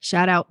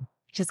Shout out.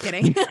 Just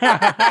kidding.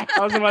 I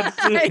was about to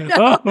say,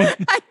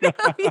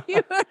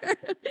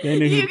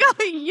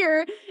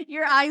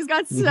 Your eyes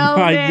got so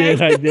I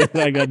big. did.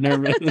 I got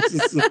nervous.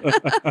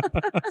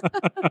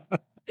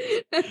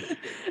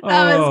 That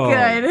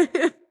was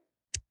good.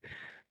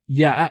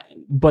 Yeah,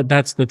 but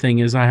that's the thing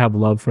is I have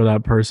love for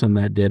that person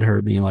that did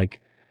hurt me. Like,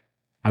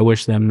 I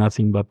wish them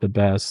nothing but the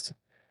best.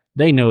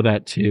 They know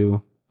that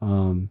too.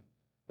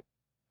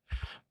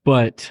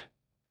 But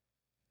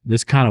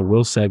this kind of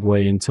will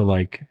segue into,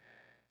 like,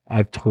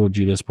 I've told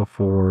you this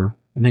before.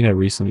 I think I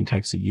recently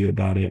texted you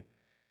about it.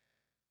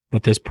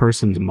 But this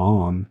person's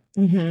mom,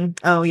 Mm-hmm.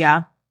 Oh,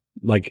 yeah.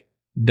 like,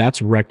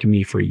 that's wrecked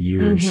me for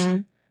years.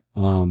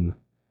 Mm-hmm.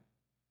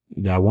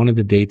 I wanted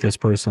to date this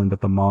person,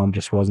 but the mom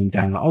just wasn't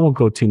down. I won't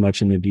go too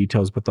much into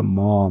details, but the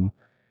mom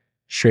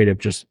straight up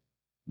just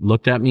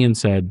looked at me and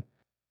said,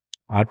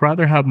 I'd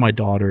rather have my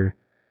daughter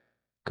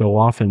go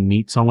off and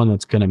meet someone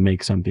that's going to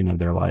make something of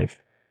their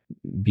life.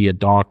 Be a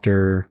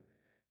doctor,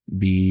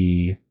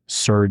 be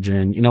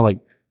surgeon, like,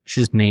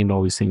 she just named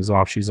all these things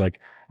off. She's like,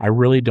 I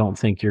really don't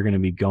think you're going to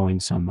be going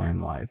somewhere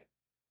in life.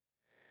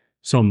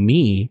 So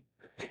me.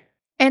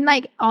 And,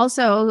 like,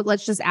 also,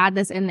 let's just add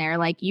this in there.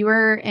 Like, you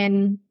were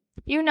in,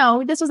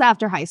 this was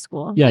after high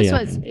school. Yeah, this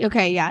was,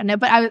 okay, yeah. No,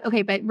 but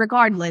but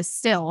regardless,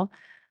 still,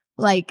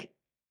 like,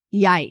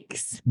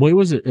 yikes. Well, it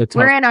was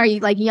we're in our,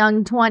 like,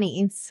 young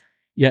 20s.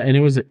 Yeah, and it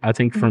was, I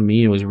think for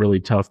me, it was really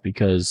tough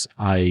because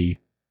at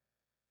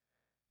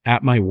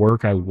my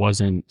work, I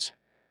was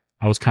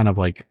kind of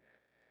like,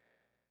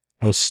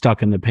 I was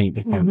stuck in the paint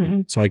department.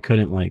 Mm-hmm. So I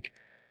couldn't, like,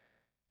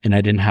 and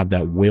I didn't have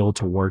that will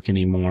to work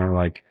anymore.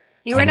 Like,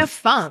 you were in a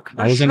funk.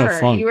 I was in a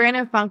funk. You were in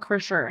a funk for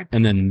sure.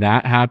 And then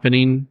that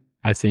happening,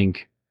 I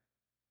think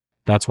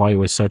that's why it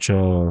was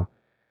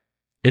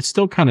it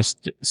still kind of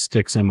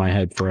sticks in my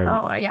head forever.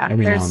 Oh, yeah.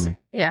 Every now and then.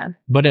 Yeah.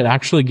 But it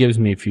actually gives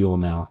me fuel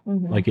now.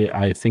 Mm-hmm. Like,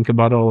 I think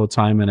about it all the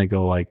time and I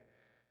go, like,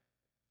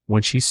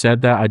 when she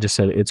said that, I just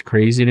said, it's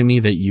crazy to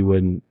me that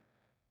you'd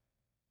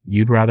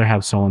rather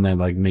have someone that,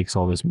 like, makes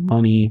all this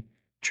money,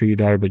 treat your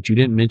daughter, but you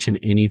didn't mention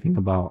anything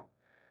about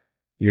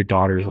your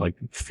daughter's, like,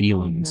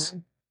 feelings. Mm-hmm.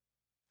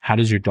 How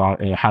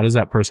does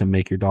that person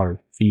make your daughter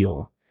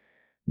feel?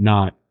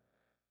 Not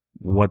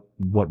what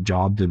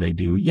job do they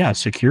do? Yeah,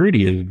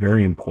 security is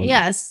very important.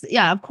 Yes.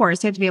 Yeah, of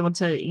course. You have to be able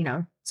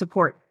to,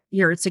 support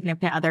your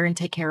significant other and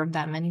take care of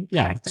them. And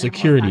yeah,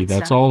 security.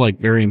 That's all,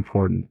 like, very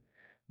important.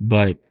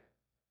 But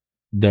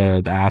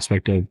the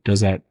aspect of,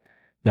 does that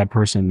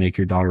person make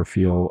your daughter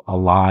feel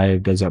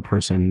alive? Does that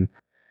person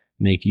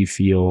make you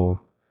feel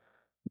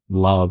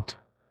loved?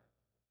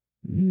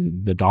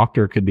 The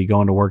doctor could be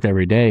going to work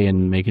every day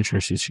and making sure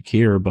she's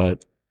secure,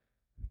 but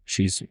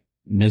she's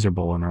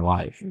miserable in her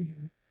life.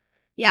 Mm-hmm.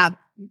 Yeah.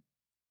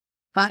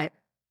 But,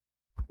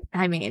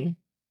 I mean.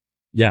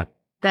 Yeah.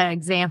 The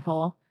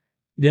example.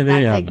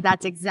 Yeah.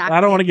 That's exactly.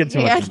 I don't want to get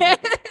too much.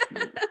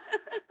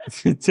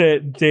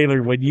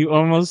 Taylor, when you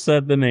almost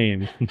said the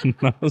name,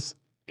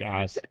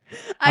 gosh.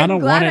 I'm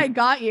glad I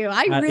got you.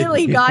 I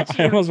really got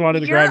you. I almost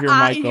wanted to grab your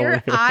mic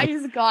over. Your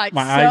eyes got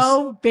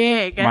so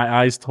big. My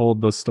eyes told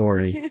the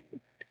story.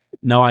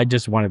 No, I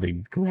just wanted to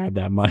grab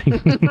that mic.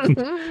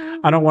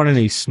 I don't want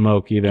any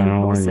smoke either. I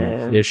don't want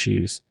any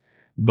issues.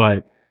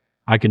 But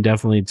I can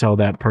definitely tell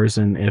that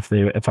person,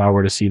 if I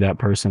were to see that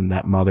person,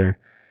 that mother,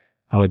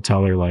 I would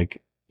tell her,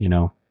 like,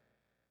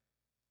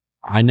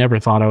 I never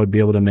thought I would be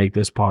able to make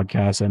this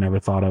podcast. I never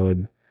thought I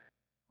would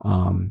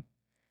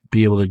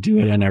be able to do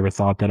it. I never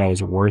thought that I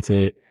was worth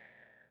it.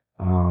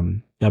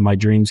 That my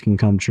dreams can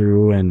come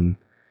true, and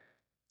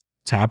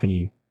it's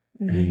happening.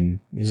 Mm-hmm. And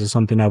this is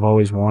something I've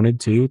always wanted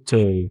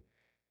to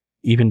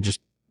even just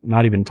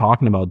not even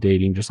talking about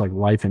dating, just like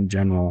life in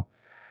general.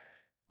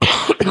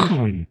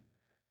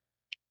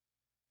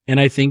 And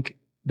I think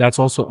that's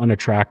also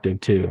unattractive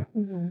too.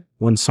 Mm-hmm.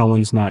 When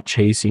someone's not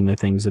chasing the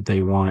things that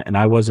they want. And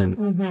I wasn't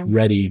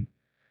ready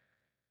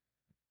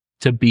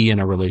to be in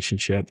a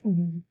relationship,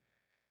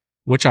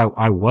 which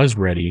I was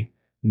ready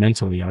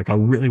mentally. Like, I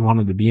really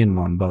wanted to be in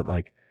one, but,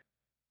 like,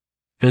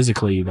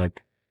 physically,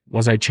 like,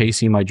 was I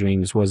chasing my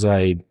dreams? Was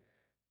I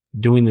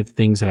doing the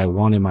things that I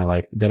want in my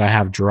life? Did I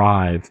have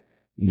drive?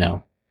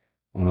 No,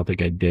 I don't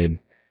think I did.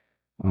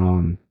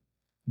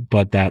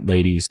 But that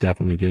lady's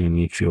definitely giving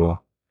me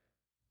fuel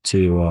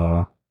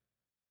to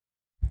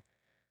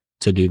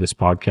do this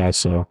podcast.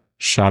 So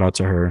shout out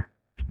to her.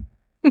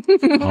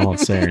 I won't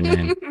say her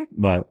name,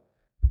 but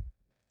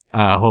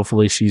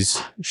hopefully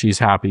she's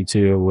happy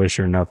too. Wish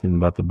her nothing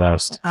but the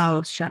best.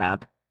 Oh, shut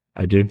up.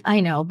 I do. I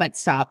know, but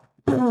stop.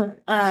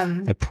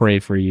 I pray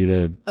for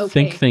you to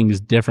think things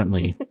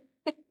differently.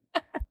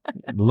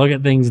 Look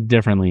at things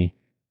differently.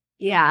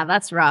 Yeah,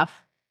 that's rough.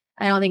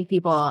 I don't think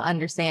people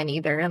understand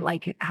either,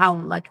 like, how,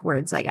 like,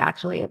 words, like,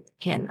 actually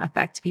can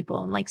affect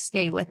people and, like,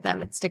 stay with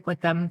them and stick with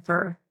them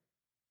for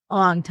a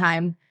long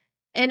time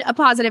in a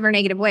positive or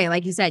negative way.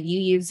 Like you said, you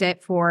used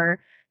it for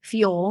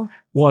fuel.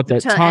 Well, at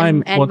that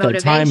time, and it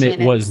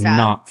motivation and was stuff.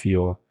 not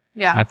fuel.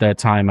 Yeah. At that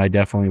time, I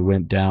definitely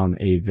went down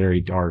a very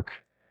dark,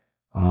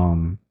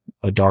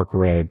 a dark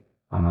road.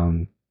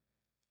 I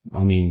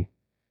mean,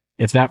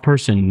 if that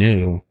person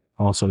knew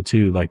also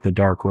too, like the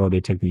dark road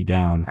they took me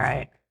down,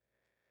 Right.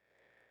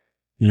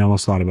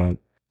 Almost thought about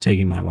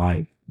taking my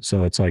life.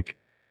 So it's like,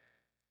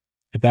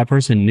 if that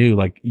person knew,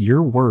 like,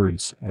 your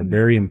words are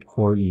very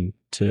important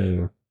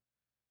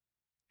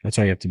that's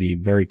why you have to be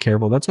very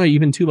careful. That's why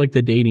even too, like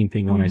the dating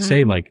thing, when I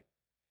say like,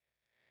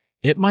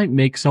 it might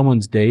make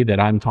someone's day that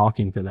I'm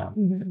talking to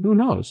them. Who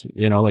knows?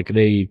 Like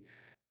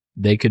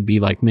they could be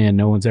like, man,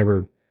 no one's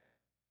ever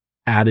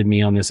added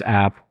me on this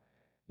app.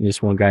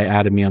 This one guy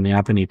added me on the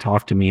app and he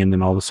talked to me, and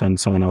then all of a sudden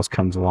someone else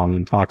comes along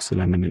and talks to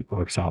them and it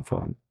works out for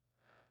them.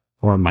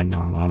 Or it might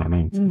not, I don't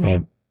know.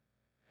 But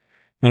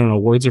I don't know.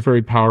 Words are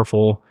very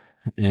powerful,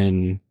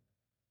 and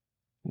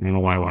I don't know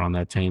why I went on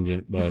that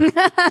tangent, but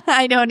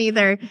I don't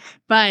either,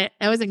 but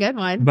it was a good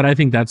one. But I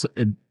think that's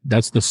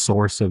the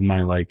source of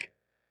my, like,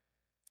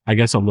 I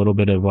guess a little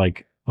bit of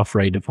like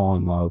afraid to fall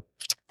in love.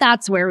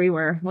 That's where we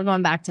were. We're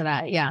going back to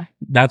that. Yeah.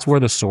 That's where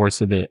the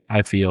source of it,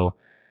 I feel,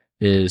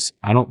 is.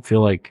 I don't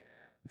feel like,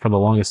 for the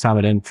longest time,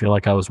 I didn't feel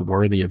like I was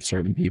worthy of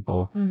certain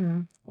people.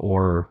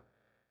 Or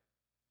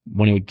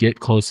when it would get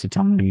close to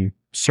time,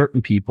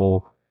 certain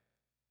people,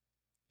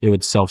 it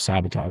would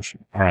self-sabotage.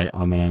 All right,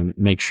 I'm going to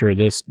make sure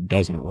this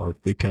doesn't work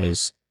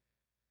because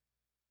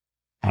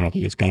I don't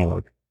think it's going to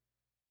work.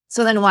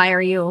 So then why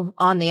are you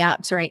on the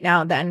apps right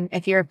now then,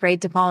 if you're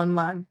afraid to fall in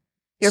love?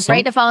 You're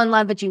afraid to fall in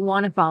love, but you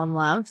want to fall in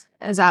love.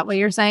 Is that what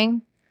you're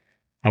saying?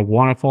 I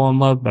want to fall in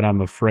love, but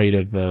I'm afraid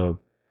of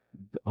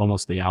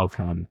almost the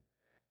outcome.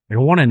 I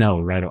want to know,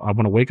 right? I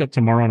want to wake up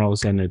tomorrow and all of a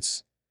sudden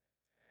it's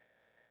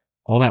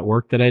all that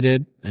work that I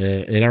did.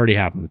 It already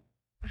happened.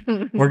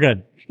 We're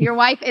good. Your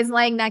wife is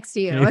laying next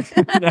to you.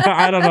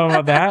 I don't know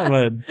about that,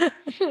 but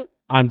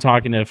I'm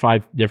talking to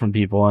 5 different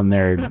people and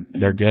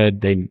they're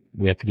good.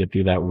 We have to get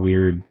through that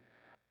weird,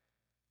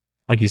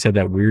 like you said,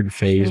 that weird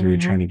phase where you're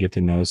trying to get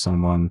to know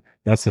someone.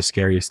 That's the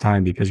scariest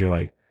time, because you're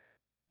like,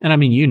 and I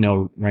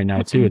mean, right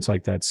now too, it's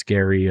like that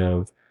scary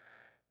of,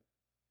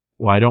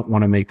 well, I don't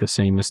want to make the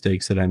same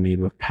mistakes that I made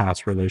with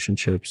past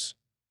relationships,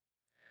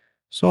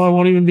 so I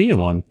won't even be in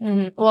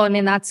one. Well, I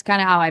mean, that's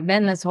kind of how I've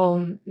been this whole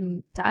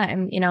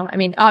time. I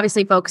mean,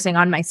 obviously focusing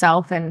on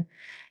myself, and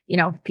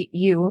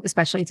you,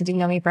 especially since you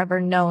know me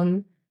forever,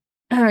 knew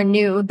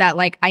that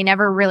like I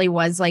never really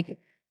was like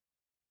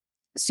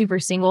super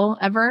single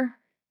ever.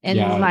 And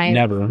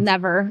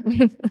never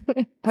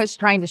was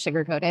trying to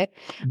sugarcoat it.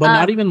 But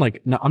not even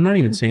like, no, I'm not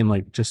even saying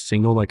like just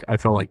single. Like, I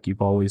felt like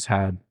you've always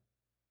had,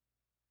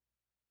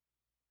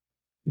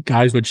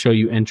 guys would show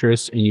you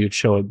interest and you'd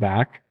show it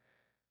back.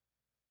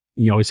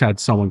 You always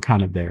had someone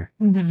kind of there.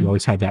 You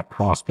always had that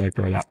prospect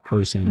or that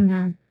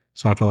person.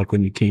 So I felt like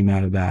when you came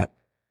out of that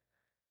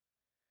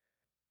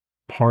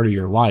part of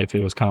your life,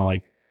 it was kind of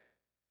like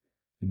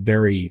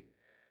very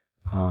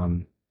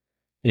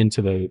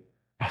into the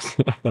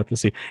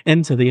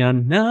into the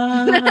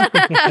unknown.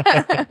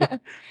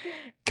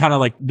 Kind of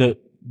like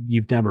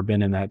you've never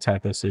been in that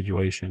type of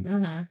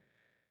situation.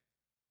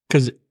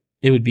 Because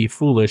it would be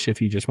foolish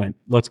if you just went,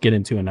 let's get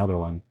into another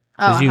one.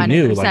 Because you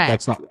knew, like,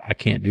 that's not, I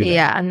can't do that.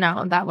 Yeah,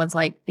 no, that was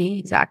like the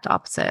exact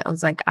opposite. I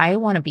was like, I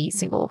want to be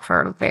single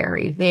for a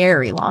very,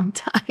 very long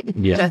time.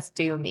 Yeah. Just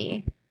do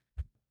me.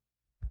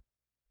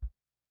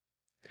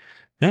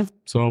 Yeah,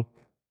 so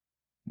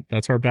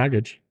that's our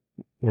baggage.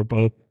 We're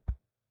both,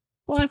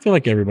 well, I feel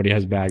like everybody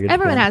has baggage.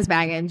 Everyone has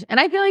baggage. And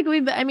I feel like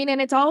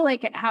and it's all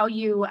like how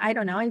you, I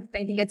don't know, I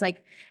think it's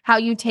like how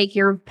you take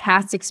your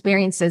past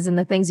experiences and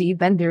the things that you've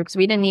been through. Because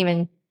we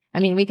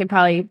could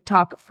probably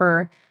talk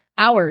for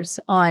hours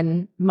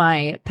on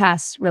my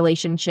past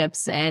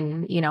relationships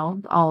and,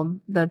 all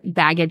the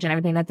baggage and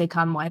everything that they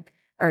come with,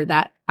 or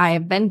that I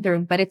have been through.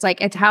 But it's like,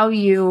 it's how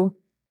you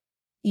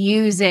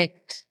use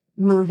it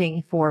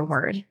moving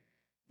forward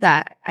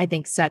that I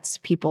think sets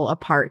people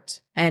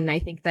apart. And I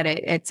think that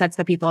it sets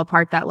the people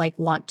apart that like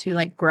want to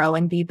like grow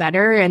and be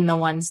better, and the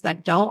ones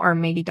that don't, or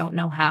maybe don't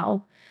know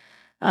how.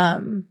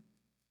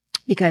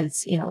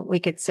 Because, we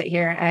could sit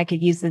here and I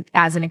could use it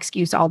as an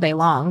excuse all day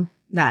long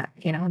that,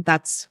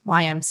 that's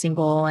why I'm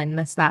single and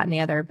this, that, and the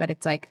other. But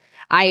it's like,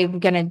 I'm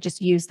going to just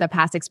use the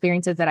past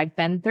experiences that I've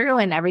been through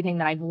and everything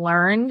that I've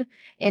learned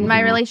in my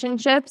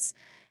relationships,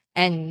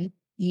 and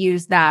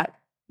use that,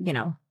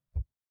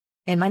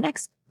 in my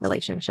next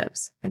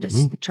relationships, and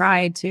just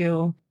try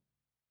to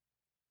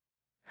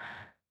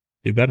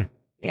do better.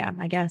 Yeah,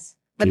 I guess.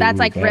 But that's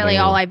like better. Really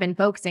all I've been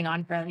focusing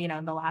on for,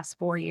 the last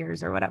 4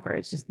 years or whatever.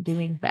 It's just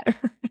doing better.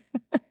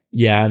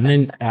 Yeah. And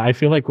then I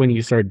feel like when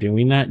you start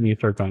doing that and you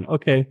start going,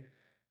 okay,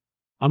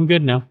 I'm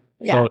good now.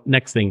 Yeah. So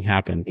next thing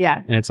happened.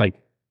 Yeah. And it's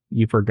like,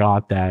 you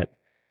forgot that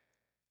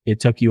it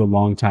took you a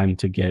long time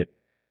to get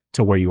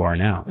to where you are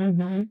now.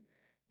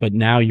 But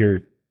now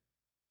you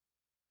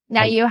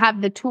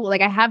have the tool.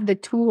 Like, I have the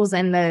tools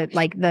and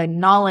the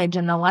knowledge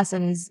and the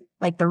lessons,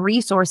 like the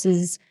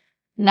resources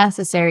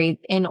necessary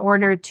in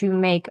order to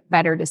make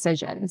better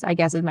decisions, I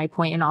guess is my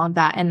point in all of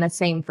that. And the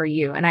same for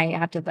you. And I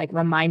have to like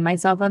remind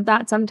myself of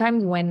that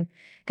sometimes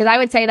because I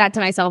would say that to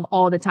myself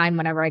all the time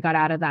whenever I got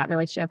out of that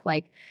relationship,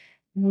 like,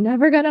 I'm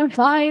never gonna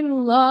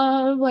find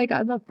love. Like,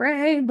 I'm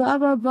afraid, blah,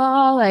 blah,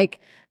 blah. Like,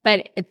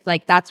 but it's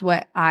like, that's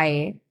what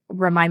I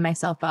remind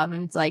myself of.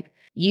 And it's like,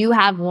 you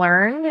have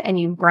learned and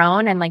you've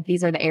grown, and like,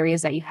 these are the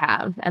areas that you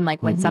have. And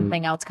like, when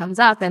something else comes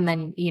up, and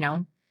then, you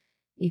know,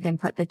 you can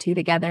put the two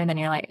together, and then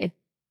you're like,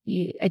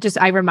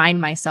 I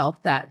remind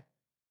myself that.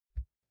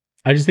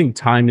 I just think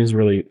time is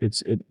really,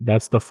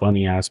 that's the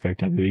funny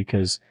aspect of it,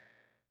 because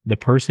the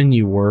person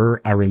you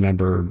were, I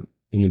remember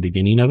in the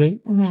beginning of it,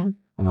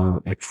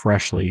 like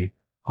freshly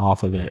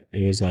off of it,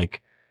 it was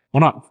like,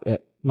 well,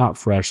 not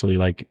freshly,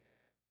 like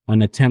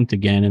an attempt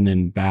again, and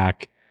then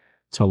back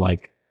to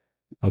like,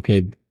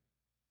 okay,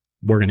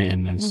 we're going to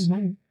end this.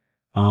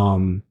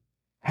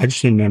 I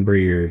just remember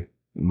your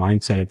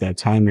mindset at that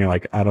time. You're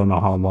like, I don't know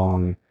how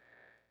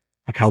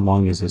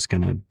long is this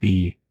going to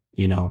be,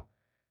 you know?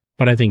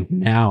 But I think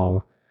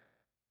now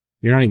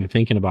you're not even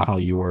thinking about how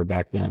you were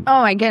back then.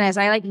 Oh my goodness.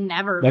 I like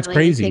never That's really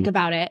crazy. think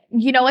about it.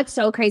 You know what's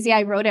so crazy?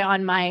 I wrote it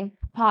on my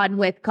pod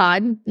with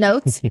Cod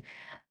notes.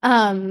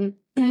 I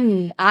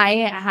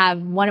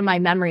have one of my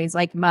memories,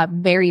 like my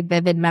very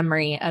vivid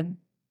memory of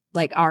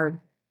like our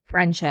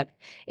friendship,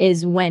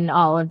 is when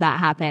all of that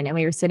happened. And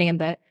we were sitting in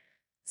the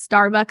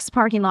Starbucks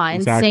parking lot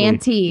in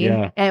Santee.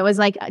 Yeah. And it was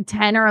like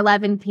 10 or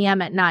 11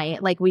 p.m. at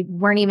night. Like, we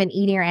weren't even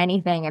eating or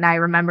anything. And I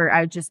remember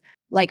I was just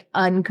like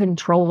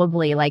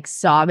uncontrollably like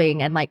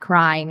sobbing and like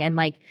crying and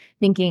like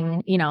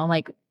thinking, you know,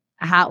 like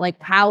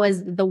how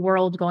is the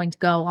world going to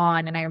go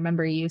on? And I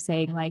remember you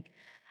saying, like,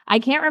 I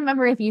can't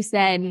remember if you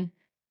said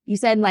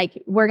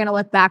like, we're going to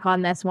look back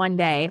on this one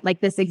day,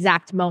 like this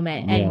exact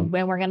moment. And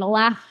when we're going to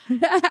laugh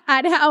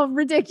at how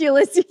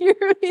ridiculous you're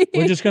being.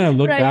 We're just going to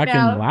look back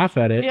and laugh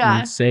at it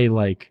and say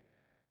like,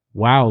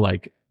 wow,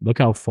 like, look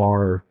how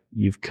far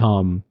you've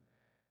come.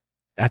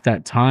 At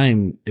that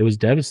time, it was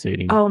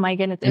devastating. Oh my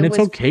goodness. And it's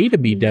okay to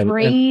be devastated.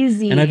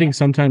 Crazy. And I think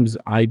sometimes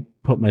I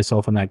put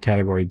myself in that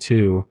category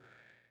too.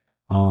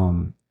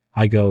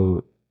 I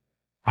go,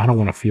 I don't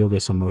want to feel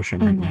this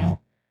emotion right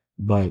now.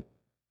 But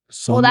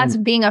that's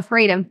being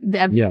afraid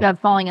of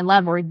falling in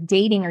love or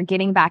dating or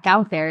getting back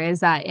out there,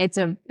 is that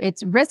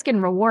it's risk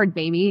and reward,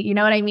 baby. You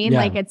know what I mean? Yeah.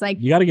 Like, it's like,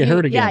 you got to get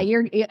hurt again.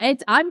 Yeah,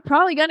 I'm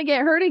probably going to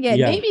get hurt again,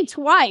 maybe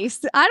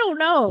twice. I don't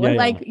know.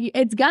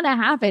 It's going to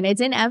happen.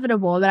 It's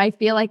inevitable. But I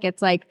feel like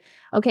it's like,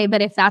 okay,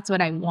 but if that's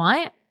what I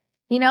want,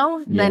 you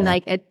know, then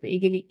like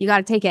you got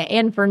to take it.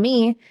 And for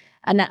me,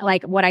 and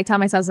like what I tell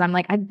myself is, I'm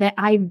like,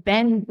 I've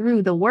been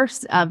through the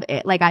worst of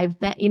it. Like, I've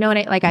been, you know what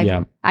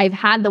I've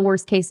had the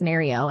worst case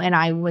scenario, and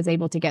I was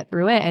able to get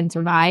through it and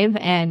survive,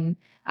 and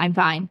I'm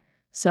fine.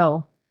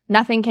 So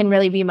nothing can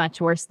really be much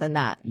worse than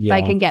that. If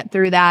I can get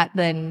through that,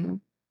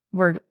 then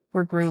we're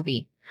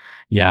groovy.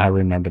 Yeah, I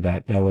remember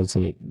that. That was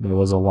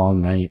a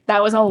long night.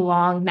 That was a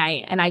long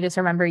night. And I just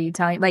remember you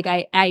telling, like,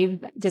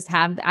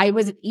 I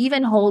was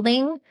even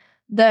holding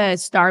the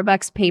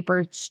Starbucks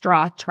paper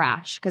straw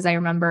trash, because I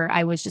remember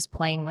I was just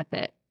playing with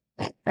it.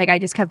 Like, I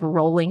just kept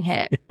rolling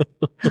it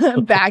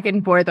back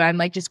and forth. I'm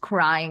like just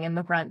crying in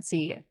the front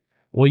seat.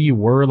 Well, you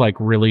were like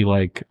really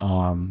like,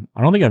 I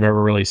don't think I've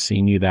ever really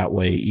seen you that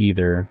way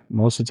either.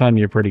 Most of the time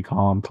you're pretty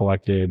calm,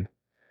 collected,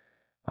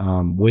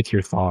 with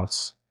your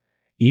thoughts,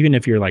 even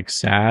if you're like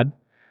sad.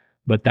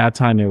 But that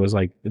time it was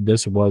like,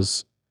 this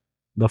was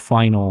the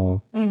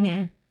final.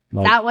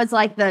 Like, that was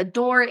like, the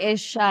door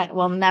is shut,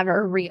 will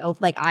never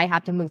reopen. Like, I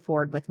have to move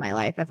forward with my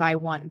life if I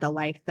want the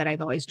life that I've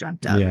always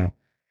dreamt of. Yeah.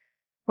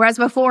 Whereas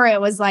before it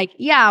was like,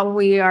 yeah,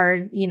 we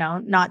are, you know,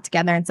 not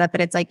together and stuff,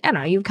 but it's like, I don't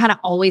know, you kind of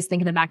always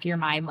think in the back of your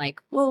mind,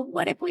 like, well,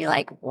 what if we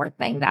like work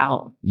things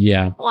out?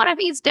 Yeah. What if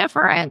he's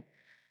different?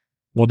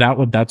 Well,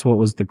 that's what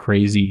was the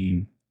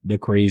crazy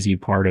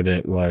part of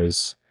it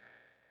was,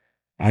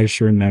 I just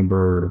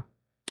remember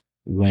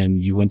when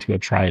you went to go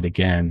try it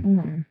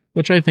again,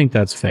 which I think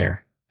that's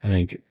fair. I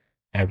think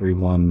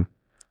everyone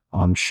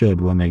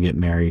should, when they get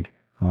married,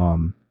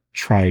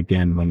 try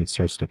again when it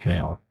starts to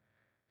fail.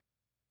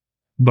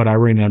 But I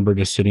remember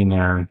just sitting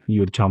there, you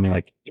would tell me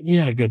like, you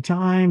had a good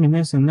time and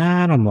this and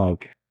that. I'm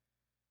like,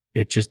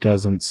 it just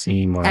doesn't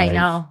seem right. I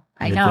know.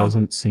 It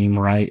doesn't seem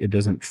right. It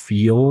doesn't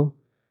feel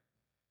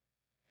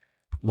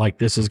like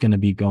this is going to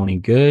be going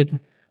good.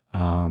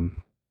 And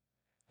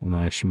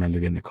I just remember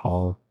getting a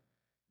call.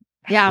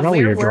 Yeah.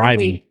 We were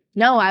driving.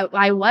 No,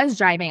 I was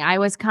driving. I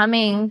was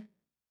coming.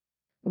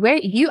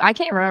 I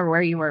can't remember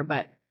where you were,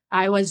 but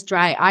I was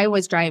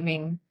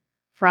driving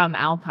from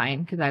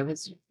Alpine, because I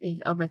was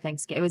over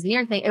Thanksgiving. It was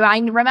near I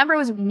remember it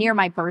was near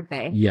my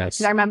birthday. Yes.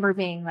 Because I remember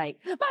being like,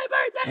 my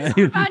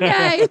birthday is on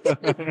Monday.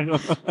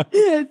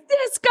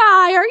 This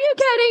guy, are you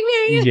kidding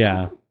me?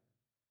 Yeah.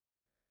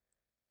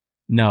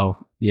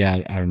 No. Yeah,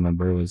 I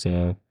remember it was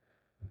I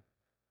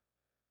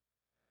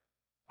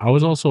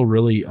was also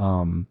really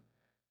I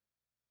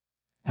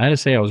had to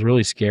say I was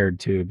really scared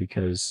too,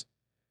 because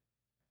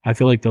I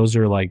feel like those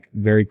are like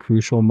very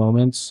crucial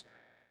moments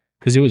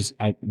because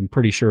I'm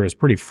pretty sure it was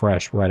pretty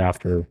fresh right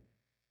after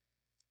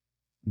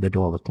the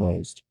door was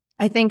closed.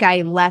 I think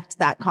I left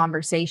that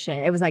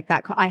conversation. It was like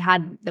that.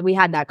 We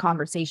had that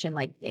conversation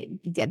like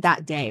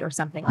that day or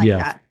something like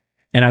that.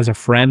 And as a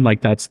friend,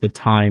 like that's the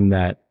time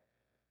that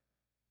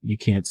you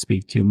can't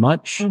speak too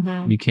much.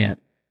 Mhm. You can't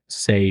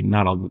say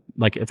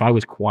like if I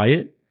was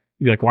quiet,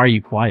 you'd be like, why are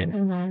you quiet?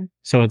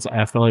 So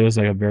I felt like it was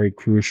like a very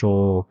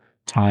crucial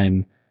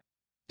time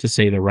to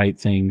say the right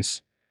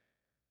things.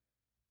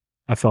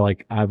 I felt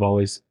like I've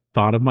always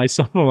thought of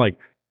myself like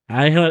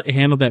I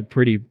handled that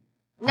pretty.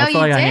 No, I felt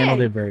like I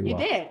handled it very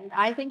well. You did.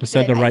 I think you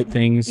said the right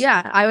things.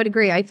 Yeah, I would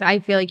agree. I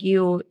feel like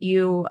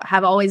you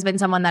have always been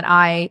someone that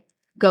I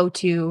go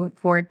to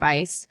for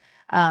advice,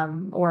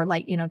 or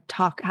like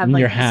talk have in like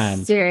your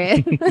hand.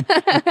 Serious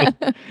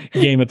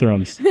Game of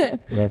Thrones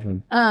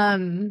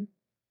reference.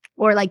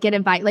 Or like get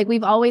advice. Like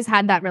we've always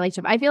had that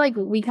relationship. I feel like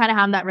we kind of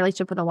have that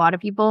relationship with a lot of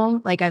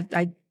people. Like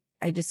I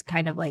just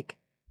kind of like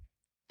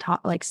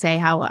talk, like say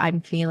how I'm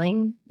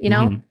feeling,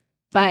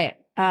 But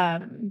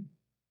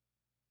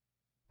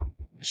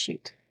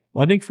shoot.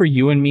 Well, I think for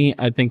you and me,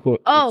 I think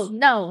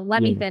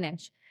let me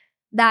finish.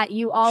 That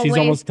you always. She's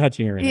almost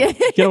touching her. Right now.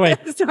 Get away.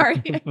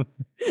 Sorry.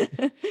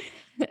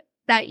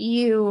 That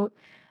you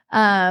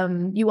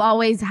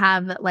always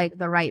have like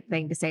the right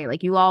thing to say.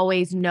 Like you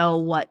always know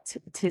what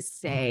to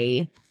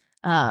say.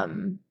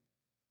 When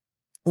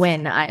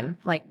I'm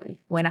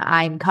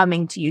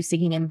coming to you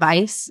seeking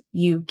advice,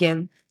 you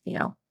give,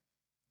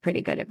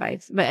 pretty good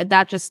advice. But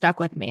that just stuck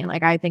with me.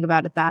 Like I think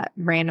about it that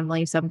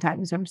randomly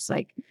sometimes. I'm just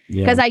like,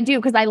 because I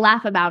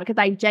laugh about it,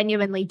 because I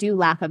genuinely do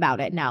laugh about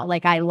it now.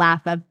 Like I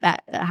laugh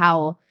at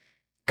how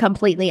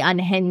completely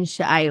unhinged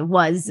I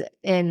was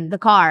in the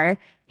car,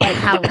 like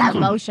how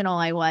emotional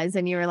I was.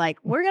 And you were like,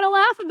 we're going to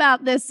laugh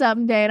about this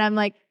someday. And I'm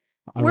like,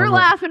 we're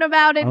laughing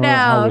about it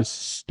now. I was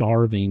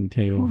starving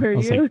too. Were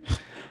you? Like,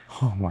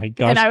 oh my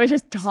gosh. And I was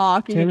just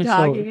talking.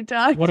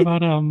 What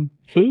about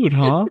food,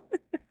 huh?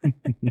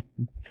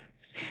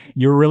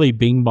 You're really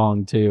bing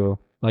bong too.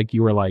 Like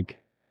you were like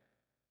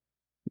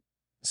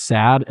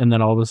sad and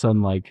then all of a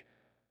sudden like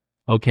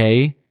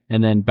okay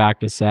and then back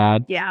to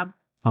sad. Yeah.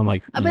 I'm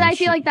like, but I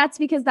feel like that's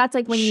because that's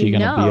like when she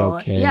gonna be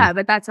okay? Yeah,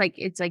 but that's like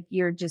it's like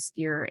you're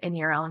in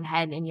your own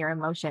head and your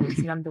emotions.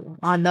 Reality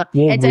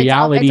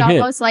it's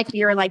almost like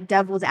you're like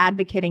devil's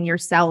advocating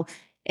yourself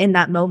in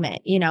that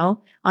moment, you're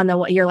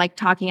like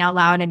talking out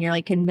loud and you're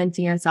like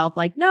convincing yourself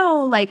like,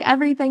 no, like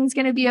everything's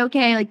going to be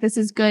okay. Like this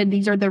is good.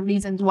 These are the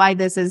reasons why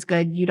this is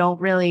good. You don't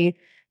really,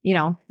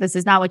 this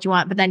is not what you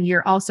want. But then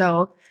you're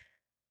also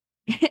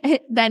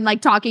then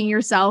like talking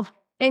yourself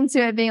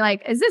into it being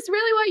like, is this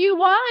really what you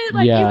want?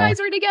 Like you guys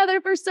were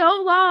together for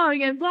so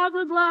long and blah,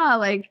 blah, blah.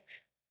 Like,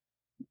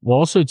 well,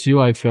 also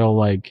too, I feel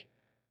like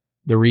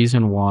the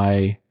reason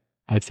why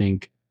I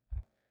think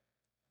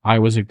I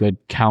was a good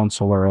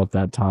counselor at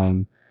that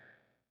time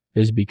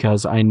is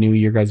because I knew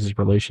your guys'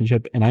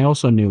 relationship and I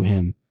also knew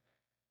him.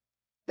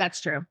 That's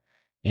true.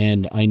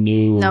 And I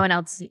knew no one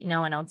else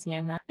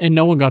knew that. And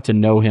no one got to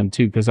know him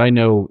too, because I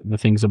know the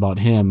things about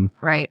him,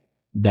 right?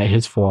 That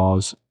his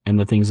flaws and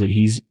the things that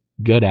he's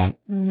good at.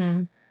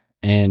 Mm-hmm.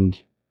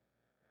 And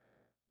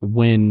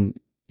when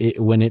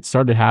it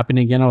started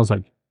happening again, I was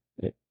like,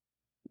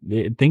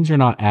 things are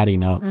not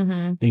adding up.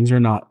 Mm-hmm. Things are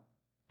not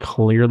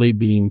clearly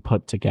being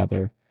put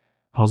together.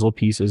 Puzzle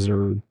pieces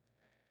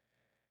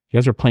you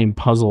guys are playing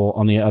puzzle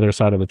on the other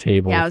side of the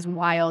table. Yeah, it was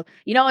wild.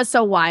 You know what's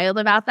so wild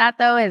about that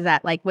though is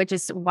that like, which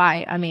is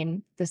why, I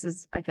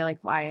feel like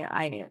why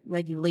I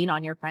like you lean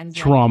on your friends.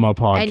 Trauma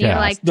podcast. And you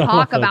like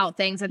talk about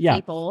things with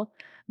people.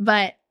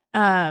 But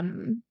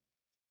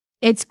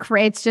it's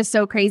just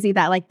so crazy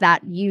that like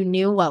that you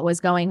knew what was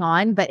going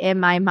on. But in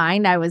my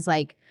mind, I was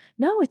like,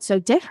 no, it's so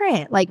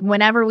different. Like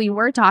whenever we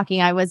were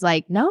talking, I was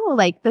like, no,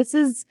 like this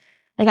is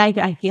like,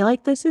 I feel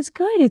like this is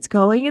good. It's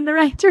going in the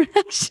right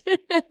direction.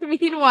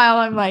 Meanwhile,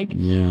 I'm like,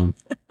 yeah.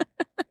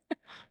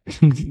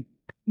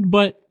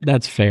 But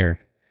that's fair.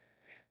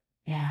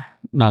 Yeah.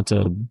 Not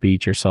to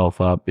beat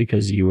yourself up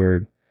because you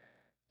were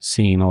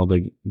seeing all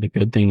the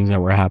good things that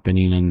were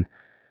happening and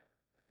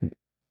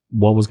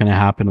what was going to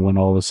happen when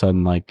all of a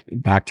sudden, like,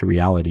 back to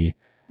reality.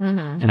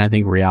 Mm-hmm. And I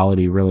think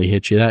reality really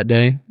hit you that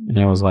day. And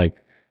it was like,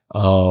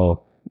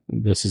 oh,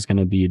 this is going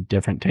to be a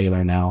different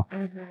Taylor now.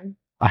 Mm-hmm.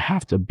 I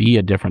have to be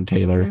a different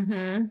Taylor.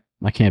 Mm-hmm.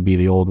 I can't be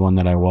the old one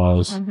that I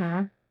was.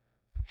 Mm-hmm.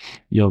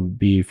 You'll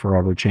be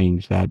forever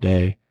changed that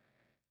day.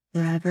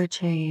 Forever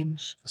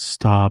change.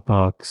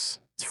 Starbucks.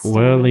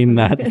 Twirling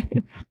that.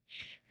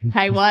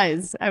 I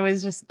was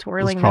just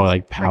twirling. It's probably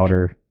like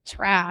powder.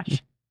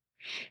 Trash.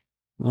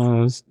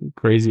 Oh, it's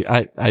crazy.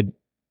 I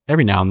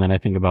every now and then I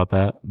think about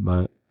that,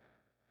 but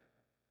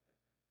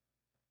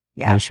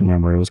yeah, I just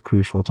remember it was a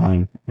crucial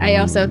time. I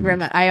also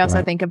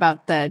think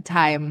about the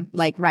time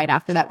like right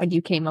after that when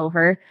you came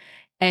over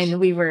and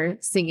we were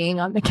singing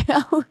on the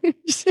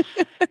couch.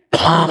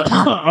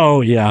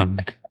 Oh yeah,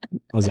 I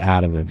was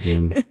out of it,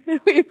 dude.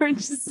 We were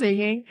just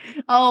singing.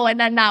 Oh, and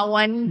then that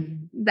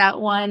one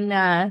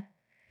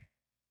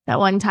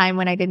time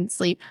when I didn't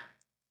sleep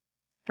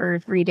for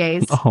 3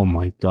 days. Oh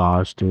my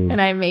gosh, dude.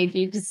 And I made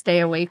you to stay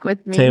awake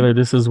with me. Taylor,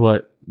 this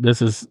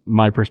is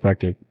my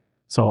perspective.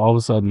 So all of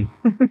a sudden,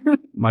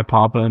 my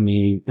papa and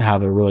me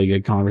have a really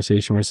good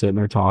conversation. We're sitting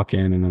there talking,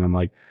 and then I'm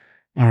like,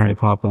 all right,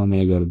 papa, I'm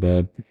gonna go to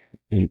bed.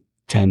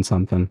 10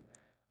 something.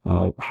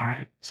 All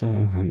right. So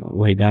I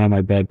lay down on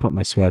my bed, put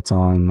my sweats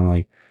on, and I'm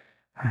like,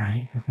 all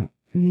right.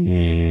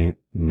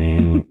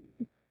 Nah.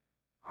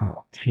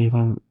 Oh,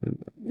 Taylor,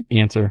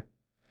 answer.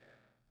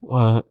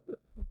 What?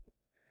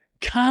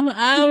 Come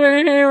over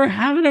here. We're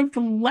having a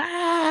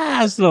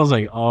blast. And I was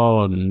like,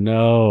 oh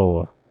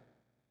no.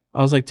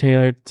 I was like,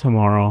 Taylor,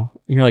 tomorrow.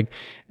 And you're like,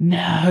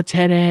 no,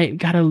 today.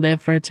 Gotta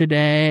live for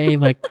today.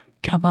 Like,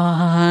 come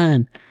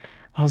on.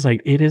 I was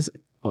like, it is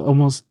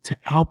almost.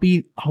 I'll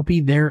be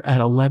there at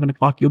 11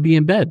 o'clock. You'll be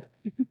in bed.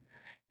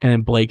 And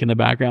then Blake in the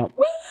background.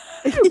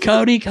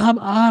 Cody, come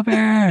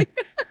over.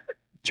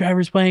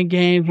 Trevor's playing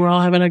games. We're all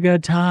having a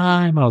good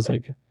time. I was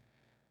like,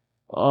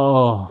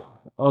 oh,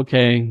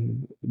 okay.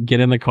 Get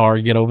in the car.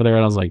 Get over there.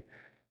 And I was like,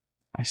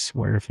 I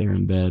swear if they're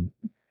in bed,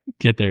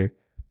 get there.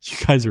 You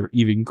guys are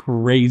even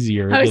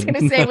crazier. I was going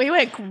to say, we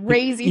went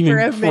crazy for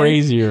a bit.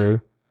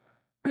 Crazier.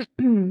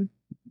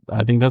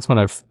 I think that's when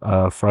I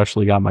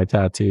freshly got my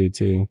tattoo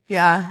too.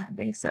 Yeah, I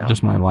think so.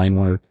 Just my line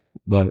work.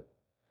 But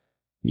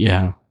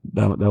yeah,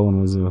 that one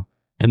was a...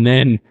 And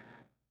then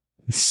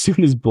as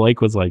soon as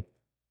Blake was like,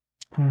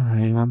 all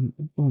right, I'm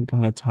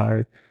kind of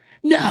tired.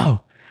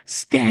 No,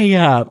 stay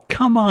up.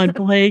 Come on,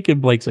 Blake.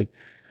 And Blake's like,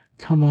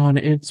 come on,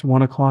 it's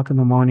 1 o'clock in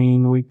the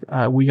morning. We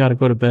got to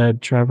go to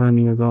bed. Trevor and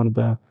me are going to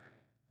bed.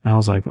 And I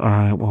was like, all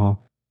right,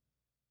 well,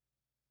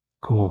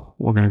 cool.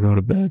 We're going to go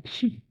to bed.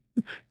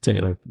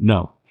 Taylor,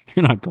 no,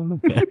 you're not going to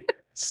bed.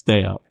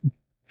 Stay up.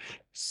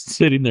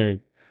 Sitting there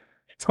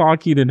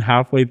talking, and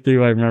halfway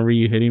through, I remember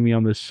you hitting me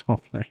on the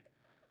shoulder.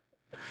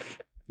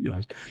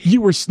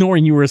 You were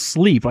snoring. You were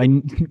asleep.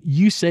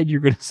 You said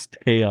you're going to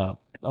stay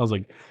up. I was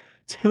like,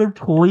 Taylor,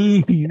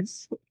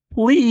 please,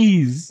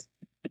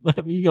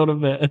 let me go to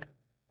bed.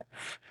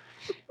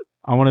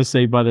 I want to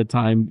say by the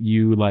time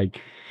you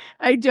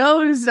I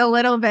dozed a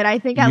little bit. I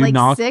think at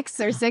 6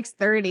 or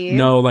 6:30.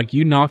 No,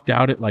 you knocked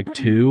out at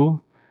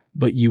 2,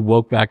 but you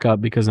woke back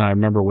up because I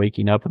remember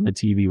waking up and the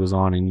TV was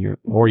on and you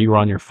were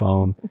on your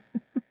phone,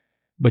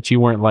 but you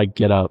weren't like,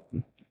 get up.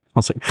 I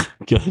was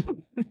like, good.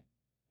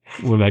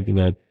 Went back to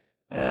bed.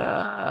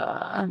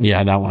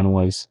 Yeah, that one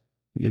was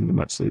getting too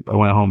much sleep. I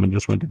went home and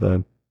just went to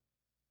bed.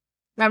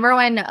 Remember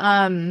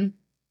when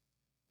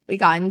we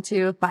got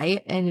into a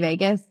fight in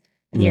Vegas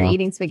and you're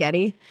eating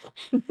spaghetti?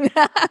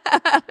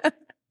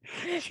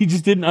 He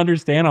just didn't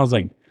understand. I was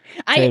like,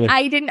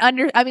 I didn't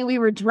I mean, we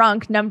were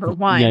drunk, number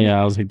one.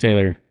 Yeah. I was like,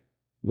 Taylor,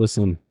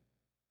 listen,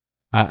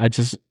 I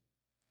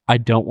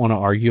don't want to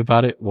argue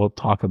about it. We'll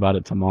talk about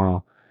it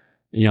tomorrow.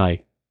 And you're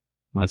like,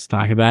 let's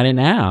talk about it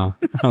now.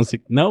 I was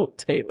like, no,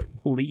 Taylor,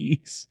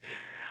 please.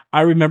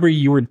 I remember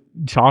you were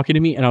talking to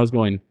me and I was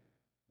going,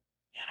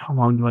 how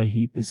long do I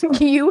heat this up?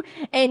 You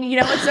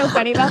know what's so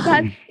funny about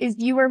that is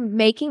you were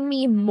making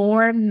me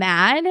more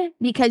mad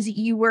because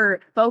you were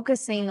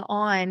focusing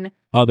on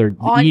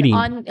eating.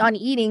 on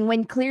eating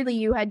when clearly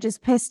you had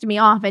just pissed me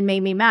off and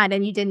made me mad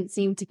and you didn't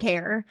seem to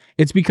care.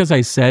 It's because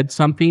I said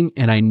something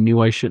and I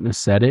knew I shouldn't have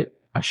said it.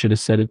 I should have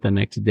said it the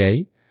next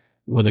day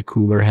with a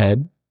cooler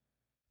head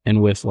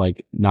and with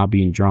not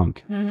being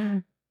drunk. Mm-hmm.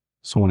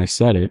 So when I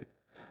said it,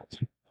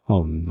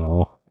 oh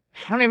no.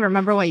 I don't even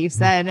remember what you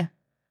said.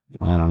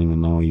 I don't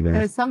even know either.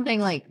 It was something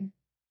like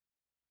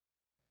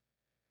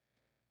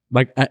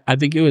I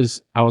think it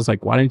was, I was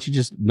like, why didn't you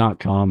just not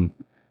come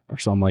or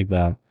something like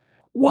that?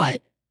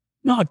 What?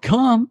 Not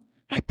come?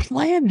 I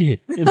planned it.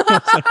 And I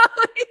was like,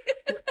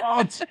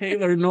 oh,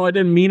 Taylor, no, I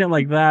didn't mean it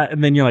like that.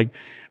 And then you're like,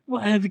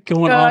 what is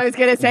going on? I was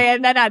going to say,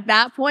 and then at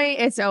that point,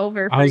 it's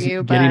over for you.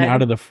 I was getting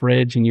out of the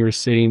fridge and you're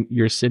sitting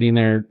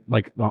there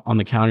on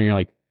the counter and you're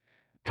like,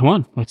 come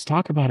on, let's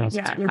talk about it.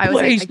 I was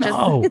like,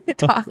 no.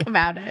 Talk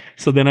about it.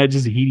 So then I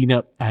just heating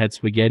up. I had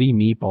spaghetti,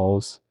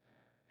 meatballs,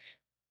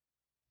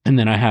 and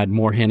then I had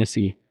more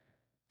Hennessy.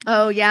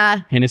 Oh, yeah.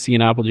 Hennessy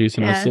and apple juice,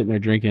 and I was sitting there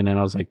drinking, and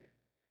I was like,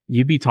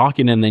 you'd be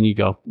talking, and then you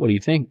go, what do you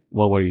think?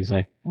 Well, what do you say?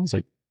 I was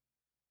like,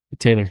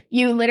 Taylor.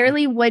 You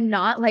literally would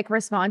not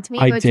respond to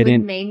me, which would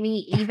make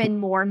me even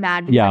more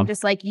mad. Yeah. I'm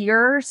just like,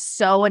 you're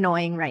so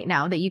annoying right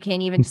now that you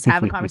can't even just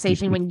have a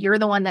conversation when you're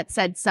the one that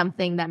said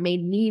something that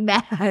made me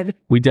mad.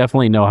 We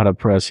definitely know how to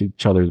press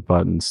each other's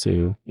buttons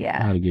too.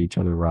 Yeah. How to get each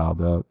other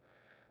riled up.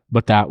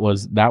 But that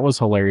was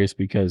hilarious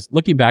because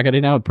looking back at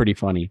it now, it's pretty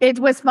funny. It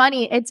was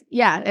funny. It's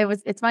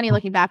funny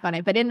looking back on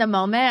it. But in the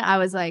moment, I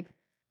was like,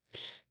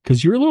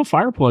 because you're a little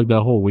fire plug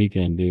that whole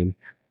weekend, dude.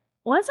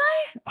 Was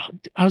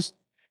I?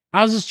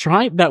 I was just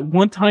trying that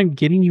one time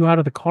getting you out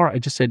of the car. I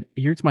just said,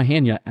 here's my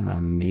hand. Yeah. And I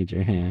made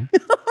your hand.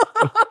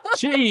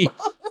 Jeez.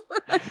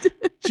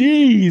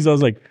 I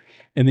was like,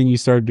 and then you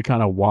started to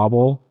kind of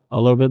wobble a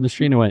little bit in the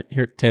street. And I went,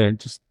 here, Taylor,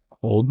 just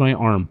hold my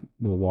arm.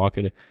 We'll walk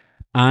it.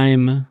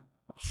 I'm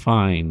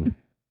fine.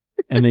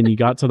 And then you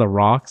got to the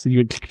rocks and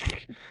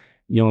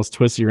you almost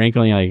twisted your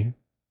ankle and you're like,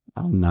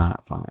 I'm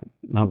not fine.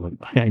 And I was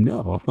like, I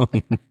know.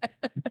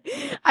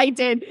 I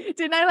did.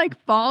 Didn't I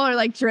like fall or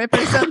like trip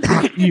or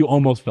something? You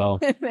almost fell.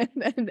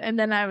 And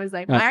then I was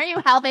like, why are you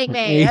helping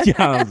me? Yeah,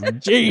 I was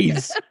like,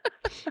 jeez.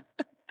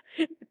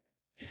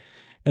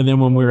 And then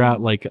when we were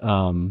at like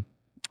I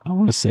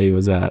want to say it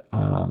was at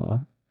where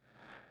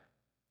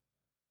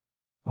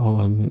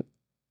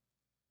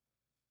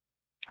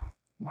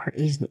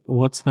is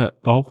what's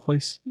that golf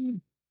place?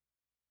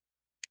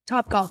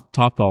 Top golf.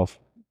 Top Golf.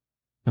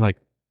 And like,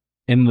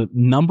 and the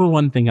number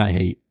one thing I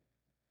hate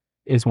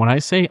is when I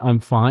say I'm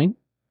fine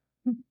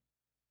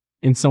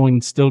and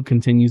someone still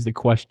continues the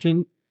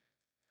question.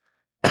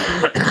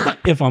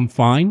 If I'm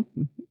fine,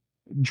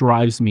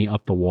 drives me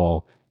up the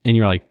wall. And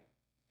you're like,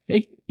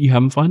 hey, you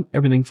having fun?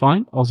 Everything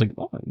fine? I was like,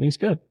 oh, everything's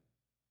good.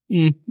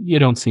 You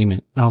don't seem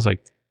it. And I was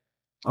like,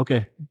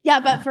 okay. Yeah,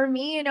 but for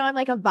me, I'm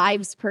like a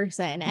vibes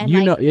person, and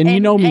You know, and you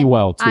know me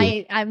well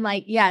too. I'm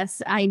like,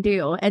 yes, I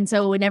do. And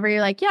so whenever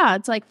you're like, yeah,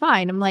 it's like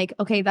fine. I'm like,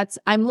 okay,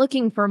 I'm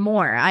looking for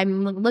more.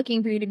 I'm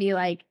looking for you to be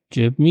like,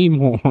 give me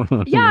more.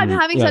 Yeah, I'm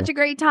having such a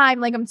great time.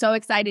 Like, I'm so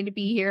excited to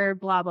be here.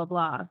 Blah blah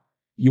blah.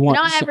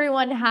 Not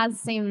everyone has the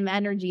same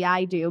energy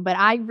I do, but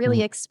I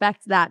really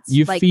expect that.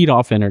 You feed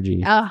off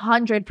energy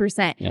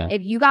 100%. Yeah.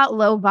 If you got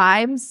low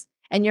vibes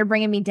and you're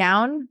bringing me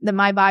down, then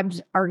my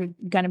vibes are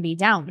going to be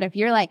down. But if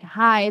you're like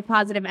high,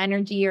 positive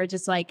energy, or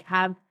just like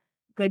have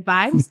good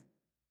vibes,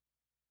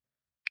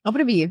 I'm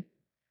going to be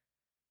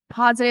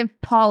positive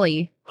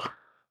Polly.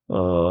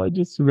 Oh, I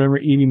just remember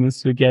eating the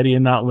spaghetti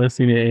and not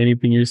listening to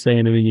anything you're saying.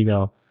 And then you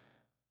go,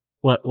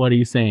 what are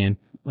you saying?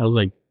 I was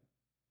like,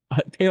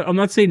 I'm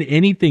not saying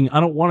anything. I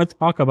don't want to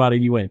talk about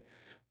it. You went,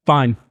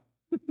 fine.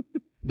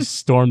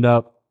 Stormed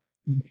up.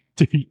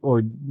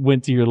 Or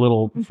went to your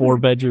little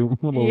 4-bedroom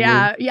room.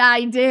 Yeah,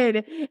 I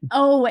did.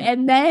 Oh,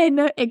 and then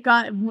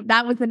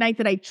that was the night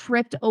that I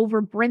tripped over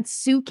Brent's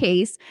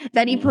suitcase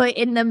that he put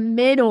in the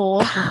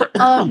middle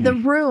of the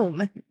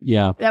room.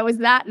 Yeah. That was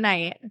that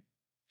night.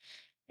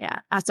 Yeah.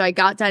 So I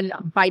got done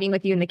fighting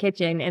with you in the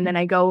kitchen, and then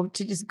I go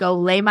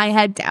lay my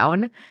head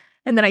down,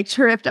 and then I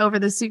tripped over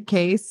the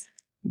suitcase.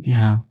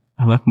 Yeah.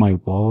 I left my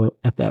wallet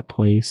at that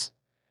place.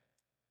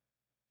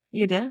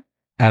 You did?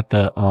 At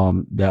the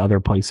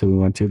other place that we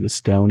went to, the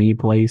Stony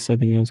place, I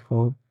think it was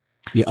called.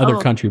 The other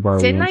country bar.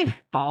 Didn't I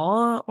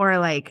fall or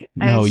like?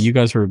 No, you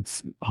guys were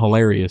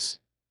hilarious.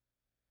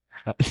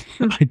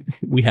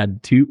 We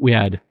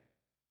had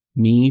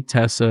me,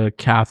 Tessa,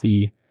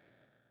 Kathy,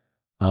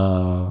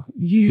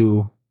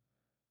 you,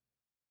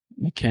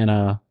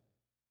 McKenna.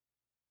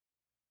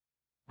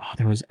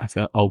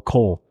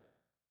 Cole.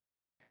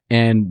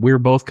 And we were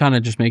both kind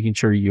of just making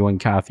sure you and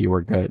Kathy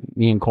were good.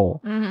 Me and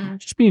Cole. Mm-hmm.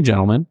 Just being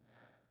gentlemen.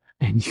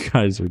 And you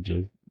guys are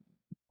just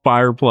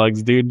fire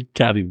plugs, dude.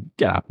 Kathy,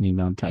 get off me,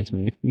 don't touch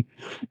me.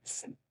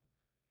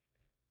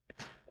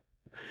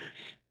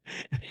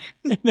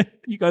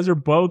 You guys are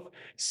both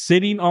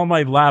sitting on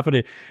my lap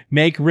and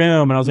make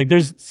room. And I was like,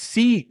 there's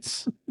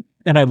seats.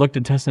 And I looked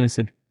at Tessa and I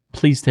said,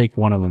 please take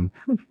one of them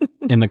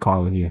in the car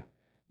with you.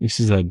 And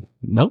she said,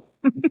 nope.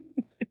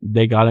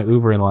 They got an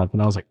Uber and left.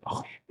 And I was like,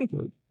 oh. As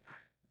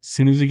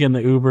soon as we get in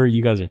the Uber,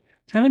 you guys are,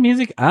 turn the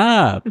music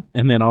up.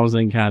 And then all of a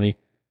sudden, Kathy,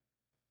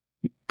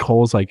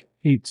 Cole's like,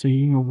 hey, so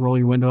you can roll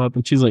your window up?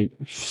 And she's like,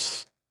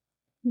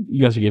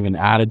 you guys are giving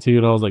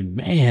attitude. I was like,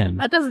 man.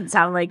 That doesn't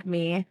sound like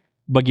me.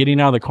 But getting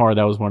out of the car,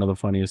 that was one of the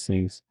funniest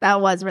things. That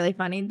was really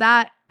funny.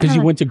 Because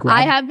you went to grab.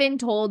 I have been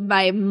told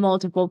by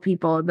multiple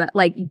people that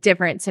like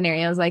different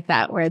scenarios like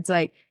that, where it's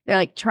like, they're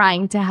like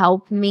trying to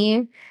help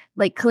me,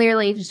 like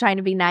clearly just trying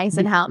to be nice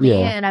and help me.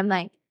 And I'm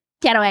like,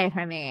 get away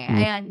from me.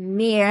 I don't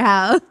need your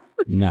help.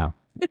 No.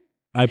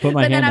 I put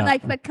my hand out. But then I'm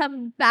like, but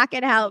come back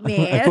and help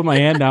me. I put my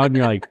hand out and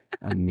you're like,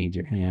 I need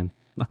your hand.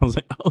 I was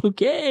like,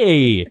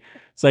 okay.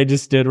 So I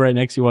just stood right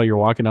next to you while you're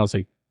walking. I was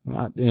like, I'm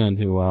not doing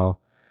too well.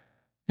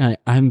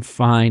 I'm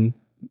fine.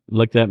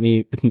 Looked at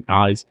me,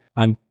 eyes.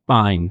 I'm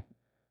fine.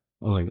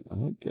 I was like,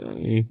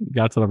 okay.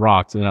 Got to the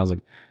rocks and I was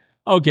like,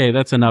 okay,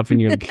 that's enough.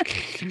 And you're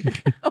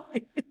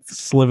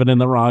sliving in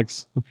the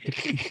rocks.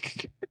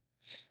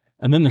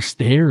 And then the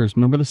stairs.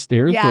 Remember the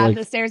stairs? Yeah,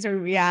 the stairs are,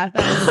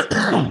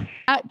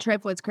 that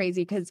trip was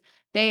crazy because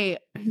I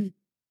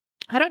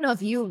don't know if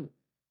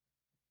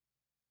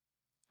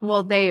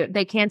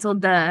they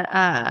canceled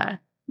the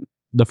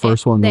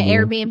first one. The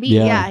Airbnb.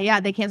 Yeah.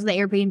 They canceled the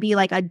Airbnb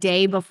like a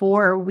day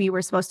before we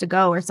were supposed to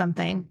go or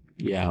something.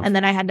 Yeah. And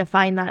then I had to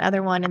find that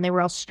other one and they were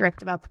all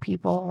strict about the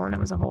people and it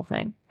was a whole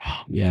thing.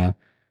 Yeah.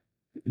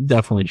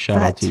 Definitely shout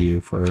out to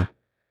you for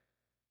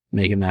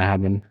making that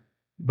happen.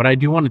 But I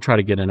do want to try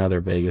to get another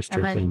Vegas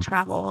trip. I'm a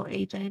travel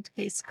agent,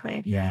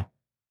 basically. Yeah.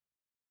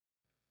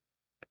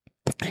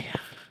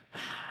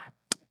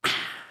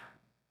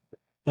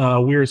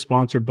 We are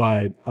sponsored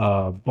by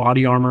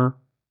Body Armor.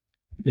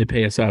 They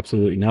pay us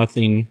absolutely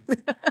nothing,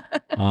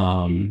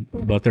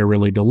 but they're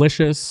really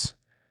delicious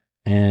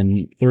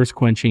and thirst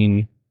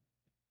quenching.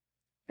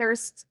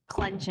 Thirst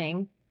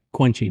clenching.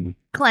 Quenching.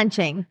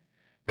 Clenching.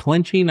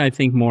 Clenching, I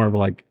think more of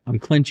like I'm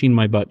clenching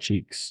my butt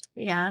cheeks.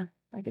 Yeah,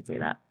 I could see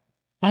that.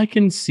 I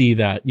can see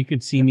that. You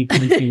could see me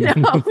clenching. No,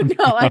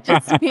 I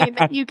just mean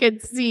that you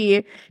could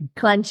see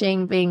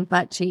clenching being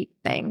butt cheek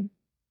thing.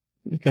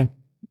 Okay.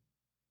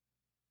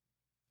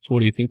 So what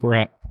do you think we're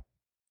at?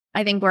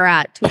 I think we're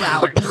at 2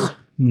 hours.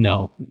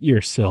 No,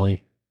 you're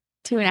silly.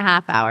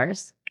 2.5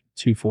 hours.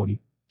 2:40.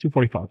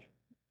 2:45.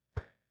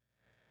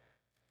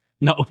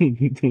 No,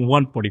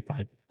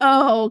 1:45.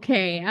 Oh,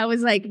 okay. I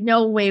was like,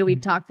 no way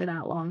we've talked for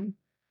that long.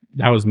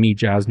 That was me,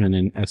 Jasmine,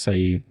 and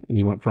SAE.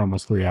 We went for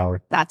almost 3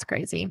 hours. That's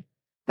crazy.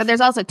 But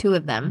there's also 2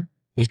 of them.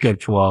 It was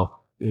good flow.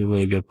 It was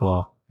really good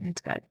flow. It's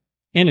good.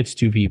 And it's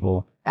 2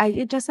 people.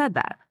 I just said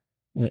that.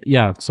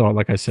 Yeah. So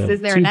like I said,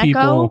 Is there 2 an echo?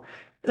 people.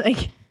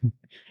 Like,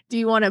 do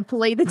you want to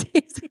play the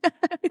tapes?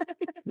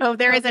 Oh,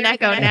 there is an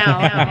echo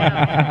now.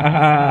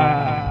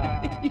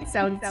 You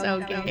sound so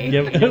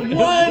gay.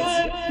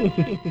 What?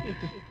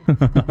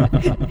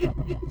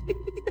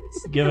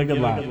 Give a good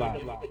laugh.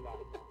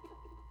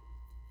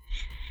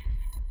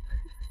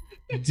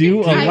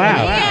 Do a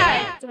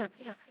laugh.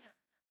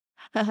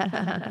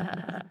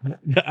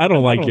 I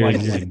don't like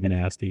yours. It's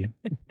nasty.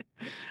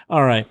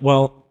 All right.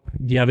 Well,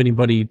 do you have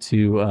anybody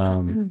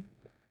to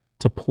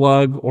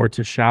plug or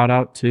to shout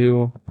out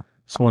to?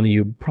 Someone that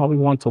you probably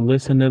want to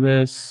listen to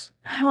this.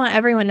 I want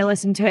everyone to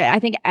listen to it. I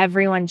think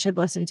everyone should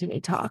listen to me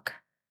talk.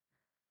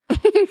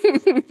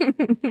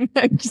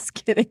 I'm just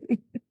kidding.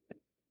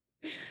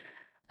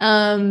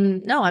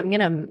 No, I'm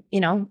gonna,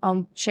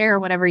 I'll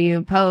share whatever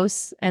you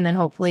post, and then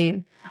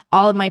hopefully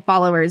all of my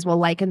followers will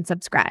like and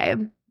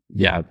subscribe.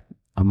 Yeah,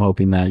 I'm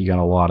hoping that you got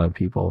a lot of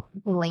people.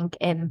 Link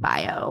in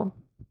bio.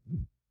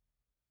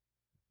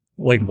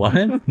 Wait,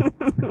 what?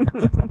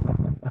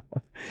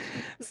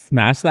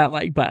 Smash that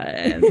like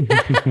button.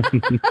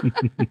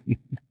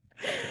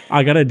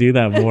 I gotta do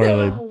that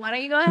more. Why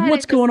don't you go ahead?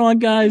 What's going on,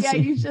 guys? Yeah,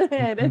 you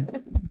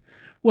should.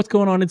 What's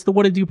going on? It's the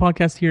What to Do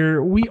podcast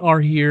here. We are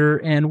here,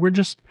 and we're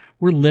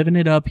living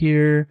it up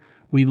here.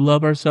 We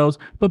love ourselves.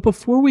 But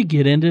before we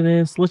get into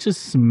this, let's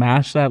just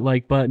smash that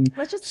like button.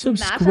 Let's just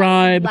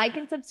subscribe. Like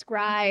and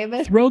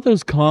subscribe. Throw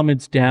those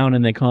comments down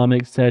in the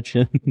comment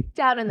section.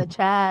 Down in the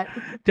chat.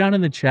 Down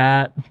in the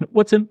chat.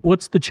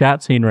 What's the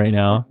chat saying right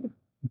now?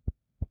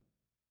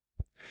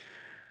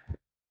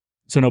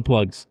 So no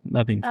plugs.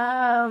 Nothing.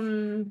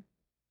 No,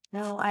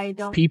 I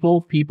don't.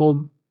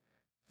 People,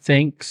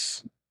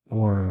 thanks,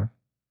 or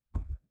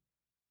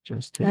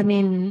just. I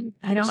mean,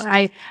 I don't.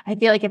 I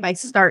feel like if I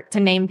start to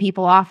name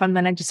people off, I'm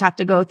gonna just have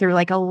to go through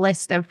like a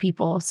list of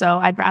people. So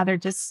I'd rather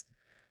just.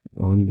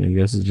 Well, I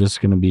guess it's just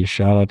gonna be a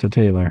shout out to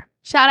Taylor.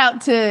 Shout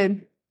out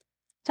to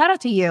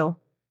you.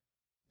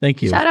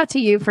 Thank you. Shout out to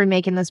you for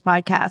making this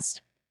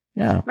podcast.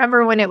 Yeah.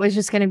 Remember when it was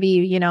just gonna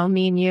be,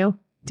 me and you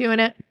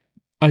doing it?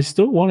 I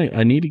still want it.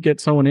 I need to get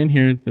someone in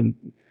here. And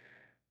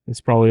it's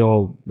probably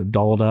all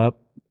dolled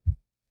up.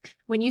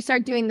 When you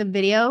start doing the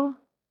video.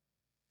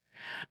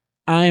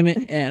 I'm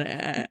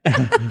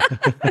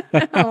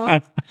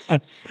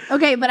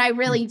Okay, but I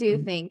really do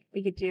think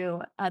we could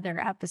do other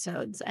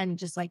episodes and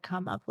just like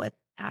come up with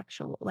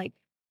actual like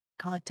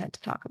content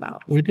to talk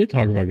about. We did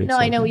talk about good stuff.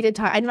 No, I know we did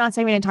talk. I'm not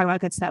saying we didn't talk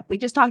about good stuff. We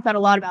just talked about a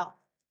lot about.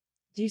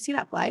 Do you see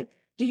that fly?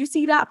 Do you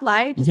see that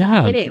fly? Just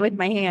yeah. hit it with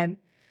my hand.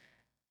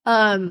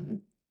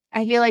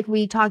 I feel like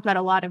we talked about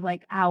a lot of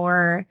like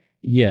our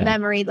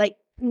memory. Like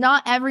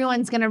not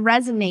everyone's gonna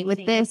resonate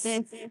with this.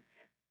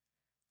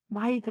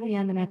 Why are you putting me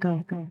on an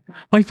echo?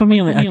 Why put me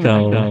on the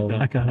echo?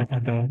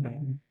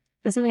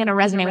 This isn't gonna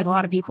resonate with a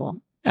lot of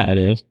people. Yeah, it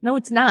is. No,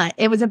 it's not.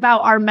 It was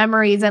about our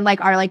memories and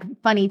like our like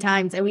funny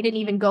times, and we didn't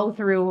even go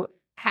through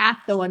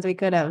half the ones we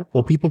could have.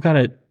 Well, people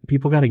gotta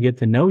get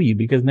to know you,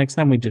 because next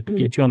time we just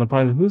get you on the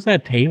podcast, who's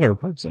that Taylor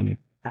person?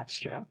 That's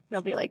true.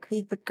 They'll be like,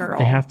 who's the girl?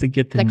 They have to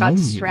get to know you. That got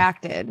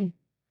distracted.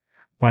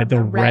 By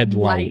the red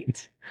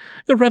light.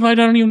 The red light,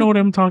 I don't even know what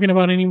I'm talking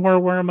about anymore.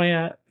 Where am I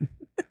at?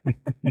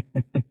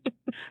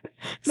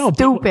 No,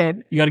 stupid.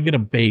 People, you got to get a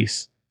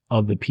base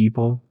of the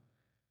people,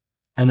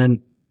 and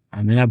then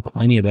have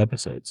plenty of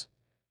episodes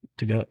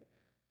to go.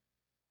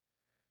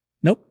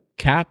 Nope,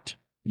 capped.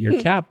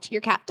 You're capped.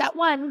 You're capped at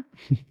 1.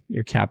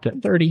 You're capped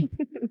at 30.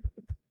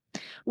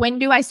 When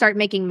do I start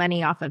making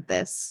money off of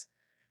this?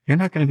 You're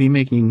not going to be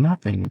making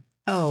nothing.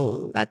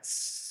 Oh,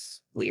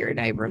 that's weird.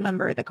 I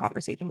remember the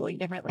conversation going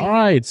differently. All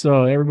right,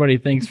 so everybody,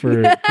 thanks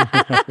for.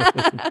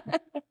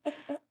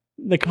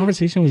 The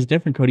conversation was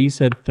different, Cody. You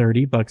said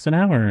 $30 an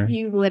hour.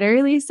 You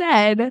literally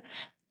said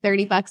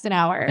 $30 an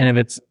hour. And if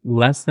it's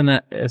less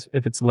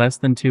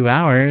than 2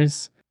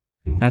 hours,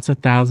 that's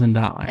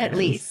 $1,000 at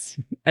least.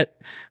 At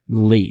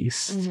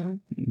least.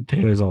 Mm-hmm.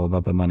 Taylor's all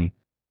about the money.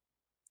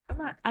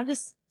 I'm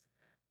just.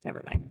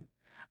 Never mind.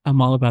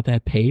 I'm all about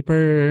that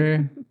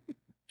paper.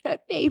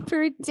 That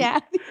paper,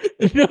 daddy.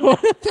 No.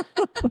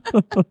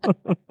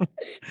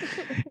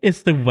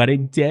 It's the what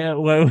it do.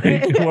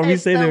 What we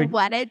say there?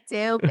 What it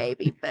do,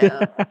 baby boo.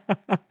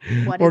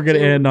 We're gonna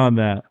end on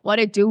that. What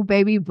it do,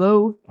 baby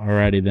boo.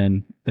 Alrighty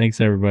then. Thanks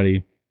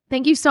everybody.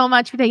 Thank you so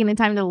much for taking the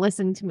time to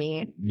listen to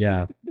me.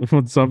 Yeah.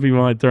 Some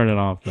people might turn it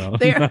off though.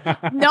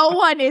 No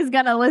one is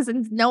gonna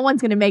listen. No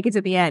one's gonna make it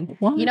to the end.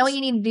 What? You know what you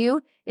need to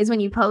do is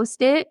when you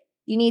post it,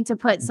 you need to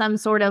put some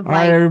sort of All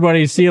right,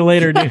 everybody. See you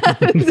later,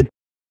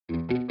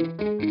 dude.